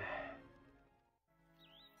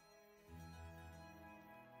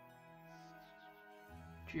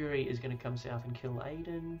 Jury is going to come south and kill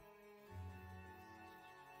Aiden.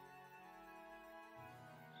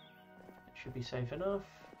 It should be safe enough.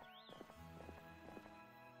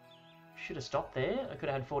 Should have stopped there. I could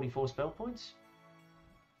have had 44 spell points.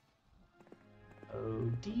 Oh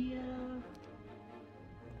dear.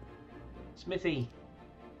 Smithy.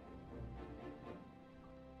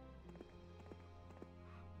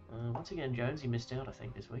 Once again, Jonesy missed out, I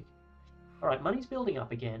think, this week. Alright, money's building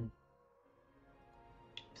up again.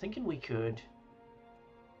 I'm thinking we could...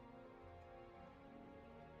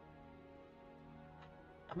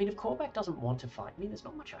 I mean, if Callback doesn't want to fight me, there's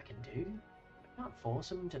not much I can do. I can't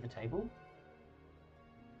force him to the table.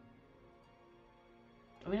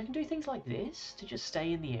 I mean, I can do things like this to just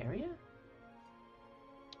stay in the area.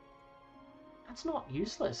 That's not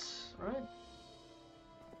useless, right?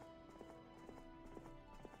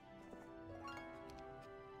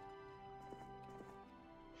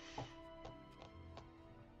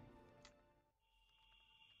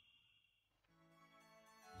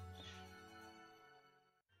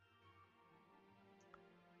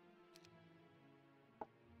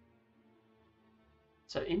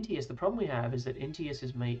 So Intius, the problem we have is that Intius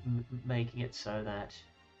is making it so that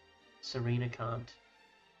Serena can't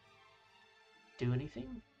do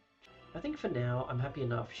anything. I think for now I'm happy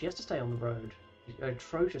enough. She has to stay on the road.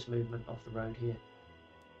 Atrocious movement off the road here.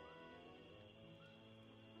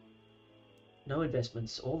 No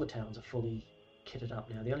investments. All the towns are fully kitted up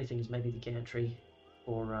now. The only thing is maybe the gantry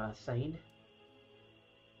or Thane.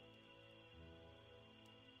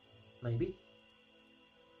 Maybe.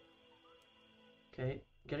 Okay,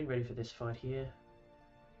 getting ready for this fight here.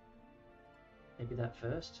 Maybe that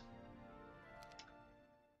first.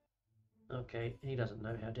 Okay, he doesn't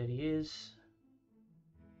know how dead he is.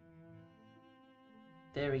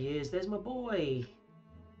 There he is. There's my boy.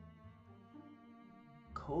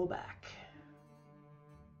 Callback.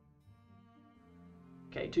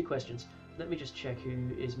 Okay, 2 questions. Let me just check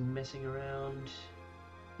who is messing around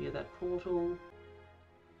near that portal.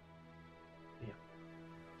 Yeah.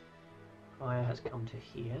 Fire has come to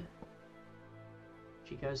here.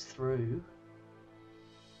 She goes through.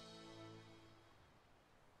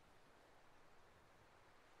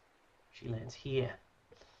 She lands here.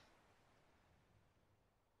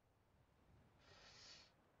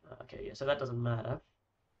 Okay, yeah, so that doesn't matter.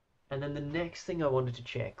 And then the next thing I wanted to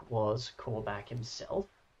check was Callback himself.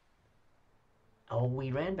 Oh,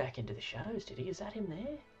 we ran back into the shadows, did he? Is that him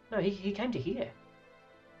there? No, he came to here.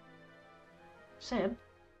 Sam?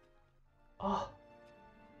 Oh.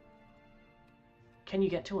 Can you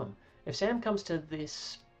get to him? If Sam comes to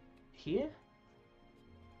this here,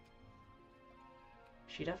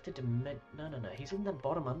 She'd have to no, he's in the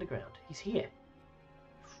bottom underground. He's here.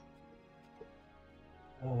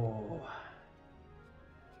 Oh.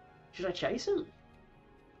 Should I chase him?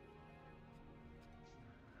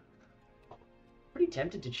 Pretty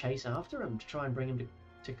tempted to chase after him to try and bring him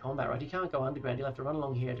to combat, right? He can't go underground. He'll have to run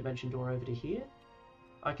along here, dimension door over to here.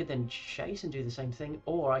 I could then chase and do the same thing,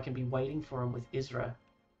 or I can be waiting for him with Isra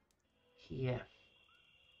here.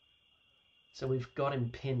 So we've got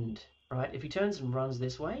him pinned, right? If he turns and runs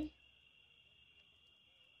this way,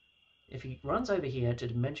 if he runs over here to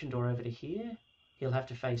dimension door over to here, he'll have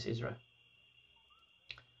to face Isra.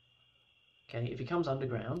 Okay, if he comes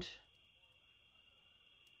underground,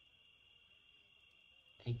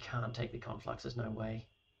 he can't take the conflux, there's no way.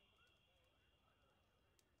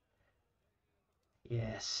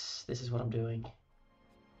 Yes, this is what I'm doing.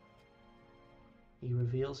 He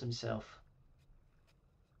reveals himself.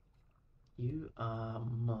 You are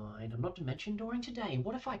mine. I'm not dimension dooring today.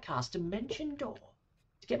 What if I cast dimension door?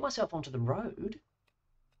 To get myself onto the road,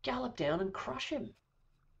 gallop down and crush him.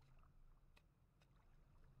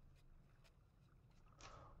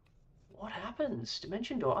 What happens?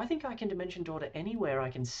 Dimension door. I think I can dimension door to anywhere I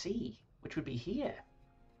can see, which would be here.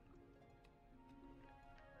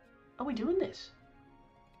 Are we doing this?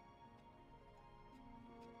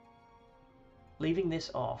 Leaving this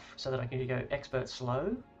off so that I can go expert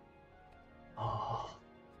slow. Oh.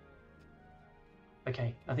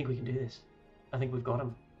 Okay, I think we can do this. I think we've got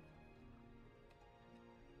him.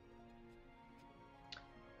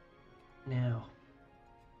 Now.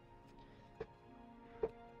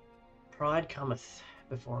 Pride cometh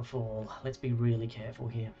before a fall. Let's be really careful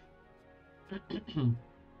here.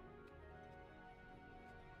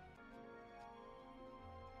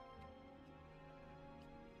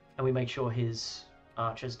 And we make sure his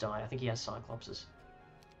archers die. I think he has Cyclopses.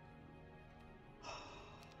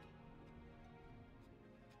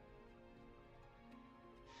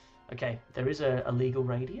 Okay, there is a legal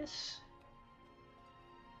radius.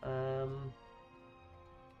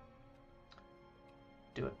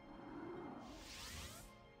 Do it.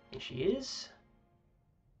 Here she is.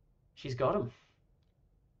 She's got him.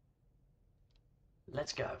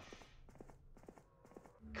 Let's go.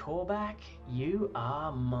 Corback, you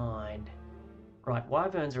are mine. Right,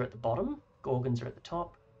 Wyverns are at the bottom, Gorgons are at the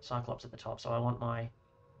top, Cyclops at the top, so I want my...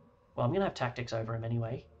 Well, I'm going to have tactics over him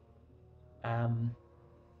anyway.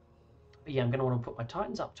 But yeah, I'm going to want to put my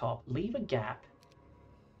Titans up top, leave a gap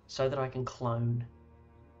so that I can clone.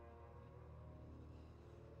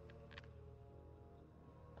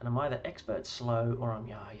 And I'm either expert slow or I'm...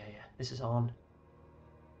 Yeah, this is on.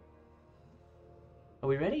 Are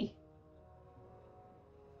we ready?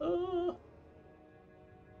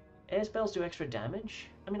 Air spells do extra damage.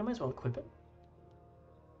 I mean, I might as well equip it.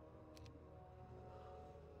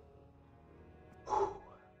 Whew.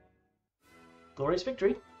 Glorious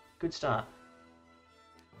victory. Good start.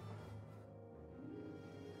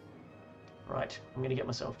 Right, I'm going to get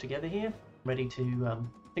myself together here. Ready to, I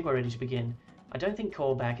think we're ready to begin. I don't think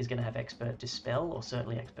Callback is going to have Expert Dispel, or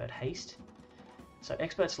certainly Expert Haste. So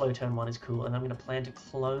Expert Slow turn 1 is cool, and I'm going to plan to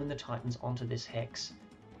clone the Titans onto this Hex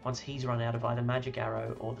once he's run out of either Magic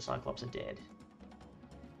Arrow or the Cyclops are dead.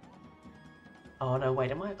 Oh no, wait,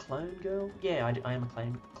 am I a clone girl? Yeah, I am a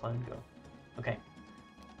clone girl. Okay.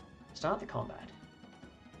 Start the combat.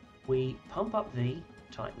 We pump up the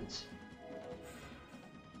Titans.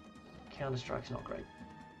 Counter-Strike's not great.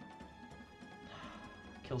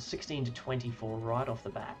 Kills 16 to 24 right off the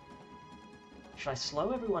bat. Should I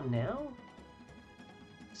slow everyone now?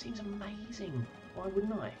 Seems amazing. Why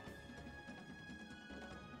wouldn't I?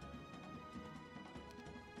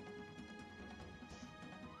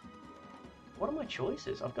 What are my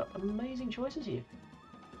choices? I've got amazing choices here.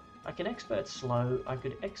 I can expert slow. I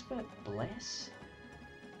could expert bless.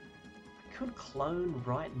 I could clone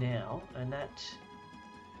right now, and that...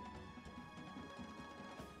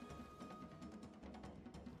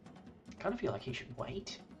 I kind of feel like he should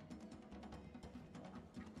wait.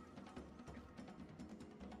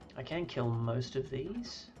 I can kill most of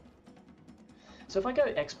these. So if I go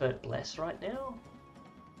expert bless right now,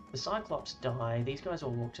 the Cyclops die, these guys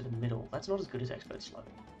all walk to the middle. That's not as good as expert slow.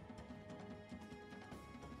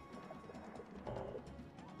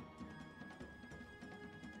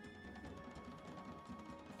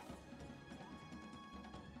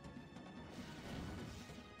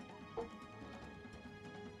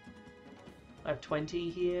 I have 20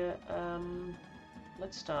 here.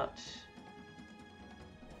 Let's start.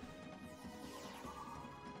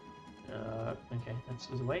 Okay,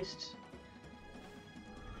 that was a waste.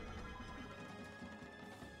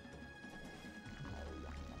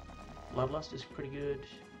 Bloodlust is pretty good.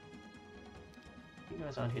 You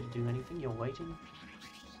guys aren't here to do anything, you're waiting.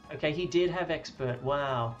 Okay, he did have expert,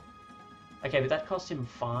 wow. Okay, but that cost him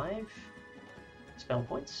 5 spell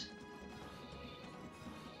points.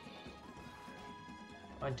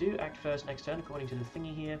 I do act first next turn according to the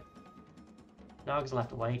thingy here. Nags will have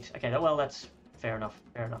to wait. Okay, well that's fair enough,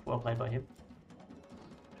 fair enough. Well played by him.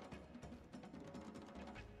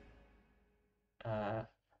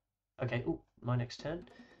 Okay, ooh, my next turn.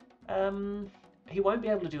 He won't be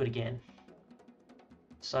able to do it again.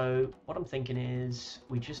 So what I'm thinking is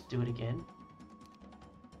we just do it again.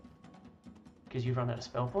 Because you've run out of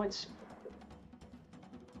spell points.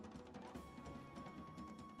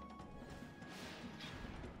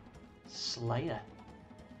 Slayer.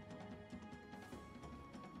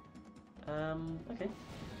 Okay.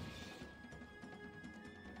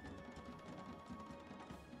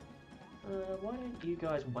 Why don't you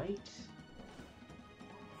guys wait?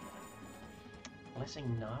 Blessing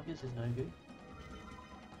Nagas is no good.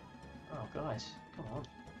 Oh, guys, come on.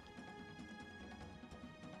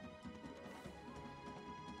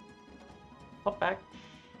 Hop back.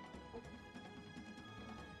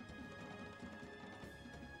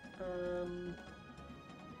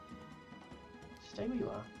 Stay where you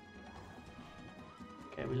are.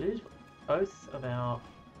 Okay, we lose both of our...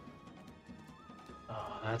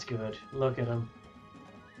 Oh, that's good. Look at him.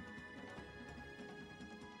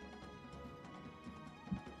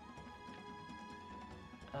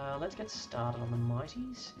 Let's get started on the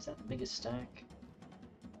Mighties. Is that the biggest stack?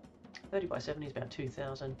 30 by 70 is about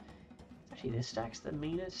 2,000. Actually, this stack's the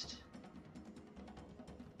meanest.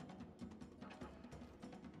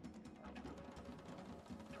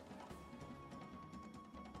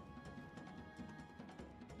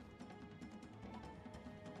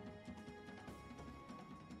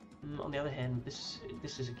 On the other hand, this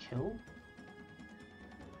is a kill.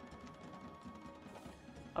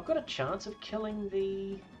 I've got a chance of killing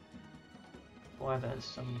the wyverns,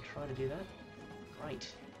 so I'm going to try to do that.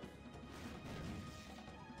 Great.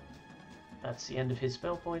 That's the end of his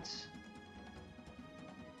spell points.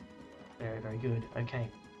 Very, very good. Okay.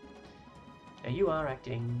 Now you are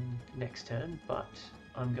acting next turn, but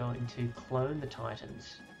I'm going to clone the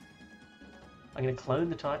Titans. I'm going to clone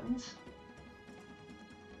the Titans.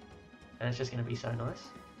 And it's just going to be so nice.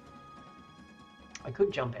 I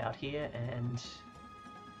could jump out here and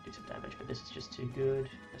do some damage, but this is just too good.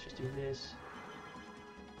 Let's just do this.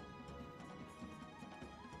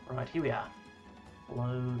 Right, here we are.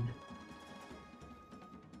 Clone.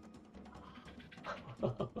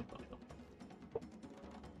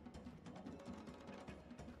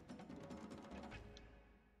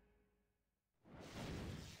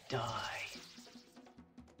 Die.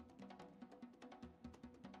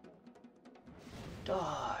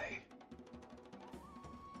 Die.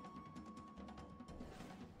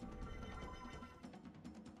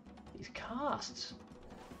 These casts.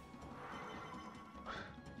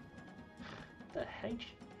 The H.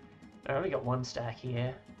 I only got one stack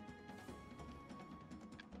here.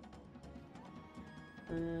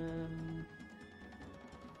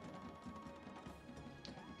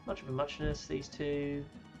 Much of a muchness, these two.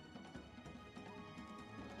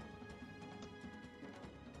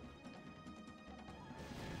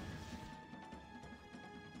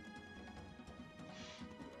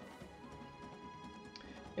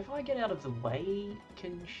 If I get out of the way,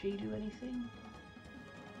 can she do anything?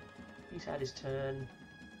 He's had his turn.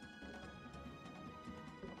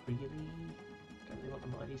 Not really. Don't really want the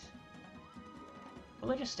mighties. Will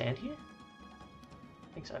they just stand here?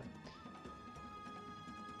 I think so.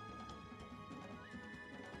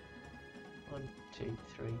 1, 2,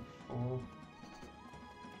 3, 4.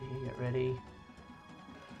 Here, get ready.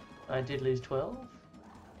 I did lose 12.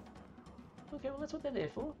 Okay, well that's what they're there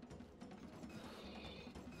for.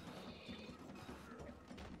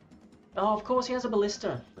 Oh, of course he has a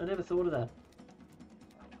ballista. I never thought of that.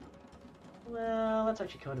 Well, that's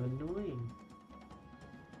actually kind of annoying.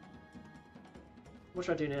 What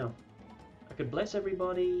should I do now? I could bless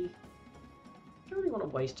everybody. I don't really want to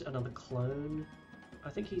waste another clone. I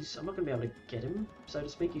think he's... I'm not going to be able to get him, so to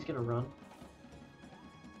speak. He's going to run.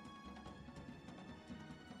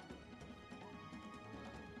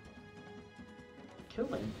 Kill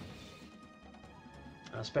him.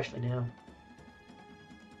 Especially now.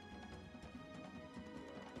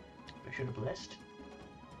 I should have blessed.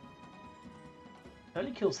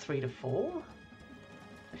 Only kills 3 to 4.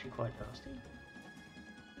 Actually quite nasty.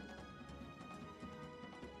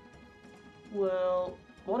 Well,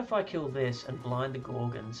 what if I kill this and blind the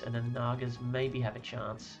Gorgons and then Nagas maybe have a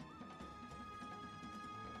chance?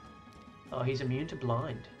 Oh, he's immune to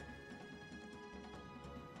blind.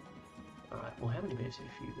 Alright, well how many moves have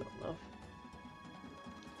you got, love?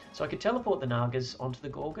 So I could teleport the Nagas onto the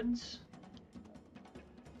Gorgons.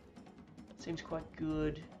 That seems quite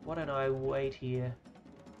good. Why don't I wait here?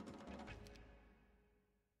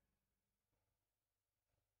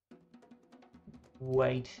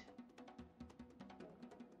 Wait.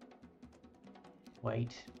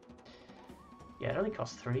 Yeah, it only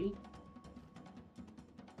costs 3.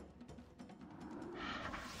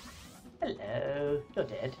 Hello, you're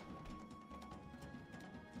dead.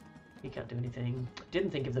 He can't do anything.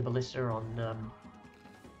 Didn't think of the ballista on...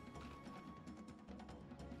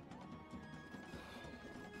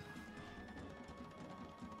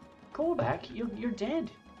 Call back, you're dead.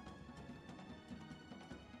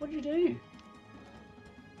 What'd you do?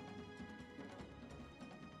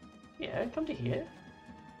 Yeah, come to here.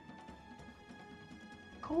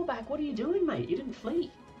 Call back, what are you doing, mate? You didn't flee.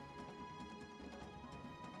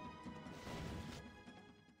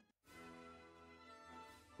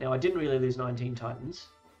 Now, I didn't really lose 19 Titans.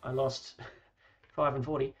 I lost 5 and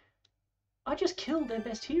 40. I just killed their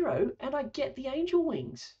best hero, and I get the Angel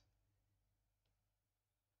Wings.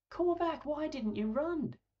 Call back, why didn't you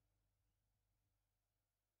run?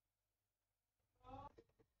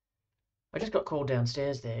 I just got called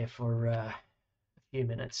downstairs there for a few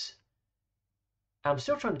minutes. I'm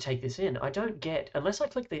still trying to take this in. I don't get, unless I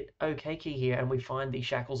click the OK key here and we find the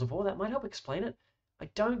Shackles of War, that might help explain it. I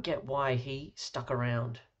don't get why he stuck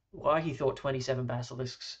around, why he thought 27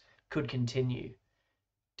 Basilisks could continue.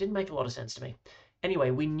 Didn't make a lot of sense to me.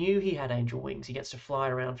 Anyway, we knew he had Angel Wings. He gets to fly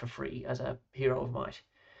around for free as a Hero of Might.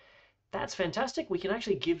 That's fantastic. We can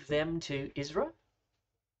actually give them to Isra.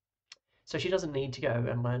 So she doesn't need to go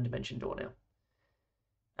and learn Dimension Door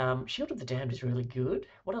now. Shield of the Damned is really good.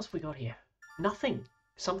 What else have we got here? Nothing.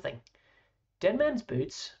 Something. Dead Man's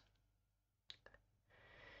Boots.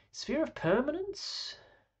 Sphere of Permanence.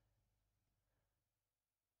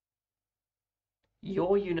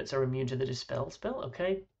 Your units are immune to the Dispel spell.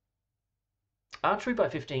 Okay. Archery by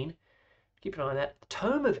 15. Keep an eye on that.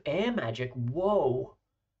 Tome of Air Magic. Whoa.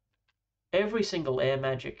 Every single air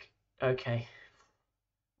magic. Okay.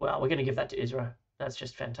 Well, we're going to give that to Isra. That's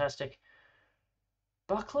just fantastic.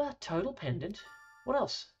 Buckler, Total Pendant. What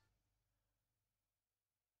else?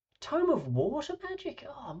 Tome of Water Magic?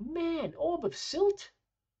 Oh, man. Orb of Silt?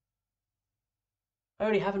 I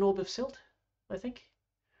already have an Orb of Silt, I think.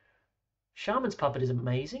 Shaman's Puppet is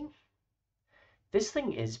amazing. This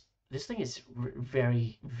thing is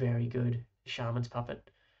very, very good. Shaman's Puppet.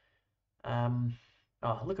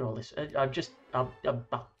 Oh, look at all this. I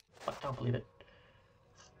can't believe it.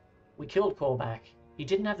 We killed Callback. He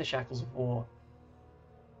didn't have the Shackles of War.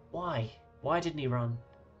 Why? Why didn't he run?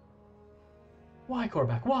 Why,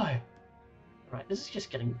 Callback? Why? Right, this is just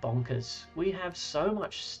getting bonkers. We have so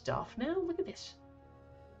much stuff now. Look at this.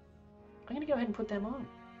 I'm going to go ahead and put them on.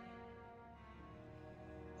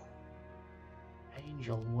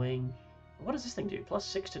 Angel Wing. What does this thing do?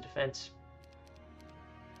 +6 to defense.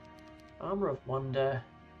 Armor of Wonder.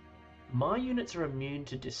 My units are immune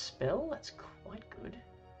to Dispel. That's quite good.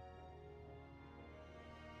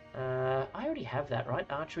 I already have that, right?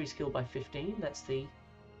 Archery skill by 15. That's the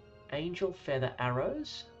Angel Feather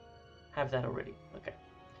Arrows. Have that already. Okay.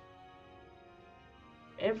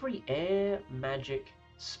 Every air magic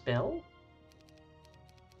spell.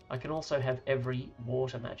 I can also have every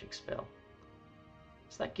water magic spell.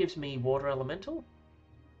 So that gives me Water Elemental.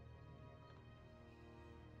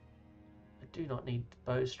 I do not need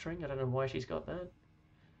Bowstring. I don't know why she's got that.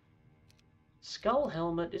 Skull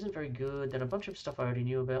Helmet isn't very good. Then a bunch of stuff I already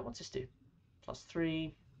knew about. What's this do?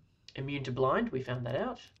 +3. Immune to Blind. We found that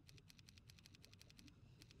out.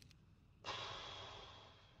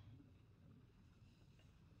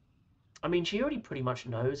 I mean, she already pretty much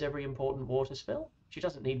knows every important water spell. She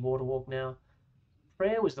doesn't need Water Walk now.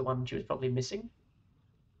 Prayer was the one she was probably missing.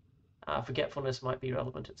 Forgetfulness might be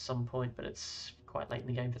relevant at some point, but it's quite late in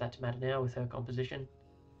the game for that to matter now with her composition.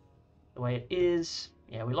 The way it is.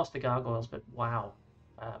 Yeah, we lost the Gargoyles, but wow.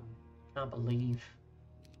 Can't believe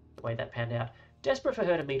the way that panned out. Desperate for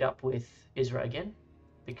her to meet up with Isra again,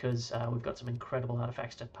 because we've got some incredible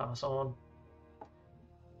artifacts to pass on.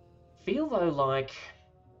 Feel, though, like...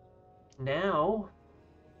 Now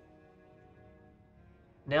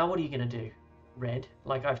what are you going to do, Red?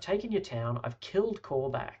 Like, I've taken your town, I've killed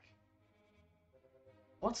Callback.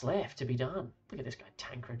 What's left to be done? Look at this guy,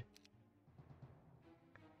 Tancred.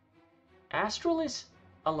 Astral is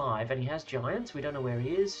alive, and he has giants. We don't know where he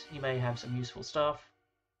is. He may have some useful stuff.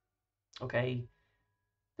 Okay.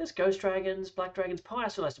 There's Ghost Dragons, Black Dragons.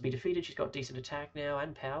 Pia still has to be defeated. She's got decent attack now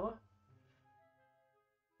and power.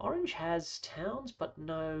 Orange has towns, but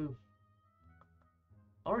no...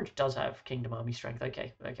 Orange does have Kingdom Army strength.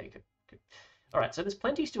 Okay, good. Alright, so there's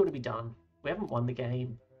plenty still to be done. We haven't won the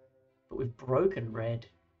game, but we've broken red.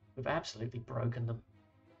 We've absolutely broken them.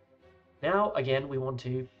 Now, again, we want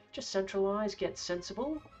to just centralize, get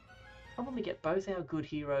sensible. Probably get both our good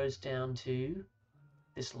heroes down to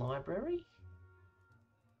this library.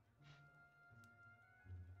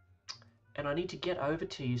 And I need to get over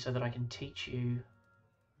to you so that I can teach you.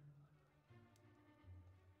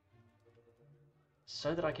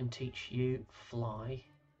 So that I can teach you fly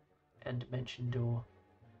and dimension door.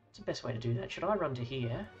 What's the best way to do that? Should I run to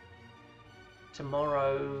here?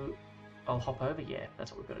 Tomorrow I'll hop over. Yeah,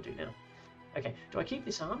 that's what we've got to do now. Okay, do I keep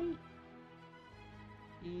this army?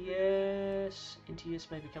 Yes.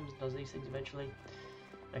 Intius maybe comes and does these things eventually.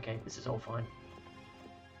 Okay, this is all fine.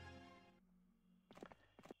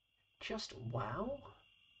 Just wow.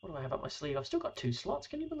 What do I have up my sleeve? I've still got 2 slots,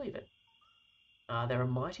 can you believe it? There are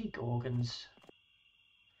mighty Gorgons.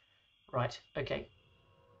 Right, okay.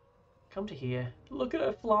 Come to here. Look at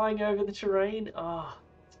her flying over the terrain. Ah,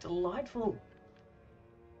 it's delightful.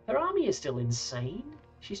 Her army is still insane.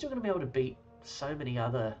 She's still going to be able to beat so many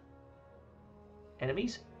other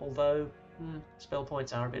enemies, although spell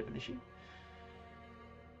points are a bit of an issue.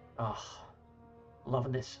 Ah,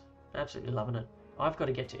 loving this. Absolutely loving it. I've got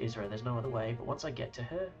to get to Isra. There's no other way, but once I get to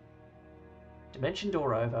her, dimension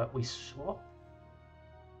door over, we swap.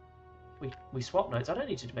 We swap notes. I don't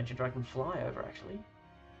need to dimension door. I can fly over, actually.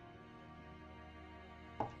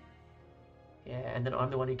 Yeah, and then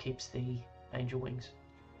I'm the one who keeps the angel wings.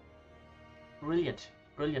 Brilliant.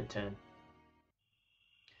 Brilliant turn.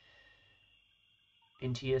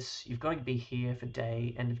 Intius, you've got to be here for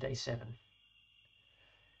end of day 7.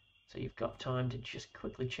 So you've got time to just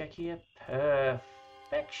quickly check here.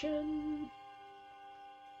 Perfection.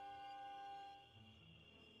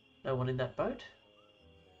 No one in that boat.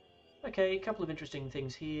 Okay, a couple of interesting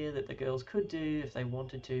things here that the girls could do if they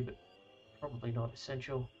wanted to, but probably not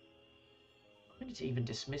essential. I need to even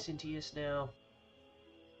dismiss Intius now.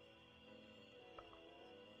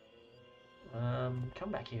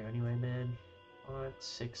 Come back here anyway, man. 5,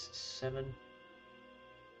 6, 7.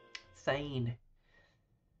 Thane.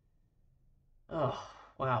 Oh,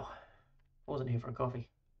 wow. Wasn't here for a coffee.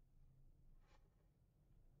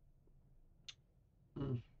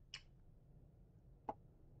 Will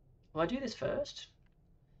I do this first?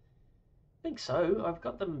 I think so. I've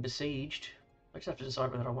got them besieged. I just have to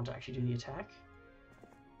decide whether I want to actually do the attack.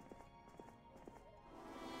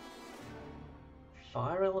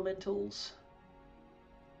 Fire elementals.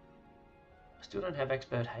 I still don't have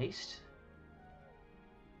expert haste.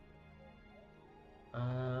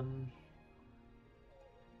 I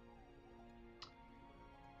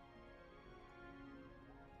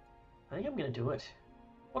think I'm going to do it.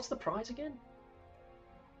 What's the prize again?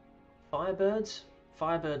 Firebirds.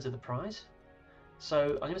 Firebirds are the prize.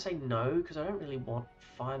 So I'm going to say no, because I don't really want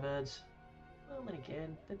Firebirds. Well, then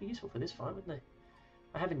again, they'd be useful for this fight, wouldn't they?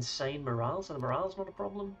 I have insane morale, so the morale's not a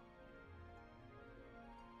problem.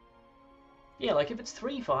 Yeah, like if it's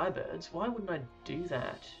 3 Firebirds, why wouldn't I do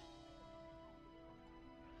that?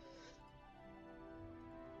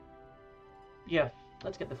 Yeah,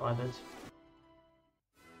 let's get the Firebirds.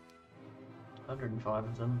 105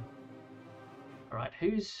 of them. Alright,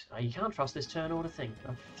 who's... Oh, you can't trust this turn order thing,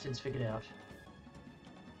 I've since figured out.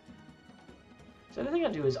 So the thing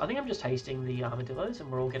I do is, I think I'm just hasting the armadillos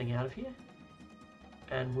and we're all getting out of here.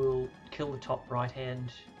 And we'll kill the top right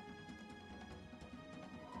hand.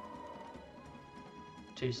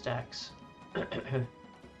 2 stacks. So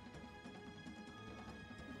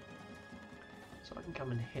I can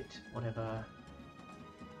come and hit whatever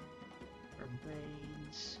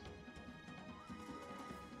remains.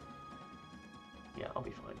 Yeah, I'll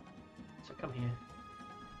be fine. So come here.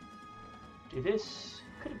 Do this.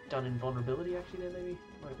 Could have done invulnerability actually there maybe.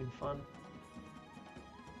 Might have been fun.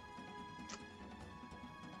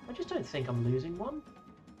 I just don't think I'm losing one.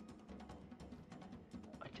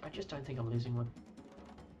 I just don't think I'm losing one.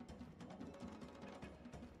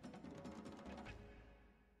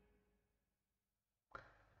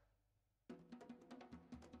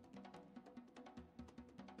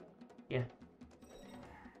 Yeah.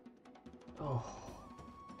 Oh.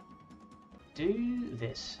 Do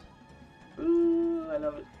this. Ooh, I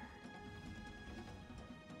love it.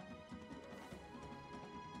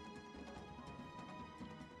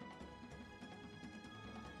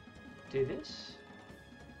 Do this.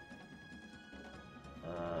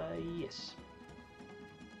 Yes.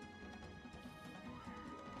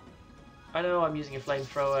 I know I'm using a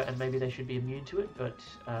flamethrower and maybe they should be immune to it, but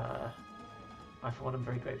I for one am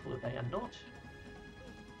very grateful that they are not.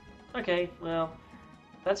 Okay, well,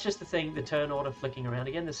 that's just the thing, the turn order flicking around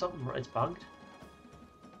again. There's something, it's bugged.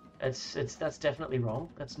 That's definitely wrong.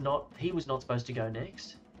 That's not. He was not supposed to go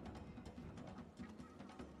next.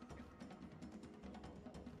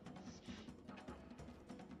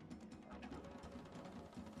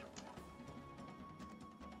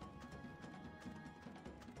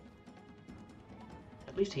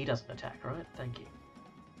 At least he doesn't attack, right? Thank you.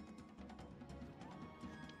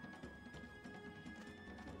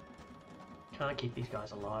 Can't keep these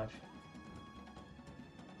guys alive.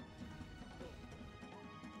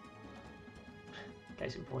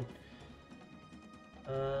 Case in point.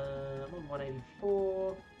 I'm on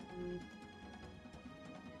 184.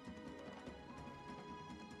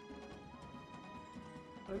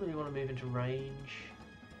 I don't really want to move into range.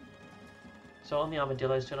 So on the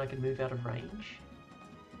armadillo's turn I can move out of range.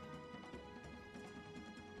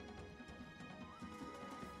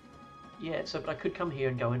 Yeah, so but I could come here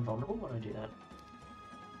and go invulnerable. Why don't I do that?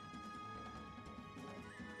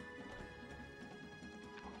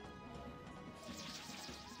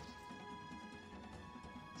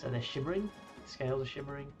 So they're shimmering. Scales are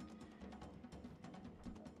shimmering.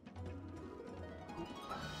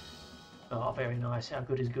 Oh, very nice. How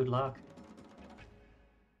good is good luck?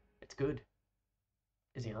 It's good,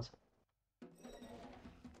 is the answer.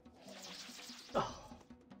 Oh,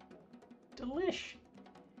 delish.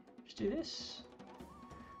 Just do this.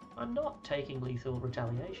 I'm not taking lethal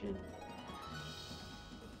retaliation.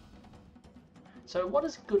 So what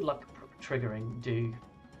does good luck triggering do?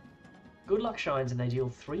 Good luck shines and they deal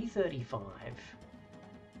 335.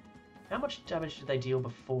 How much damage did they deal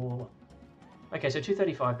before? Okay, so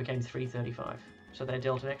 235 became 335. So they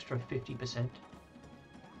dealt an extra 50%.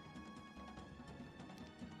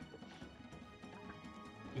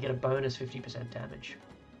 You get a bonus 50% damage.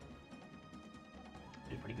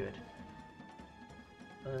 Which is pretty good.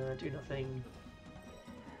 Do nothing.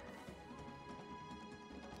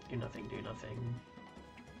 Do nothing, do nothing.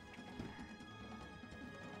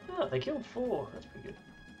 Oh, they killed 4. That's pretty good.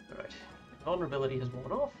 Alright. Vulnerability has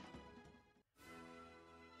worn off.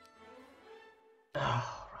 Oh,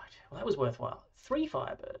 right. Well, that was worthwhile. 3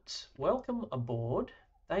 Firebirds. Welcome aboard.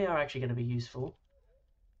 They are actually going to be useful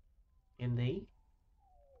in the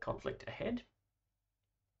conflict ahead.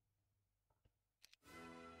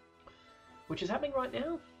 Which is happening right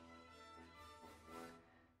now.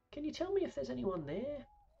 Can you tell me if there's anyone there?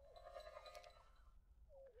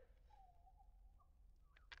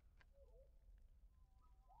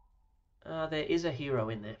 There is a hero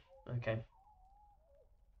in there. Okay.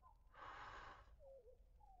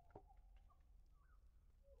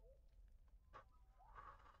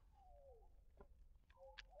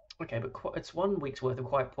 Okay, but it's 1 week's worth of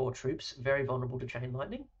quite poor troops, very vulnerable to chain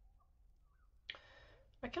lightning.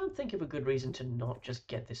 I can't think of a good reason to not just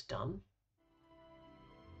get this done.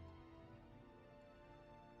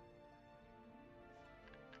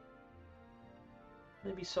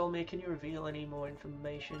 Maybe Solmir, can you reveal any more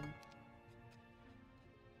information?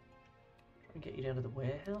 Try and get you down to the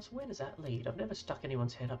warehouse. Where does that lead? I've never stuck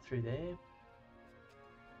anyone's head up through there.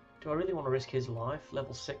 Do I really want to risk his life?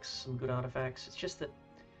 Level 6, some good artifacts. It's just that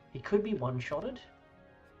he could be one-shotted.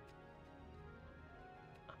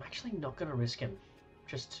 I'm actually not going to risk him.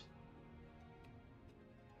 Just...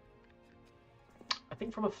 I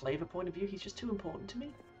think from a flavour point of view, he's just too important to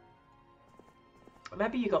me. I'm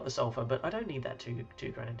happy you got the sulfur, but I don't need that two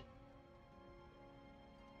grand.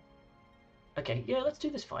 Okay, yeah, let's do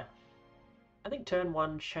this fight. I think turn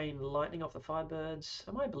 1, chain lightning off the Firebirds.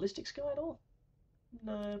 Am I a ballistics guy at all?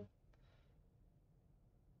 No.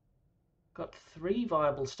 Got 3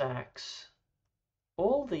 viable stacks.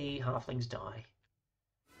 All the halflings die.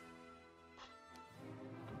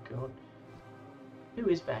 Oh god. Who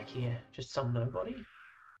is back here? Just some nobody?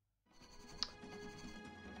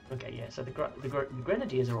 Okay, yeah, so the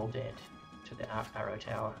Grenadiers are all dead to the arrow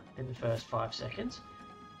tower in the first 5 seconds.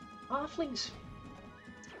 Halflings!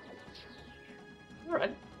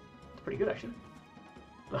 Alright, it's pretty good actually.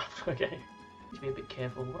 Okay, need to be a bit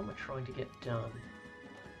careful. What am I trying to get done?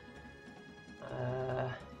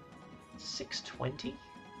 620?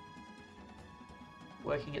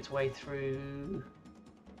 Working its way through...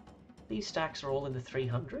 These stacks are all in the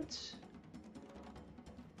 300s.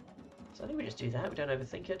 So I think we just do that, we don't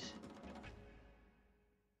overthink it.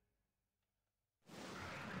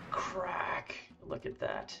 Crack! Look at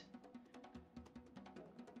that.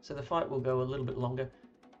 So the fight will go a little bit longer.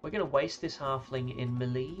 We're going to waste this halfling in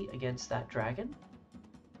melee against that dragon.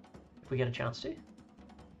 If we get a chance to.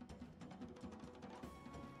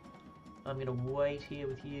 I'm going to wait here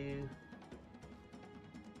with you.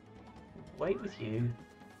 Wait with you.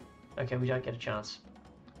 Okay, we don't get a chance.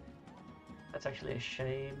 That's actually a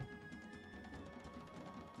shame.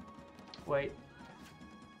 Wait.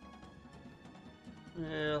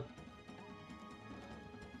 Yeah.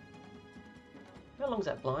 How long's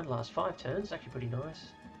that blind last? 5 turns? It's actually pretty nice.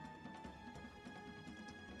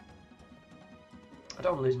 I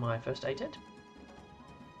don't want to lose my first aid tent.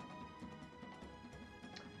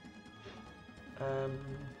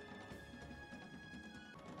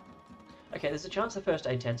 Okay, there's a chance the first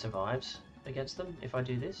aid tent survives against them if I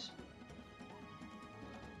do this.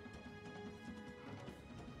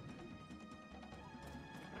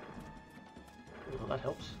 Well, that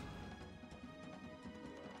helps.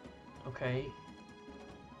 Okay.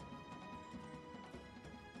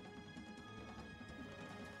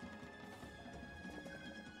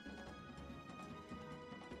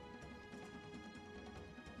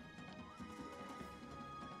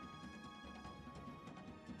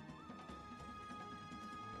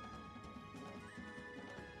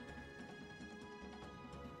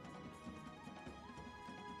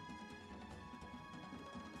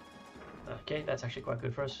 Okay, that's actually quite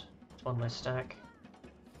good for us. It's one less stack.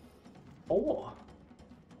 4!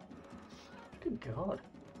 Good God.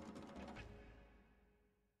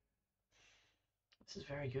 This is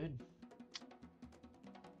very good.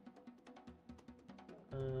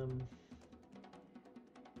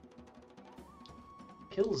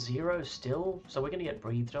 Kill 0 still, so we're going to get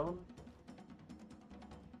breathed on.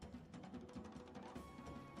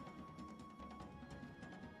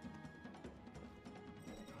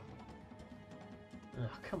 Oh,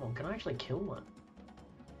 come on, can I actually kill one?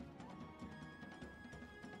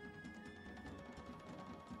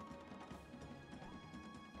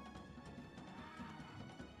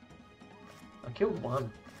 I killed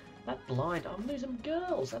one. That blind, I'm losing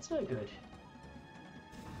girls, that's no good.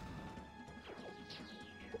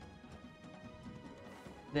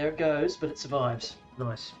 There it goes, but it survives.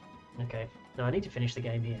 Nice. Okay. No, I need to finish the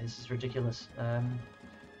game here. This is ridiculous. I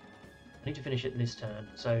need to finish it this turn.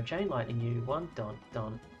 So, chain lightning you. 1, done,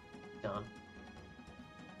 done, done.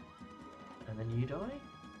 And then you die.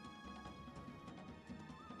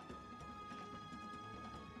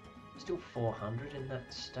 Still 400 in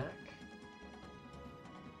that stack.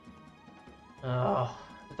 Oh,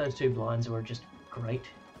 those 2 blinds were just great.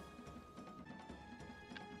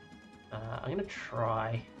 I'm going to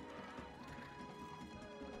try.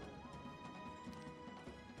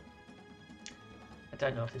 I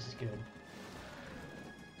don't know if this is good.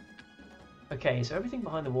 Okay, so everything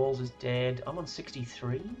behind the walls is dead. I'm on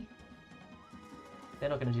 63. They're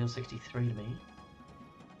not going to deal 63 to me.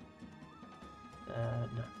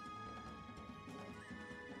 No.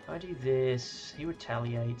 I do this. He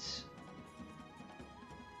retaliates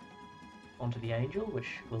onto the angel, which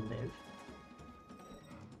will live.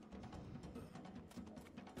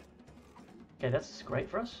 Okay, that's great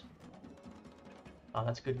for us. Oh,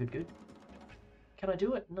 that's good, good, good. Can I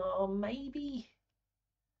do it? No, maybe.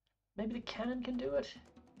 Maybe the cannon can do it.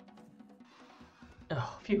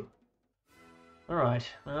 Oh, phew. Alright,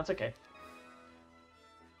 well, that's okay.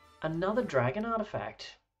 Another dragon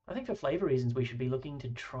artifact. I think for flavor reasons we should be looking to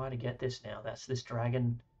try to get this now. That's this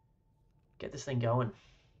dragon. Get this thing going.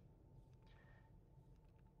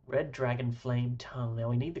 Red dragon flame tongue.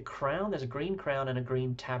 Now we need the crown. There's a green crown and a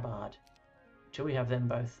green tabard. Till we have them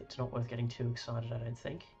both, it's not worth getting too excited, I don't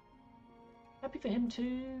think. Happy for him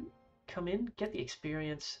to come in, get the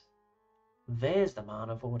experience. There's the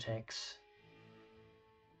mana vortex.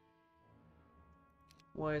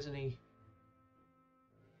 Why isn't he?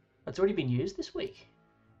 It's already been used this week.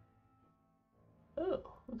 Oh,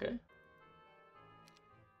 okay.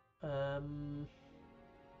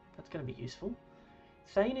 That's going to be useful.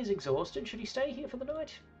 Thane is exhausted. Should he stay here for the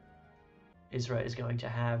night? Isra is going to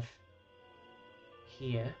have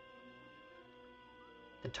here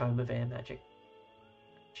the Tome of Air Magic.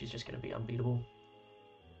 She's just going to be unbeatable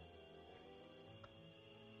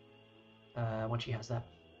once she has that.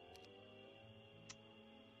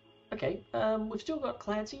 Okay, we've still got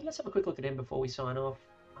Clancy. Let's have a quick look at him before we sign off.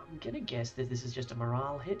 I'm going to guess that this is just a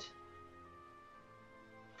morale hit.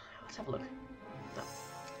 Let's have a look. No.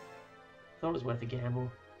 Thought it was worth a gamble.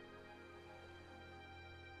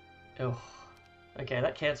 Oh, okay,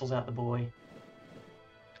 that cancels out the boy.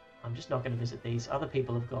 I'm just not going to visit these. Other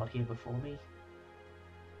people have got here before me.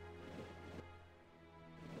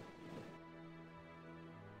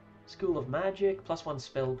 School of Magic, +1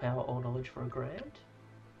 spell power or knowledge for a grand.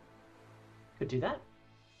 Could do that.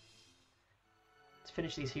 Let's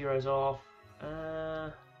finish these heroes off.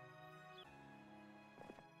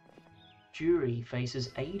 Jury faces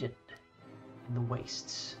Aiden in the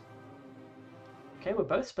Wastes. Okay, we're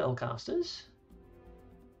both spellcasters.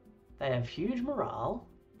 They have huge morale.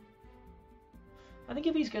 I think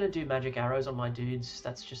if he's going to do magic arrows on my dudes,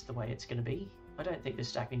 that's just the way it's going to be. I don't think this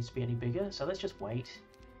stack needs to be any bigger, so let's just wait.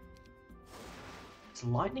 It's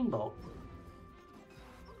lightning bolt.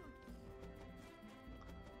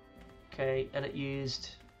 Okay, and it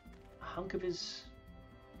used a hunk of his...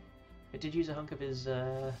 It did use a hunk of his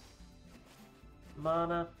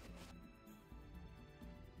mana.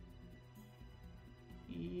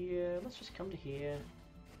 Yeah, let's just come to here.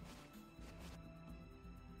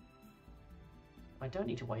 I don't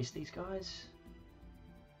need to waste these guys.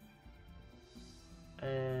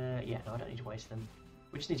 Yeah, no, I don't need to waste them.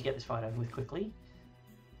 We just need to get this fight over with quickly.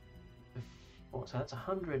 Oh, so that's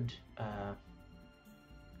 100.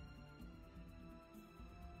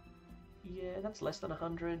 Yeah, that's less than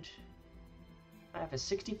 100. I have a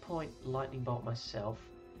 60-point lightning bolt myself.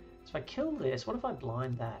 So if I kill this, what if I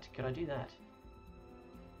blind that? Could I do that?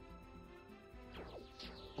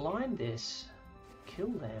 Blind this, kill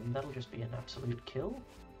them, that'll just be an absolute kill.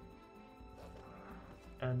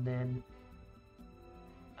 And then...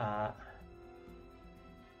 no.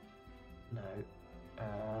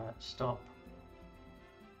 Stop.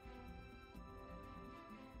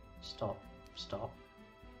 Stop. Stop.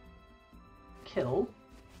 Kill.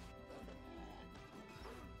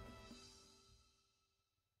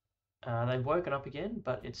 They've woken up again,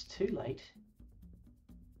 but it's too late.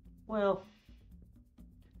 Well...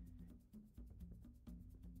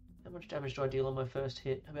 How much damage do I deal on my first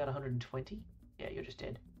hit? About 120? Yeah, you're just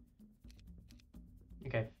dead.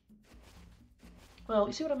 Okay. Well,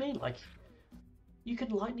 you see what I mean? Like, you can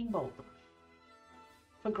lightning bolt them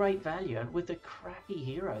for great value, and with a crappy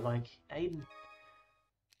hero like Aiden.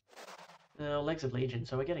 Legs of Legion,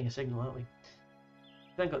 so we're getting a signal, aren't we?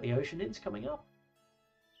 Then got the Oceanids coming up.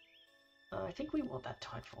 I think we want that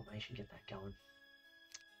tight formation, get that going.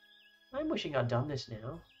 I'm wishing I'd done this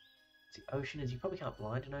now. It's the Oceanids, you probably can't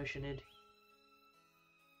blind an Oceanid.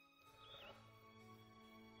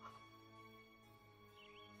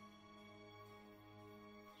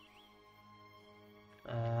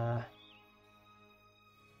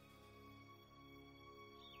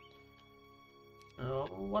 Oh,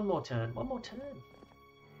 one more turn, one more turn.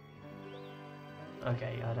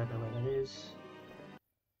 Okay, I don't know where that is.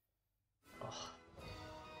 Oh,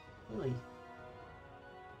 really?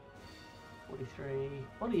 43.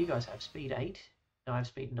 What do you guys have? Speed 8? No, I have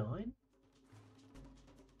speed 9.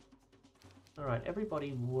 Alright,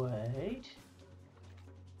 everybody wait.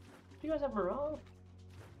 Do you guys have morale?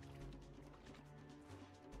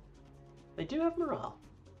 They do have morale.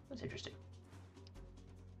 That's interesting.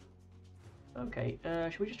 Okay,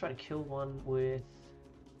 should we just try to kill one with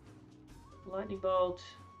lightning bolt?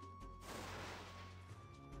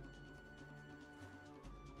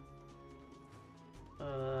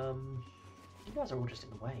 You guys are all just in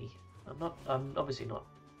the way. I'm obviously not.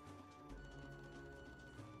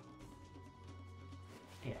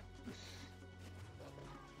 Yeah.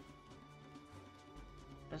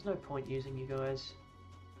 There's no point using you guys.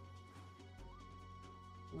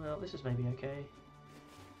 Well, this is maybe okay.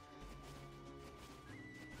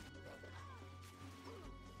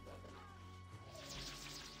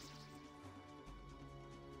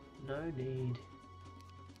 No need.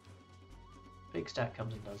 Big stack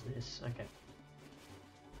comes and does this. Okay.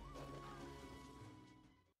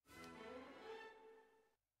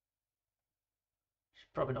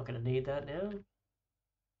 Probably not going to need that now.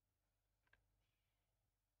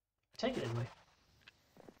 Take it anyway.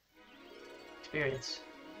 Experience.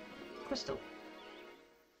 Crystal.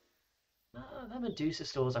 The Medusa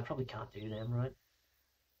stores, I probably can't do them, right?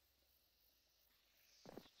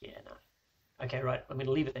 Yeah, no. Okay, right, I'm going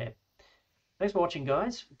to leave it there. Thanks for watching,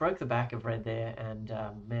 guys. Broke the back of Red there, and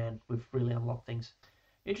man, we've really unlocked things.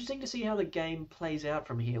 Interesting to see how the game plays out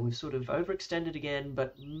from here. We've sort of overextended again,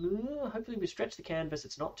 but hopefully we stretch the canvas.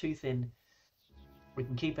 It's not too thin. We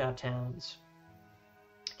can keep our towns,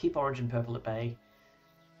 keep Orange and Purple at bay,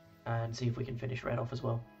 and see if we can finish Red off as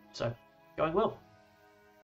well. So, going well.